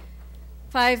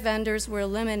 5 vendors were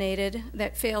eliminated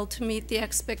that failed to meet the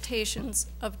expectations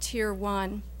of Tier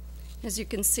 1. As you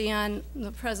can see on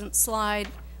the present slide,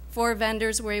 4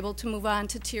 vendors were able to move on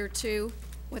to Tier 2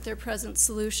 with their present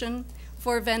solution.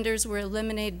 4 vendors were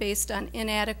eliminated based on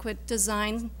inadequate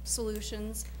design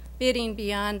solutions, bidding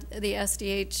beyond the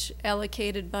SDH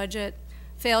allocated budget,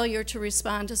 failure to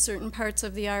respond to certain parts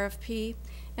of the RFP,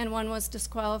 and 1 was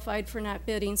disqualified for not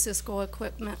bidding Cisco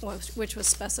equipment, which was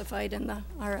specified in the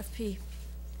RFP.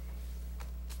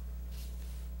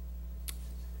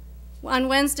 On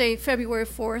Wednesday, February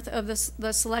 4th,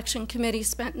 the selection committee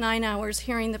spent 9 hours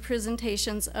hearing the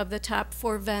presentations of the top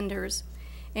 4 vendors,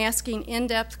 asking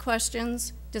in-depth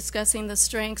questions, discussing the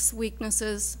strengths,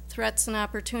 weaknesses, threats, and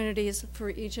opportunities for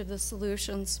each of the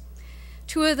solutions.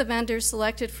 2 of the vendors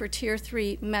selected for Tier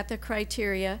 3 met the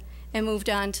criteria and moved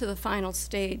on to the final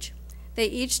stage. They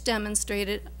each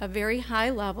demonstrated a very high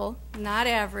level, not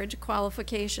average,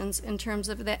 qualifications in terms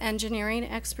of the engineering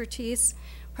expertise,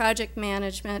 project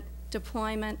management,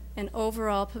 deployment, and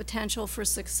overall potential for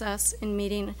success in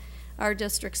meeting our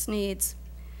district's needs.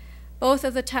 Both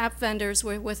of the top vendors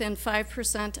were within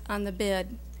 5% on the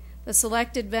bid. The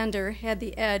selected vendor had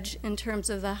the edge in terms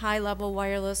of the high-level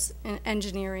wireless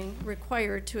engineering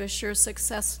required to assure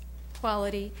success,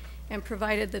 quality, and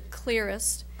provided the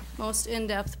clearest, most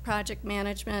in-depth project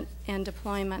management and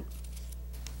deployment.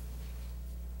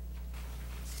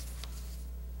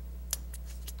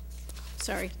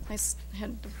 Sorry, I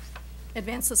had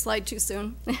advanced the slide too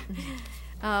soon.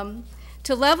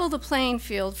 To level the playing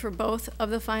field for both of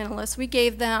the finalists, we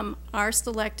gave them our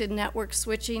selected network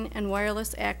switching and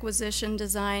wireless acquisition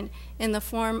design in the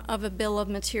form of a bill of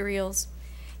materials.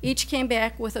 Each came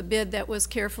back with a bid that was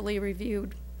carefully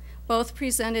reviewed. Both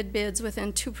presented bids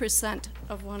within 2%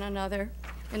 of one another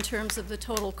in terms of the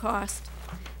total cost.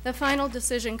 The final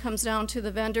decision comes down to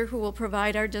the vendor who will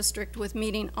provide our district with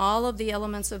meeting all of the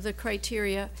elements of the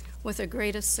criteria with the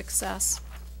greatest success.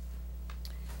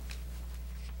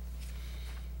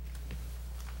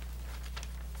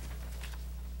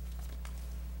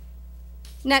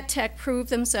 NetTech proved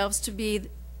themselves to be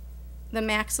the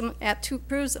maximum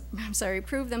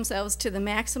proved themselves to the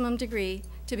maximum degree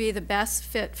to be the best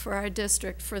fit for our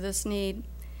district for this need.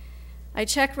 I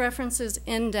checked references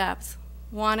in depth: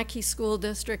 Waunakee School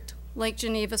District, Lake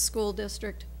Geneva School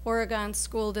District, Oregon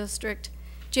School District,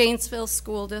 Janesville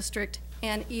School District,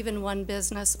 and even one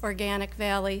business, Organic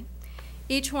Valley.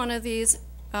 Each one of these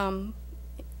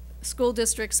school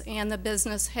districts and the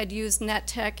business had used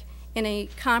NetTech in a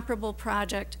comparable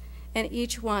project, and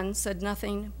each one said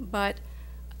nothing but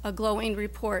a glowing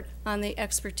report on the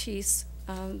expertise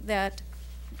that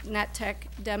NetTech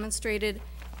demonstrated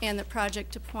and the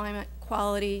project deployment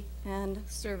quality and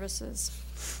services.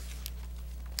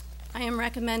 I am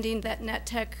recommending that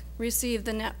NetTech receive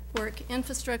the network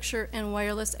infrastructure and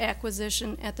wireless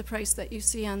acquisition at the price that you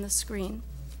see on the screen.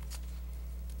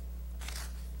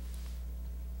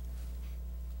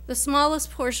 The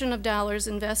smallest portion of dollars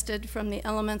invested from the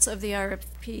elements of the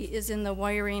RFP is in the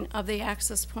wiring of the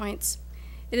access points.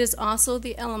 It is also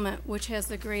the element which has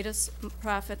the greatest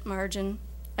profit margin.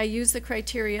 I use the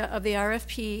criteria of the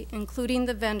RFP, including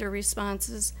the vendor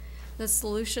responses, the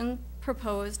solution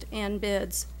proposed, and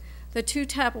bids. The two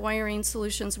top wiring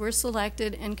solutions were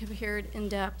selected and compared in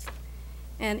depth,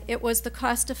 and it was the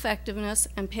cost effectiveness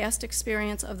and past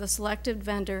experience of the selected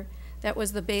vendor that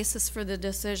was the basis for the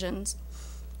decisions.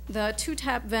 The two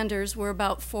top vendors were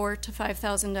about $4,000 to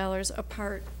 $5,000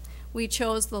 apart. We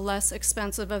chose the less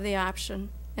expensive of the option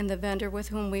and the vendor with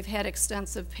whom we've had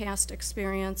extensive past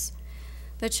experience.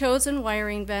 The chosen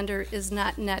wiring vendor is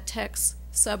not NetTech's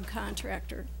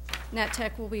subcontractor.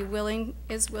 NetTech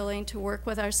is willing to work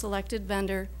with our selected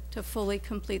vendor to fully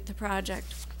complete the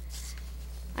project.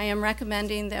 I am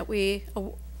recommending that we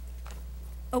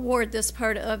award this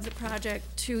part of the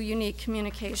project to Unique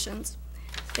Communications.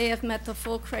 They have met the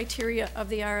full criteria of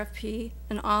the RFP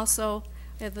and also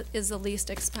is the least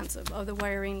expensive of the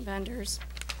wiring vendors.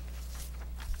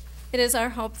 It is our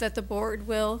hope that the board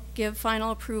will give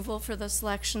final approval for the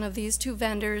selection of these two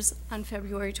vendors on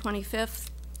February 25th,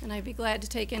 and I'd be glad to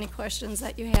take any questions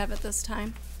that you have at this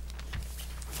time.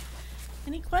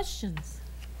 Any questions?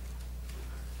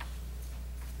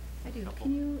 I do.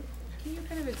 Can you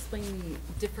kind of explain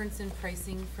the difference in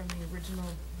pricing from the original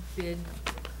bid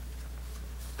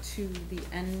to the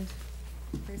end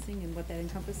pricing and what that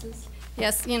encompasses?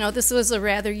 Yes, you know, this was a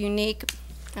rather unique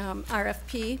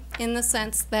RFP in the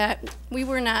sense that we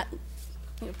were not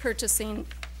purchasing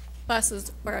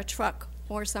buses or a truck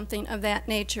or something of that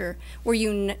nature where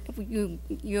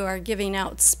you are giving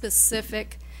out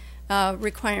specific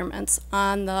requirements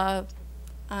on the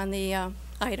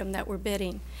item that we're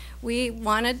bidding. We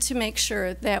wanted to make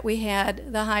sure that we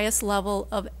had the highest level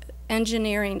of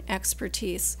engineering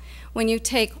expertise. When you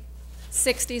take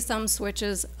 60-some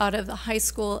switches out of the high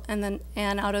school and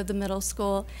out of the middle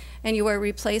school, and you are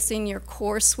replacing your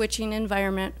core switching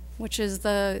environment, which is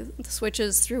the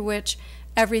switches through which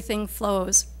everything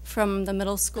flows from the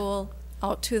middle school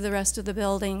out to the rest of the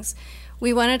buildings.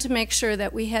 We wanted to make sure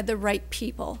that we had the right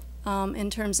people in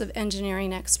terms of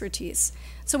engineering expertise.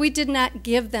 So we did not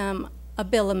give them a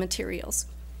bill of materials.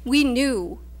 We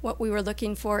knew what we were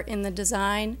looking for in the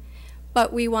design,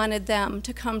 but we wanted them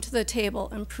to come to the table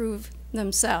and prove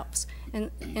themselves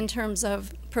in terms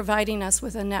of providing us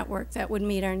with a network that would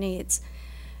meet our needs.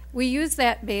 We use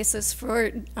that basis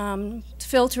for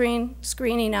filtering,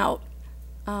 screening out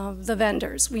the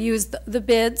vendors. We used the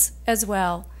bids as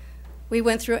well. We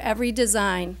went through every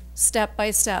design step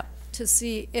by step to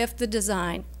see if the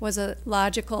design was a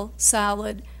logical,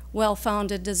 solid,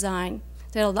 well-founded design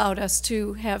that allowed us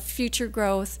to have future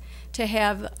growth, to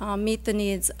have meet the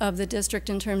needs of the district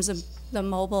in terms of the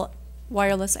mobile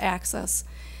wireless access,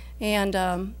 and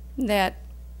that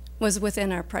was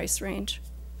within our price range.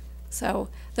 So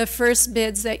the first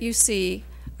bids that you see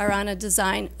are on a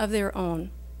design of their own.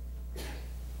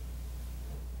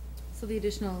 So the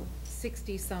additional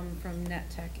 60-some from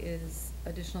NetTech is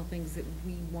additional things that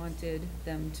we wanted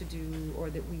them to do or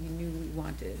that we knew we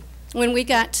wanted? When we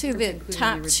got to the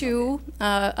top two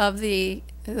of the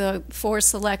four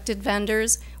selected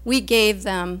vendors, we gave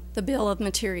them the bill of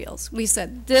materials. We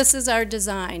said, this is our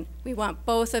design. We want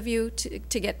both of you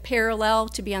to get parallel,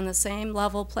 to be on the same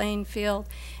level playing field,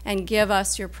 and give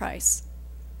us your price.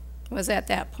 It was at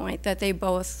that point that they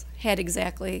both had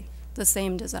exactly the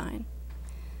same design.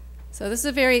 So this is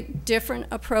a very different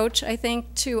approach, I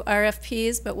think, to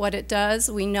RFPs, but what it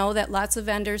does, we know that lots of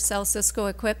vendors sell Cisco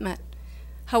equipment.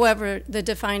 However, the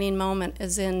defining moment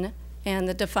is in, and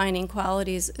the defining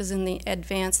qualities is in the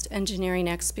advanced engineering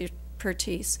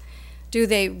expertise. Do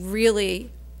they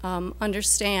really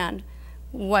understand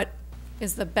what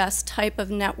is the best type of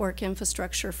network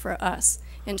infrastructure for us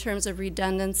in terms of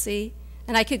redundancy?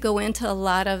 And I could go into a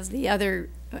lot of the other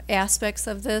aspects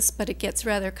of this, but it gets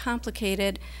rather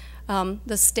complicated.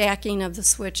 The stacking of the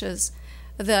switches,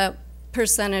 the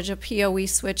percentage of PoE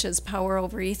switches, power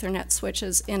over Ethernet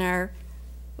switches in our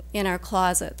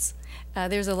closets.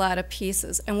 There's a lot of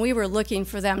pieces, and we were looking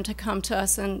for them to come to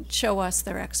us and show us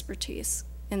their expertise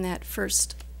in that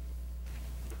first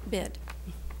bid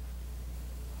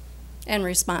in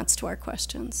response to our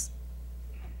questions.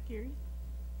 Gary?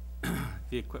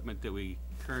 The equipment that we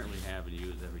currently have and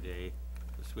use every day,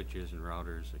 the switches and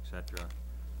routers, etc.,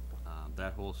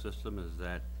 that whole system, is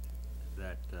that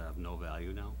of no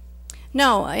value now?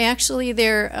 No, actually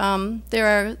there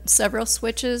are several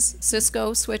switches,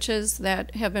 Cisco switches,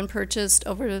 that have been purchased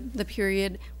over the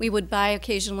period. We would buy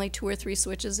occasionally 2 or 3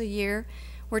 switches a year.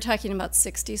 We're talking about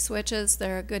 60 switches.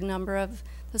 There are a good number of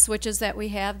the switches that we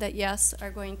have that, yes,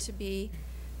 are going to be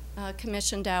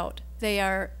commissioned out. They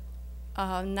are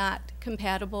not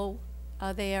compatible.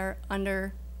 They are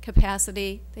under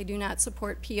capacity. They do not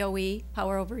support PoE,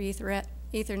 power over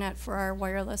Ethernet for our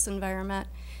wireless environment.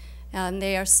 And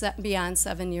they are set beyond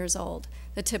 7 years old.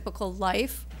 The typical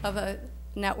life of a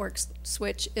network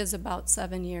switch is about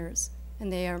 7 years, and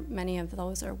many of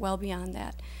those are well beyond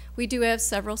that. We do have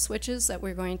several switches that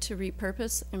we're going to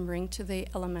repurpose and bring to the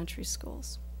elementary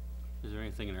schools. Is there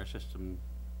anything in our system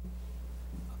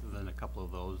other than a couple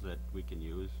of those that we can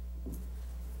use,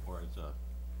 or is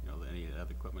any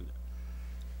other equipment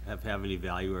have any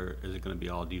value, or is it going to be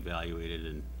all devaluated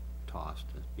and tossed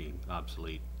as being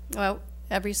obsolete? Well,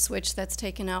 every switch that's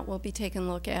taken out will be taken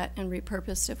a look at and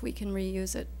repurposed if we can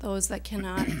reuse it. Those that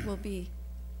cannot will be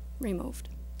removed.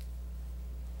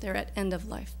 They're at end of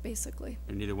life, basically.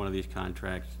 And neither one of these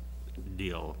contracts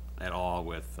deal at all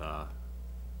with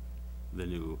the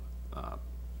new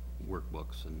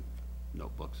workbooks and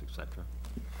notebooks, etc.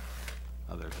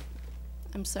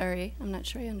 I'm sorry, I'm not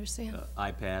sure I understand.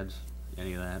 iPads,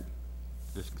 any of that?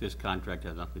 This contract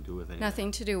has nothing to do with any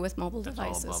Nothing to do with mobile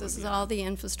devices. This is all the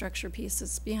infrastructure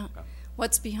pieces behind. Okay.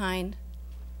 What's behind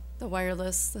the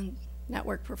wireless and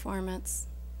network performance,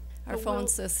 our phone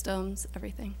systems,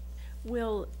 everything.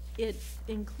 Will it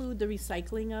include the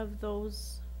recycling of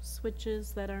those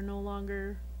switches that are no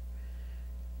longer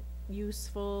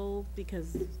useful?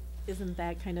 Because isn't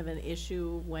that kind of an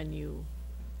issue when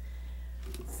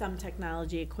some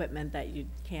technology equipment that you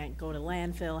can't go to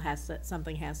landfill,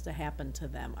 something has to happen to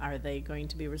them? Are they going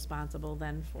to be responsible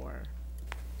then for?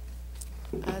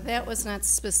 That was not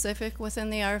specific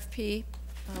within the RFP.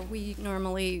 We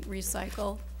normally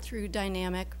recycle through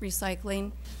dynamic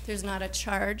recycling. There's not a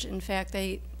charge. In fact,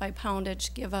 they, by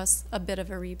poundage, give us a bit of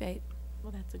a rebate.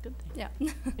 Well, that's a good thing. Yeah.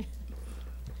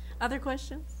 Other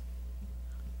questions?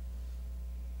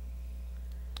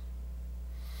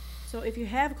 So if you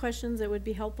have questions, it would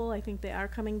be helpful. I think they are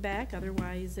coming back.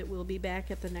 Otherwise, it will be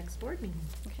back at the next board meeting.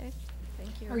 Okay,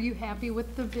 thank you. Are you happy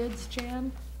with the bids,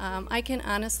 Jan? I can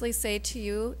honestly say to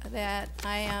you that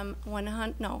I am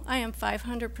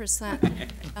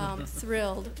 500%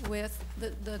 thrilled with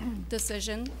the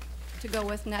decision to go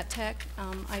with NetTech.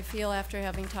 I feel, after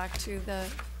having talked to the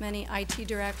many IT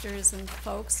directors and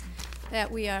folks,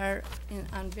 that we are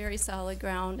on very solid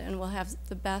ground and will have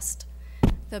the best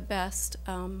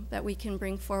that we can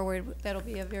bring forward. That'll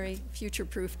be a very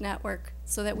future-proof network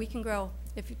so that we can grow.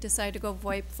 If you decide to go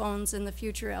VoIP phones in the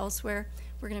future elsewhere,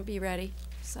 we're going to be ready.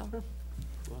 So,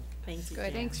 thank you.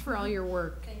 Good. Thanks for all your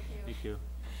work. Thank you. Thank you.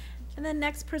 And then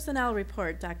next personnel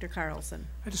report, Dr. Carlson.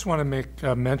 I just want to make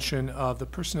mention of the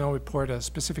personnel report, a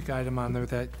specific item on there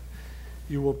that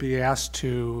you will be asked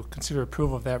to consider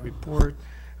approval of that report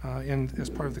as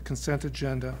part of the consent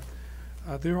agenda.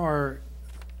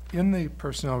 In the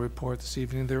personnel report this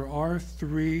evening, there are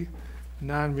 3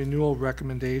 non-renewal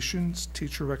recommendations,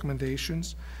 teacher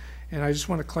recommendations, and I just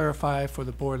want to clarify for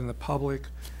the board and the public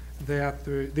that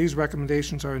these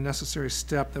recommendations are a necessary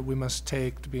step that we must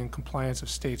take to be in compliance with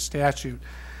state statute.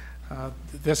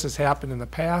 This has happened in the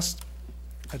past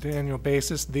at an annual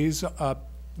basis. These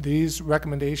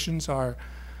recommendations are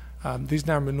These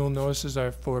non-renewal notices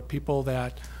are for people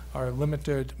that are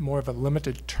limited, more of a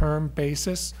limited term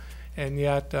basis, and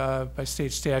yet by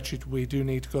state statute, we do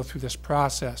need to go through this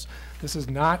process. This is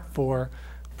not for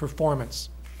performance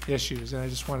issues, and I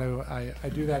just want to, I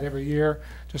do that every year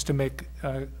just to make,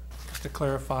 just to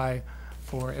clarify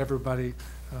for everybody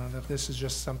that this is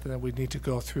just something that we need to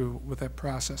go through with that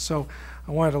process. So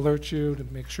I wanted to alert you to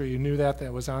make sure you knew that.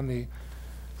 That was on the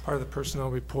part of the personnel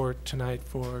report tonight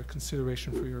for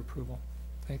consideration for your approval.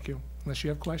 Thank you. Unless you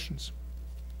have questions.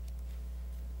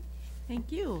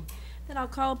 Thank you. Then I'll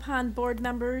call upon board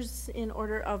members in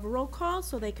order of roll call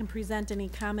so they can present any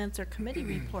comments or committee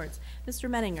reports. Mr.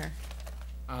 Menninger.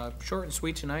 Short and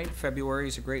sweet tonight. February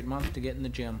is a great month to get in the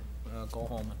gym. Go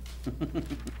Holmen.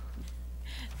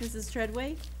 Mrs.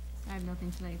 Treadway. I have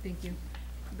nothing tonight, thank you.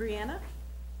 Brianna.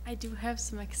 I do have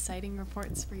some exciting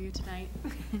reports for you tonight.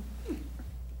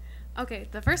 Okay,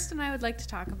 the first one I would like to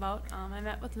talk about, I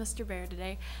met with Mr. Bear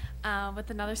today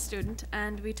with another student,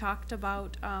 and we talked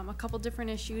about a couple different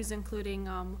issues, including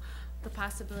the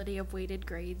possibility of weighted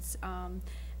grades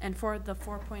and for the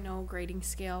 4.0 grading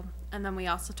scale. And then we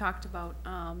also talked about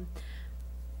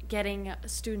getting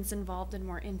students involved in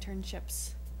more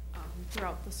internships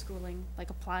throughout the schooling, like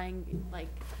applying, like,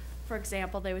 for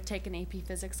example, they would take an AP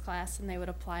physics class and they would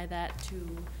apply that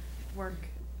to work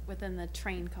within the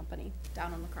train company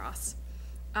down in La Crosse.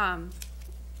 And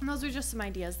those are just some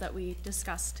ideas that we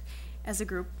discussed as a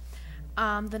group.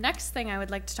 The next thing I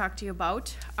would like to talk to you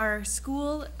about, our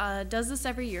school does this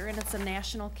every year, and it's a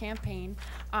national campaign.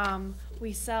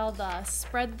 We sell the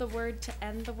Spread the Word to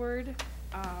End the Word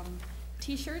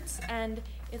t-shirts, and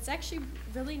it's actually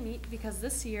really neat because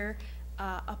this year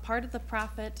a part of the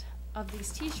profit of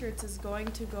these t-shirts is going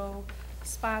to go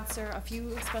sponsor a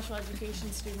few special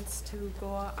education students to go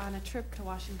on a trip to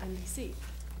Washington, D.C.,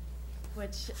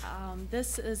 which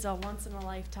this is a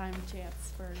once-in-a-lifetime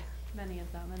chance for many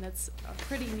of them, and it's a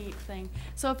pretty neat thing.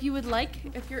 So if you would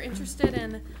like, if you're interested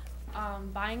in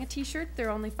buying a t-shirt, they're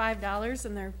only $5,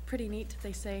 and they're pretty neat.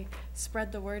 They say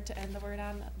 "Spread the Word to End the Word"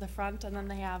 on the front, and then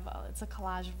they have, it's a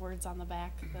collage of words on the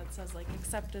back that says like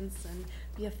acceptance and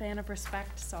be a fan of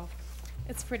respect, so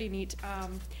it's pretty neat.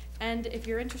 And if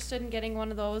you're interested in getting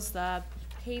one of those, the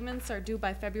payments are due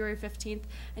by February 15th,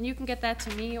 and you can get that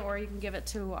to me, or you can give it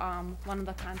to one of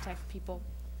the contact people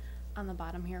on the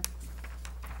bottom here.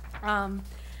 On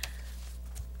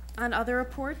other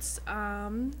reports,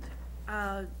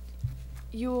 I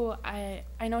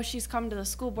know she's come to the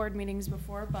school board meetings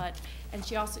before, and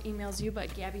she also emails you,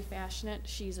 but Gabby Fashionette,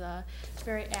 she's a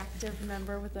very active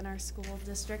member within our school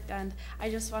district, and I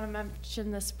just want to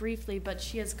mention this briefly, but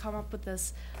she has come up with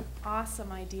this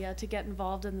awesome idea to get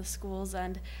involved in the schools,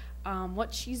 and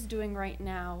what she's doing right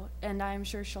now, and I'm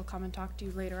sure she'll come and talk to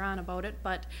you later on about it,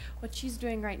 but what she's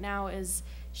doing right now is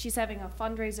she's having a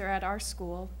fundraiser at our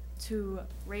school to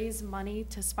raise money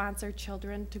to sponsor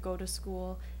children to go to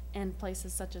school in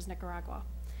places such as Nicaragua.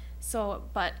 So,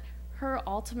 but her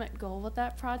ultimate goal with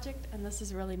that project, and this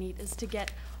is really neat, is to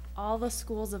get all the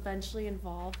schools eventually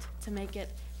involved to make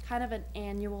it kind of an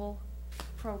annual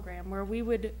program where we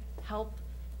would help,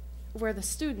 where the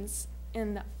students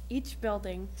in each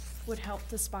building would help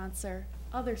to sponsor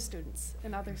other students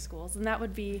in other schools, and that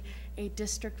would be a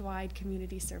district-wide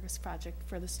community service project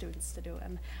for the students to do,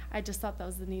 and I just thought that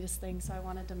was the neatest thing, so I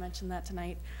wanted to mention that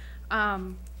tonight.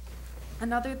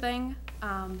 Another thing,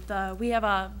 we have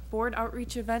a board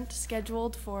outreach event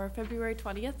scheduled for February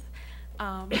 20th,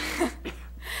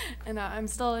 and I'm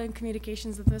still in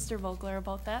communications with Mr. Vogler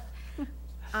about that.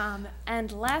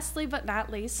 And lastly but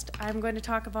not least, I'm going to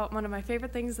talk about one of my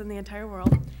favorite things in the entire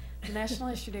world, the National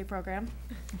History Day program.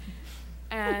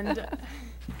 And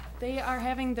they are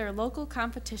having their local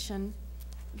competition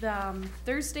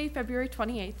Thursday, February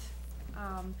 28th,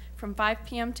 from 5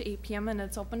 p.m. to 8 p.m., and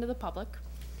it's open to the public.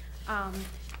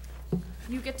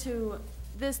 You get to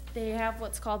they have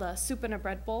what's called a soup and a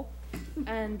bread bowl,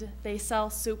 and they sell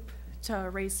soup to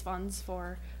raise funds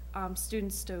for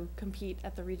students to compete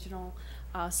at the regional,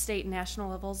 state, and national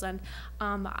levels. And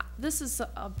this is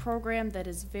a program that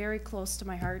is very close to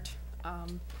my heart.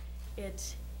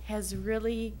 It has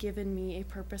really given me a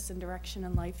purpose and direction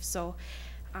in life, so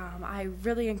I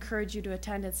really encourage you to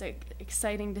attend. It's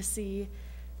exciting to see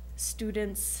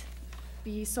students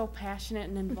be so passionate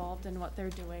and involved in what they're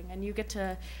doing, and you get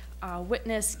to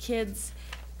witness kids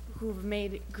who've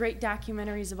made great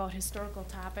documentaries about historical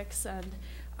topics and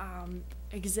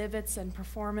exhibits and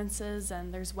performances,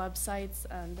 and there's websites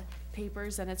and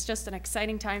papers, and it's just an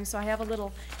exciting time. So I have a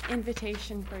little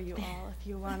invitation for you all if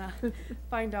you want to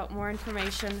find out more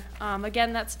information.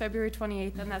 Again, that's February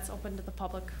 28th, and that's open to the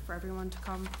public for everyone to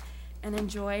come and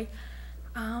enjoy.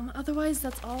 Otherwise,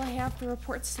 that's all I have for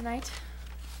reports tonight.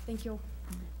 Thank you.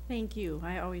 Thank you.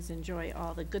 I always enjoy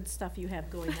all the good stuff you have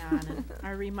going on and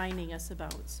are reminding us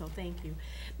about, so thank you.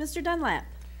 Mr. Dunlap.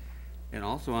 And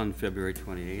also on February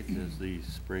 28th is the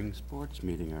spring sports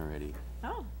meeting already.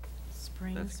 Oh,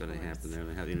 spring That's going to sports. happen there.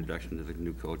 They have the introduction to the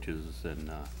new coaches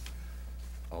and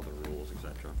all the rules,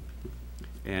 etc.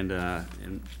 And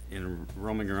in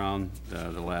roaming around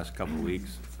the last couple of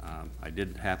weeks, I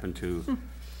did happen to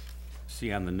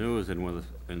see on the news in one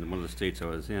of the states I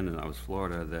was in, and that was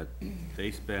Florida, that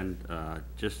they spend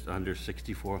just under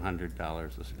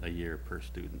 $6,400 a year per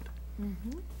student.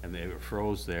 Mm-hmm. And they were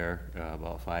froze there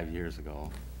about 5 years ago,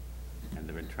 and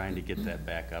they've been trying to get that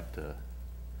back up to.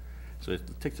 So it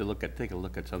takes a look at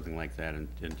something like that, and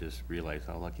just realize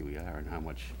how lucky we are, and how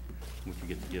much we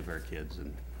get to give our kids,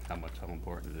 and how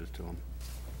important it is to them.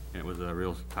 And it was a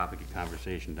real topic of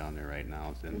conversation down there right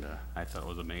now, and I thought it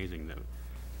was amazing that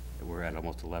we're at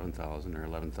almost $11,000 or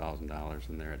 $11,000,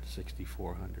 and they're at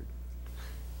 $6,400.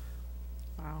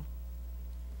 Wow.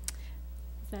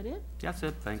 Is that it? That's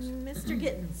it. Thanks. Mr.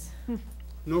 Gittens.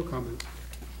 No comment.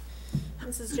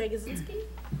 Mrs. Jagosinski?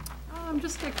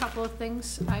 Just a couple of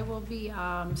things. I will be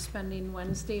spending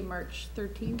Wednesday, March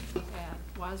 13th at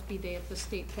WASB Day at the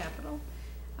State Capitol,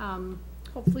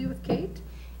 hopefully with Kate,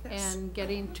 and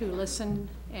getting to listen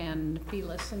and be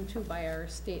listened to by our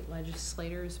state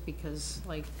legislators, because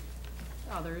like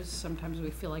others, sometimes we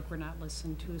feel like we're not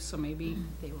listened to, so maybe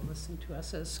they will listen to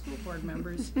us as school board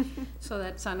members. So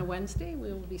that's on a Wednesday.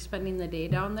 We will be spending the day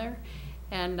down there.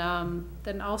 And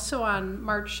then also on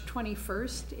March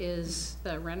 21st is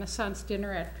the Renaissance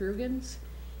Dinner at Drugan's.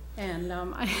 And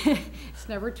it's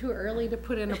never too early to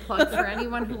put in a plug for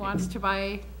anyone who wants to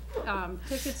buy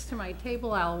tickets to my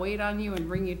table. I'll wait on you and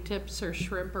bring you tips or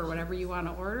shrimp or whatever you want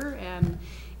to order. And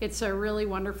it's a really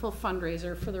wonderful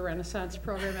fundraiser for the Renaissance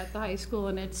program at the high school,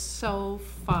 and it's so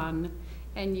fun.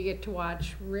 And you get to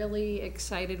watch really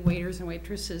excited waiters and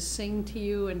waitresses sing to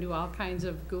you and do all kinds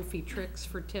of goofy tricks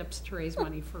for tips to raise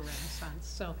money for Renaissance.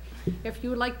 So if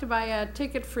you would like to buy a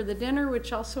ticket for the dinner,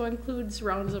 which also includes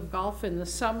rounds of golf in the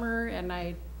summer, and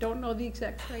I don't know the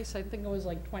exact price, I think it was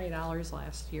like $20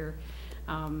 last year.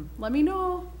 Let me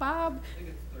know, Bob. I think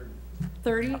it's 30.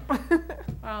 30?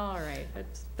 All right,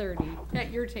 it's 30. At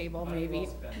your table, maybe,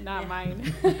 not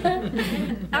mine.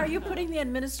 Are you putting the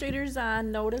administrators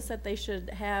on notice that they should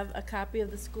have a copy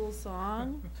of the school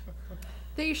song?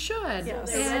 They should.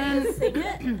 Yes. They're ready to sing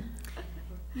it?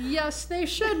 Yes, they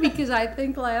should, because I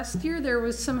think last year there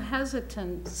was some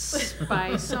hesitance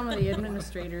by some of the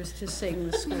administrators to sing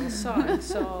the school song.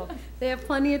 So they have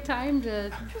plenty of time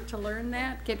to learn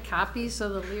that, get copies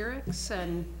of the lyrics,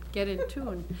 and get in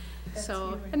tune.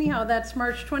 So anyhow, that's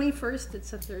March 21st.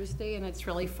 It's a Thursday, and it's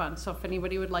really fun. So if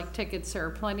anybody would like tickets, there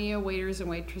are plenty of waiters and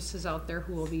waitresses out there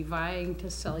who will be vying to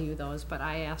sell you those, but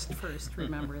I asked first,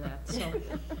 remember that. So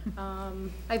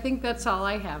I think that's all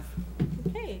I have.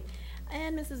 Okay.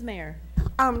 And Mrs. Mayer.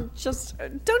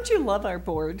 Don't you love our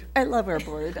board? I love our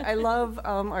board. I love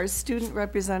our student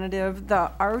representative.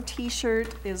 Our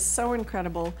t-shirt is so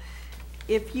incredible.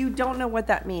 If you don't know what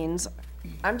that means,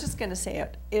 I'm just gonna say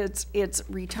it. It's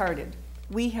retarded.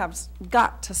 We have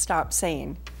got to stop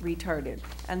saying retarded.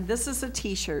 And this is a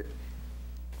t-shirt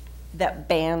that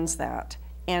bans that.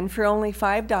 And for only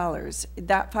 $5,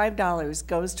 that $5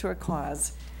 goes to a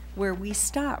cause where we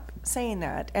stop saying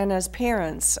that. And as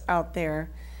parents out there,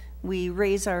 we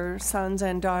raise our sons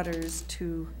and daughters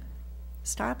to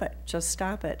stop it, just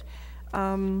stop it.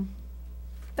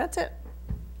 That's it.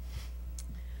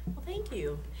 Well, thank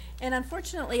you. And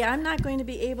unfortunately, I'm not going to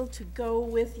be able to go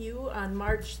with you on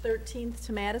March 13th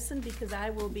to Madison, because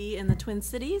I will be in the Twin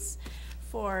Cities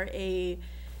for a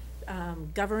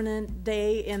Governance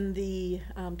Day in the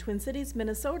Twin Cities,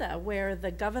 Minnesota, where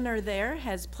the governor there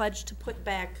has pledged to put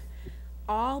back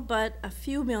all but a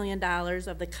few $1 million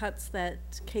of the cuts that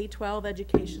K-12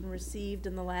 education received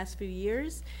in the last few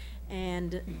years.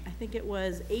 And I think it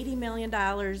was $80 million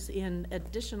in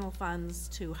additional funds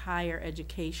to higher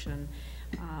education.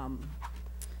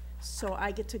 So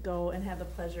I get to go and have the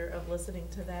pleasure of listening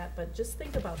to that, but just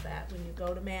think about that when you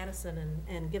go to Madison,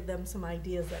 and give them some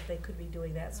ideas that they could be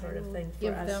doing that sort of thing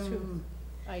for us too. Give them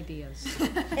ideas.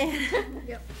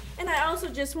 Yep. And I also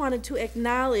just wanted to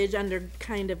acknowledge, under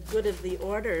kind of good of the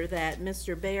order, that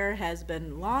Mr. Bear has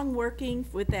been long working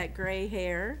with that gray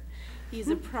hair. He's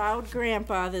a proud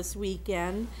grandpa this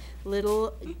weekend,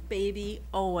 little baby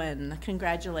Owen.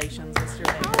 Congratulations, Mr.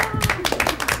 Bear.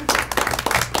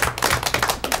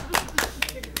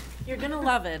 You're gonna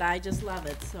love it. I just love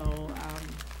it. So,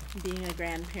 being a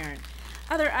grandparent.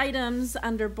 Other items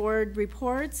under board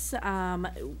reports.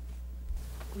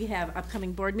 we have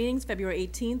upcoming board meetings. February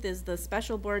 18th is the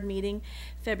special board meeting.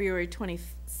 February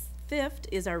 25th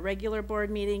is our regular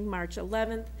board meeting, March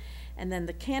 11th. And then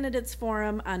the candidates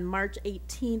forum on March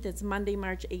 18th. It's Monday,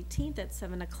 March 18th at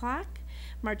 7 o'clock.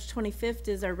 March 25th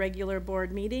is our regular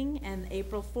board meeting, and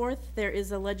April 4th, there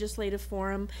is a legislative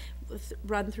forum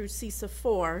run through CISA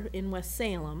 4 in West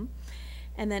Salem.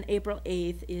 And then April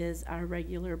 8th is our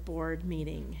regular board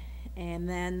meeting. And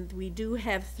then we do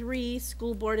have 3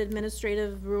 school board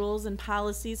administrative rules and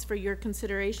policies for your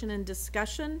consideration and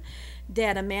discussion: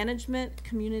 data management,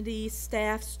 community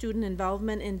staff, student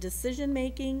involvement in decision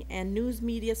making, and news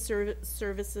media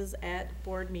services at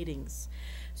board meetings.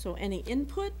 So any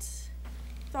input,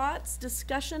 thoughts,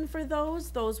 discussion for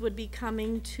those would be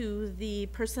coming to the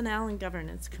Personnel and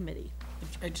Governance Committee.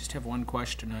 I just have one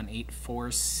question on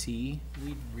 8.4C.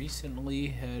 We recently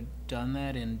had done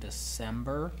that in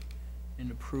December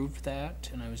and approved that,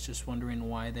 and I was just wondering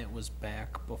why that was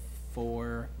back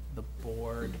before the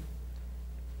board.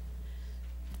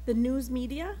 The news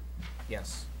media?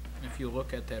 Yes. If you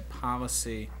look at that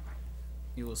policy,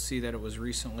 you will see that it was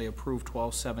recently approved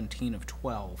 12/17 of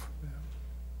 12.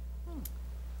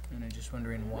 And I'm just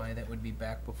wondering why that would be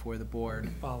back before the board.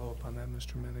 Follow up on that,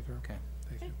 Mr. Miniger. Okay.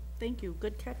 Thank you. Thank you.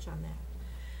 Good catch on that.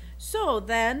 So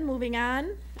then, moving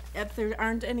on, if there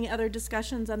aren't any other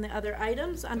discussions on the other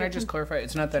items. Can I just clarify?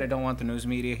 It's not that I don't want the news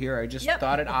media here. I just Yep.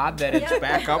 thought it odd that it's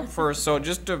back up first. So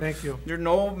just to, thank you. There's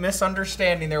no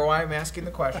misunderstanding there why I'm asking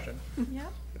the question.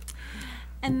 Yep.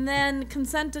 And then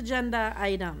consent agenda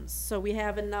items. So we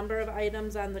have a number of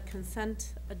items on the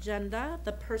consent agenda: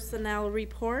 the personnel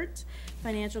report,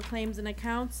 financial claims and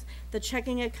accounts, the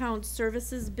checking account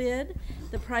services bid,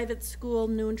 the private school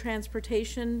noon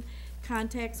transportation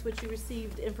contacts, which you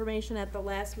received information at the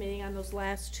last meeting on those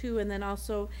last 2, and then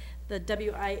also the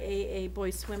WIAA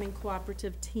Boys Swimming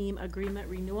Cooperative Team Agreement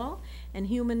Renewal, and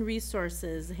Human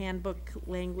Resources Handbook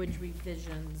Language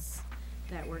Revisions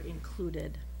that were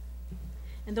included.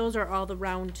 And those are all the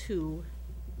round 2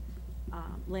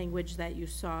 language that you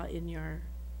saw in your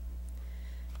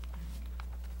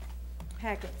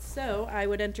packet. So I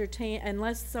would entertain,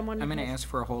 unless someone I'm going to has- ask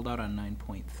for a holdout on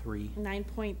 9.3.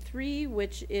 9.3,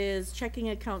 which is checking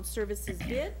account services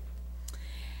bid.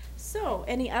 So,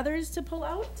 any others to pull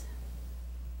out?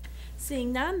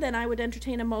 Seeing none, then I would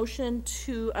entertain a motion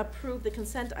to approve the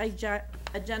consent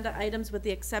agenda items with the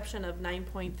exception of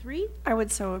 9.3. I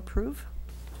would so approve.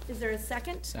 Is there a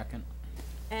second? Second.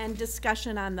 And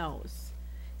discussion on those.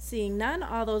 Seeing none,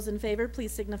 all those in favor,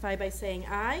 please signify by saying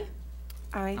aye.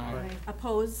 Aye.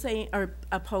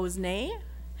 Oppose nay.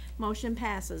 Motion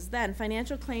passes. Then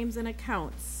financial claims and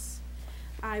accounts.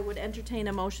 I would entertain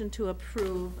a motion to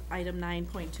approve item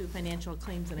 9.2, financial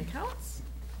claims and accounts.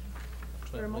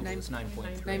 It's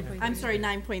 9.3. I'm sorry,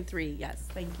 9.3, yes,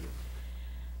 thank you.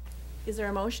 Is there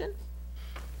a motion?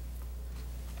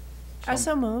 I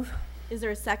so move. Is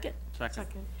there a second?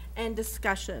 Second. And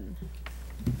discussion.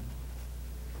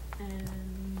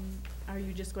 And are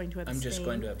you just going to abstain? I'm just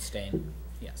going to abstain.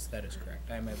 Yes, that is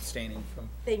correct. I'm abstaining from.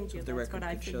 Thank you, So the that's record what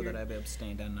I could show that figured. I've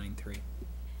abstained on 9.3.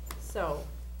 So,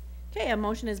 okay, a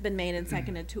motion has been made and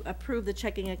seconded to approve the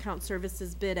checking account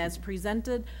services bid as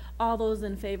presented. All those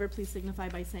in favor, please signify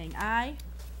by saying aye.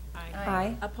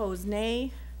 Aye. Opposed,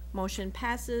 nay. Motion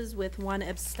passes with 1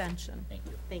 abstention. Thank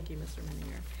you. Thank you, Mr.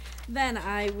 Menninger. Then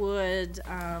I would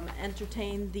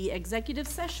entertain the executive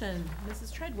session.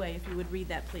 Mrs. Treadway, if you would read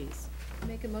that, please.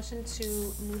 Make a motion to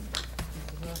move,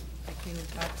 I can't even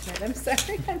talk tonight, I'm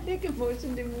sorry. I make a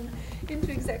motion to move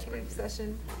into executive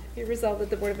session. Be resolved that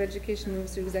the Board of Education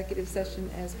moves to executive session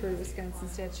as per Wisconsin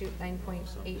statute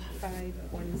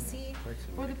 9.851C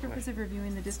for the purpose of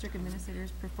reviewing the district administrator's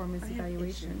performance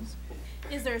evaluations.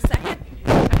 Is there a second?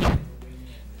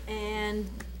 And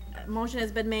a motion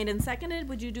has been made and seconded.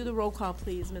 Would you do the roll call,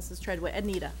 please, Mrs. Treadway?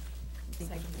 Anita?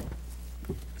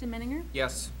 Tim Menninger?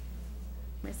 Yes.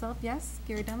 Myself, yes.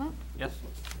 Gary Dunlap? Yes.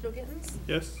 Joe Gittens?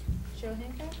 Yes. Cheryl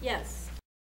Hancock? Yes.